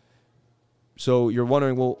 So you're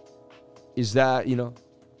wondering, well, is that, you know?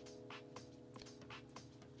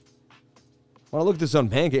 When I look at this on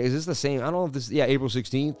Pancake, is this the same? I don't know if this, April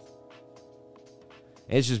 16th.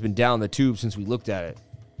 And it's just been down the tube since we looked at it.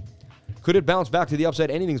 Could it bounce back to the upside?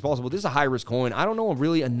 Anything's possible. This is a high-risk coin. I don't know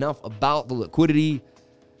really enough about the liquidity.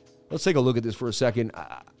 Let's take a look at this for a second.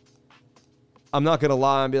 I'm not going to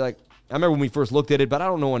lie and be like, I remember when we first looked at it, but I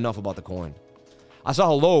don't know enough about the coin. I saw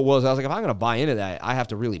how low it was. I was like, if I'm going to buy into that, I have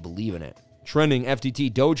to really believe in it. Trending,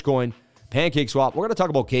 FTT, Dogecoin, Pancake Swap. We're going to talk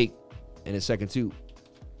about Cake in a second, too.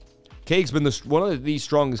 Cake's been one of the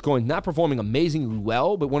strongest coins. Not performing amazingly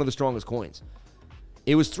well, but one of the strongest coins.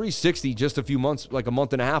 It was 360 just a few months, like a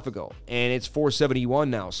month and a half ago, and it's 471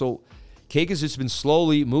 now. So Cake has just been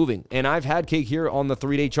slowly moving, and I've had Cake here on the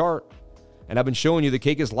 3-day chart, and I've been showing you the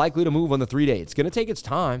Cake is likely to move on the 3-day. It's going to take its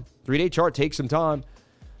time. 3-day chart takes some time.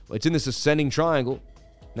 It's in this ascending triangle.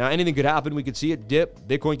 Now, anything could happen. We could see it dip.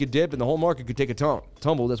 Bitcoin could dip, and the whole market could take a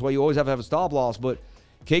tumble. That's why you always have to have a stop loss, but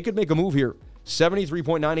Cake could make a move here.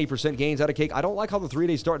 73.98% gains out of Cake. I don't like how the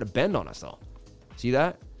 3-day is starting to bend on us, though. See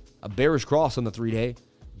that? A bearish cross on the 3-day.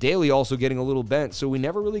 Daily also getting a little bent, so we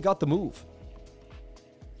never really got the move.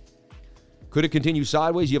 Could it continue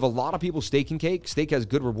sideways? You have a lot of people staking Cake. Stake has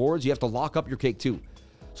good rewards. You have to lock up your Cake, too.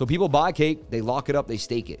 So people buy Cake, they lock it up, they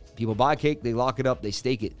stake it. People buy Cake, they lock it up, they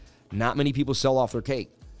stake it. Not many people sell off their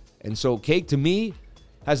Cake. And so Cake, to me,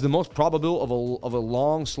 has the most probable of a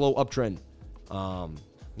long, slow uptrend. And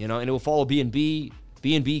it will follow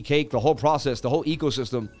BNB, Cake, the whole process, the whole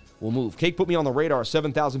ecosystem will move. Cake put me on the radar.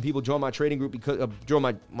 7,000 people joined my trading group because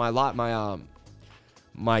joined my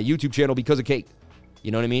YouTube channel because of Cake.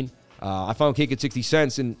 You know what I mean? I found Cake at 60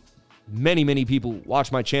 cents, and many people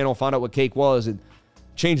watched my channel, found out what Cake was, and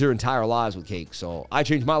changed their entire lives with Cake. So I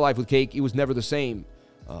changed my life with Cake. It was never the same.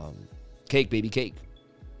 Cake, baby, Cake.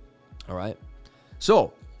 All right.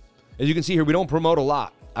 So as you can see here, we don't promote a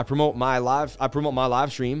lot. I promote my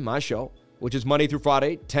live stream, my show, which is Monday through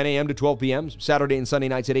Friday, 10 a.m. to 12 p.m., Saturday and Sunday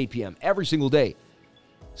nights at 8 p.m. Every single day,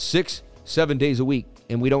 6-7 days a week,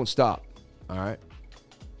 and we don't stop. All right.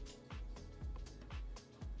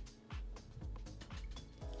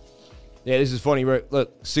 Yeah, this is funny, right?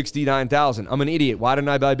 Look, 69,000. I'm an idiot. Why didn't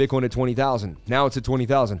I buy Bitcoin at 20,000? Now it's at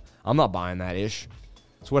 20,000. I'm not buying that ish.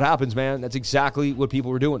 That's what happens, man. That's exactly what people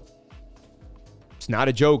were doing. It's not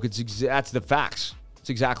a joke. That's the facts.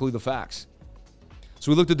 It's exactly the facts.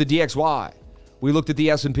 So we looked at the DXY. We looked at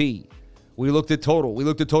the S&P. We looked at Total. We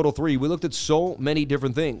looked at Total 3. We looked at so many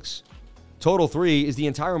different things. Total 3 is the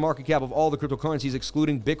entire market cap of all the cryptocurrencies,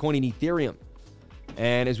 excluding Bitcoin and Ethereum.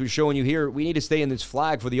 And as we're showing you here, we need to stay in this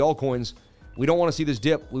flag for the altcoins. We don't want to see this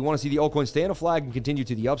dip. We want to see the altcoins stay in a flag and continue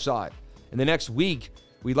to the upside. In the next week,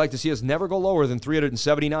 we'd like to see us never go lower than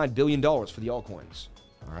 $379 billion for the altcoins.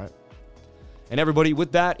 All right. And everybody,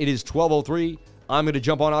 with that, it is 12:03. I'm going to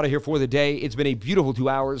jump on out of here for the day. It's been a beautiful 2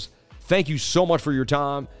 hours. Thank you so much for your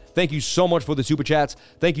time. Thank you so much for the super chats.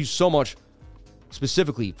 Thank you so much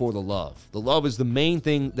specifically for the love. The love is the main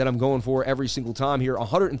thing that I'm going for every single time here.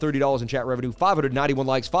 $130 in chat revenue, 591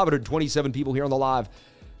 likes, 527 people here on the live.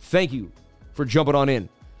 Thank you for jumping on in.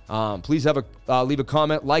 Please leave a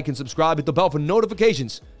comment, like, and subscribe. Hit the bell for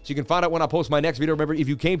notifications so you can find out when I post my next video. Remember, if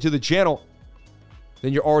you came to the channel,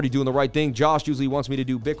 then you're already doing the right thing. Josh usually wants me to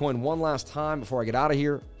do Bitcoin one last time before I get out of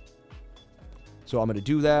here. So I'm going to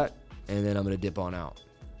do that, and then I'm going to dip on out.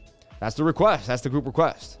 That's the request. That's the group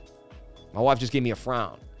request. My wife just gave me a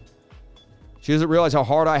frown. She doesn't realize how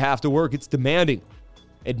hard I have to work. It's demanding.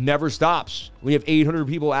 It never stops. We have 800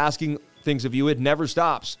 people asking things of you. It never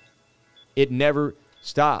stops. It never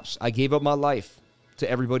stops. I gave up my life to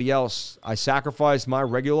everybody else. I sacrificed my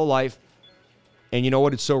regular life. And you know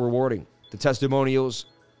what? It's so rewarding. The testimonials,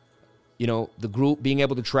 the group, being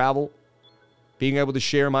able to travel, being able to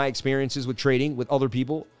share my experiences with trading with other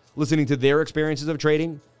people, listening to their experiences of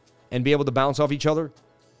trading, and be able to bounce off each other.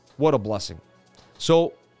 What a blessing.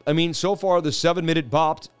 So, so far the 7-minute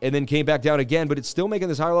bopped and then came back down again, but it's still making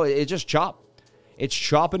this higher low. It just chopped. It's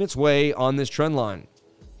chopping its way on this trend line.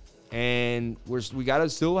 And we got to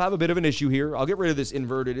still have a bit of an issue here. I'll get rid of this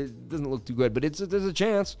inverted. It doesn't look too good, but there's a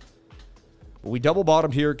chance. But we double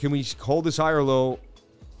bottomed here. Can we hold this higher low?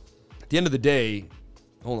 At the end of the day,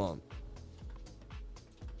 hold on.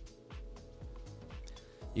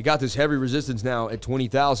 You got this heavy resistance now at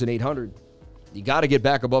 20,800. You got to get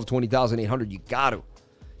back above 20,800. You got to.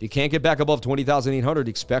 If you can't get back above 20,800,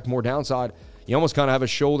 expect more downside. You almost kind of have a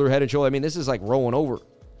shoulder, head and shoulder. This is like rolling over.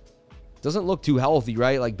 Doesn't look too healthy,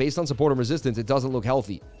 right? Like based on support and resistance, it doesn't look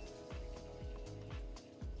healthy.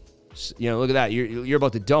 Look at that. You're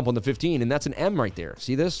about to dump on the 15, and that's an M right there.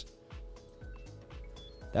 See this?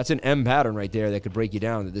 That's an M pattern right there that could break you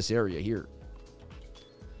down to this area here.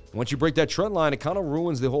 Once you break that trend line, it kind of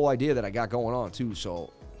ruins the whole idea that I got going on too.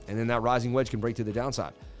 So, and then that rising wedge can break to the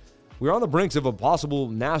downside. We're on the brinks of a possible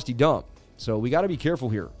nasty dump. So we got to be careful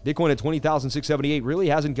here. Bitcoin at 20,678 really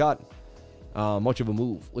hasn't got much of a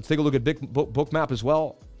move. Let's take a look at Bookmap as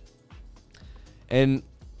well. And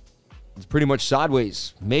it's pretty much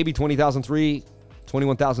sideways. Maybe 20,003,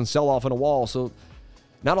 21,000 sell-off in a wall. So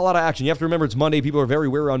not a lot of action. You have to remember it's Monday. People are very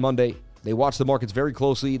wary on Monday. They watch the markets very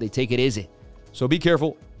closely. They take it easy. So be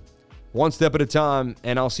careful. One step at a time,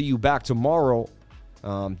 and I'll see you back tomorrow.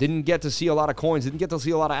 Didn't get to see a lot of coins. Didn't get to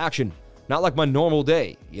see a lot of action. Not like my normal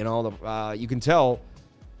day. You can tell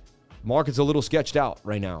market's a little sketched out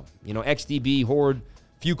right now. XDB, Horde,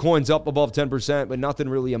 few coins up above 10%, but nothing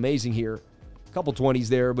really amazing here. A couple 20s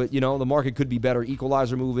there, but, the market could be better.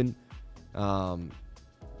 Equalizer moving. DSLA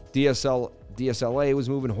was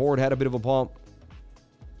moving. Horde had a bit of a pump.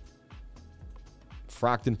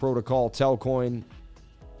 Fracton Protocol, Telcoin,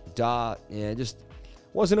 DOT. Yeah, just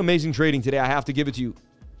wasn't amazing trading today. I have to give it to you.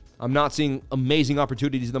 I'm not seeing amazing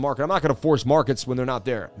opportunities in the market. I'm not going to force markets when they're not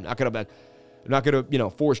there. I'm not going to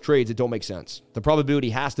force trades that don't make sense. The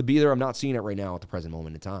probability has to be there. I'm not seeing it right now at the present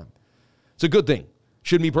moment in time. It's a good thing.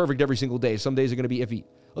 Shouldn't be perfect every single day. Some days are going to be iffy.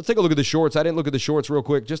 Let's take a look at the shorts. I didn't look at the shorts real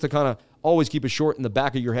quick just to kind of always keep a short in the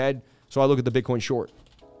back of your head. So I look at the Bitcoin short.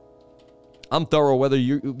 I'm thorough. Whether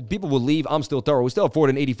people will leave, I'm still thorough. We still have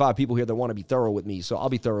 485 people here that want to be thorough with me, so I'll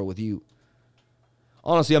be thorough with you.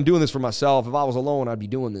 Honestly, I'm doing this for myself. If I was alone, I'd be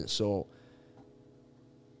doing this.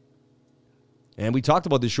 And we talked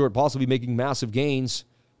about this short possibly making massive gains.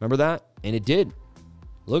 Remember that? And it did.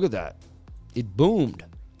 Look at that. It boomed.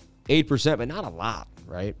 8%, but not a lot,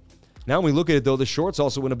 right? Now when we look at it, though, the short's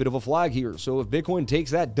also in a bit of a flag here. So if Bitcoin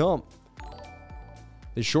takes that dump,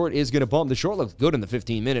 the short is going to bump. The short looks good in the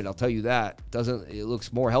 15-minute, I'll tell you that. It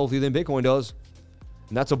looks more healthy than Bitcoin does.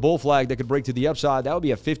 And that's a bull flag that could break to the upside. That would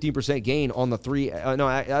be a 15% gain on the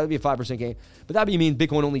that would be a 5% gain. But that would mean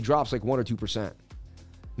Bitcoin only drops like 1 or 2%.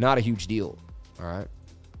 Not a huge deal, all right?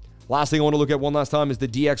 Last thing I want to look at one last time is the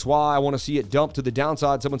DXY. I want to see it dump to the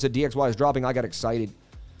downside. Someone said DXY is dropping. I got excited.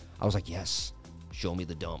 I was like, yes, show me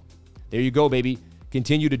the dump. There you go, baby.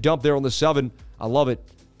 Continue to dump there on the 7. I love it.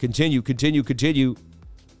 Continue.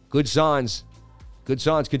 Good signs.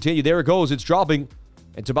 Continue. There it goes. It's dropping.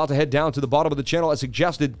 It's about to head down to the bottom of the channel as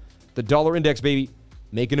suggested. The dollar index, baby,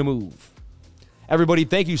 making a move. Everybody,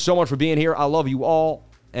 thank you so much for being here. I love you all.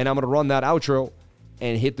 And I'm going to run that outro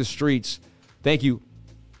and hit the streets. Thank you.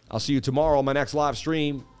 I'll see you tomorrow on my next live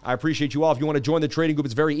stream. I appreciate you all. If you want to join the trading group,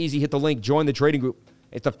 it's very easy. Hit the link. Join the trading group.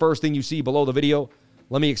 It's the first thing you see below the video.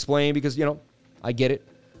 Let me explain because, I get it.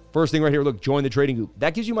 First thing right here, look, join the trading group.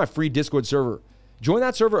 That gives you my free Discord server. Join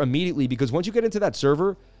that server immediately because once you get into that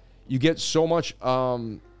server, you get so much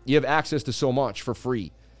you have access to so much for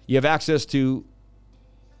free. You have access to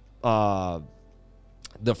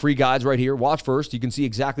the free guides right here. Watch first. You can see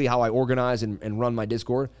exactly how I organize and run my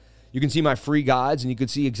Discord. You can see my free guides, and you can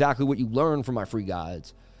see exactly what you learn from my free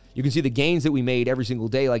guides. You can see the gains that we made every single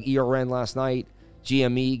day, like ERN last night,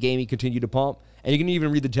 GME, Gamey continued to pump. And you can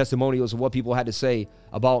even read the testimonials of what people had to say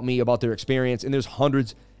about me, about their experience. And there's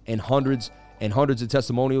hundreds and hundreds and hundreds of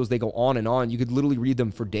testimonials. They go on and on. You could literally read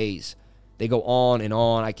them for days. They go on and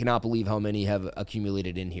on. I cannot believe how many have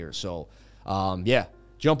accumulated in here. So, yeah,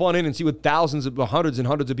 jump on in and see what thousands of hundreds and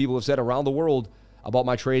hundreds of people have said around the world about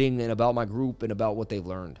my trading and about my group and about what they've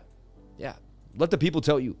learned. Yeah, let the people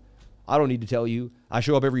tell you. I don't need to tell you. I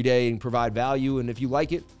show up every day and provide value. And if you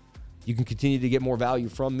like it, you can continue to get more value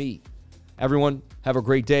from me. Everyone, have a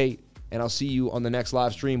great day, and I'll see you on the next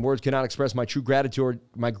live stream. Words cannot express my true gratitude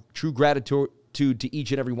to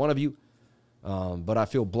each and every one of you. But I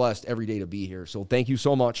feel blessed every day to be here. So thank you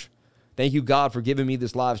so much. Thank you, God, for giving me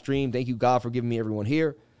this live stream. Thank you, God, for giving me everyone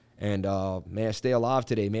here. And may I stay alive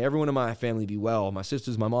today. May everyone in my family be well. My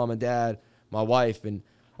sisters, my mom and dad, my wife, and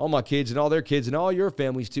all my kids and all their kids and all your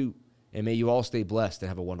families too. And may you all stay blessed and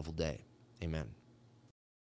have a wonderful day. Amen.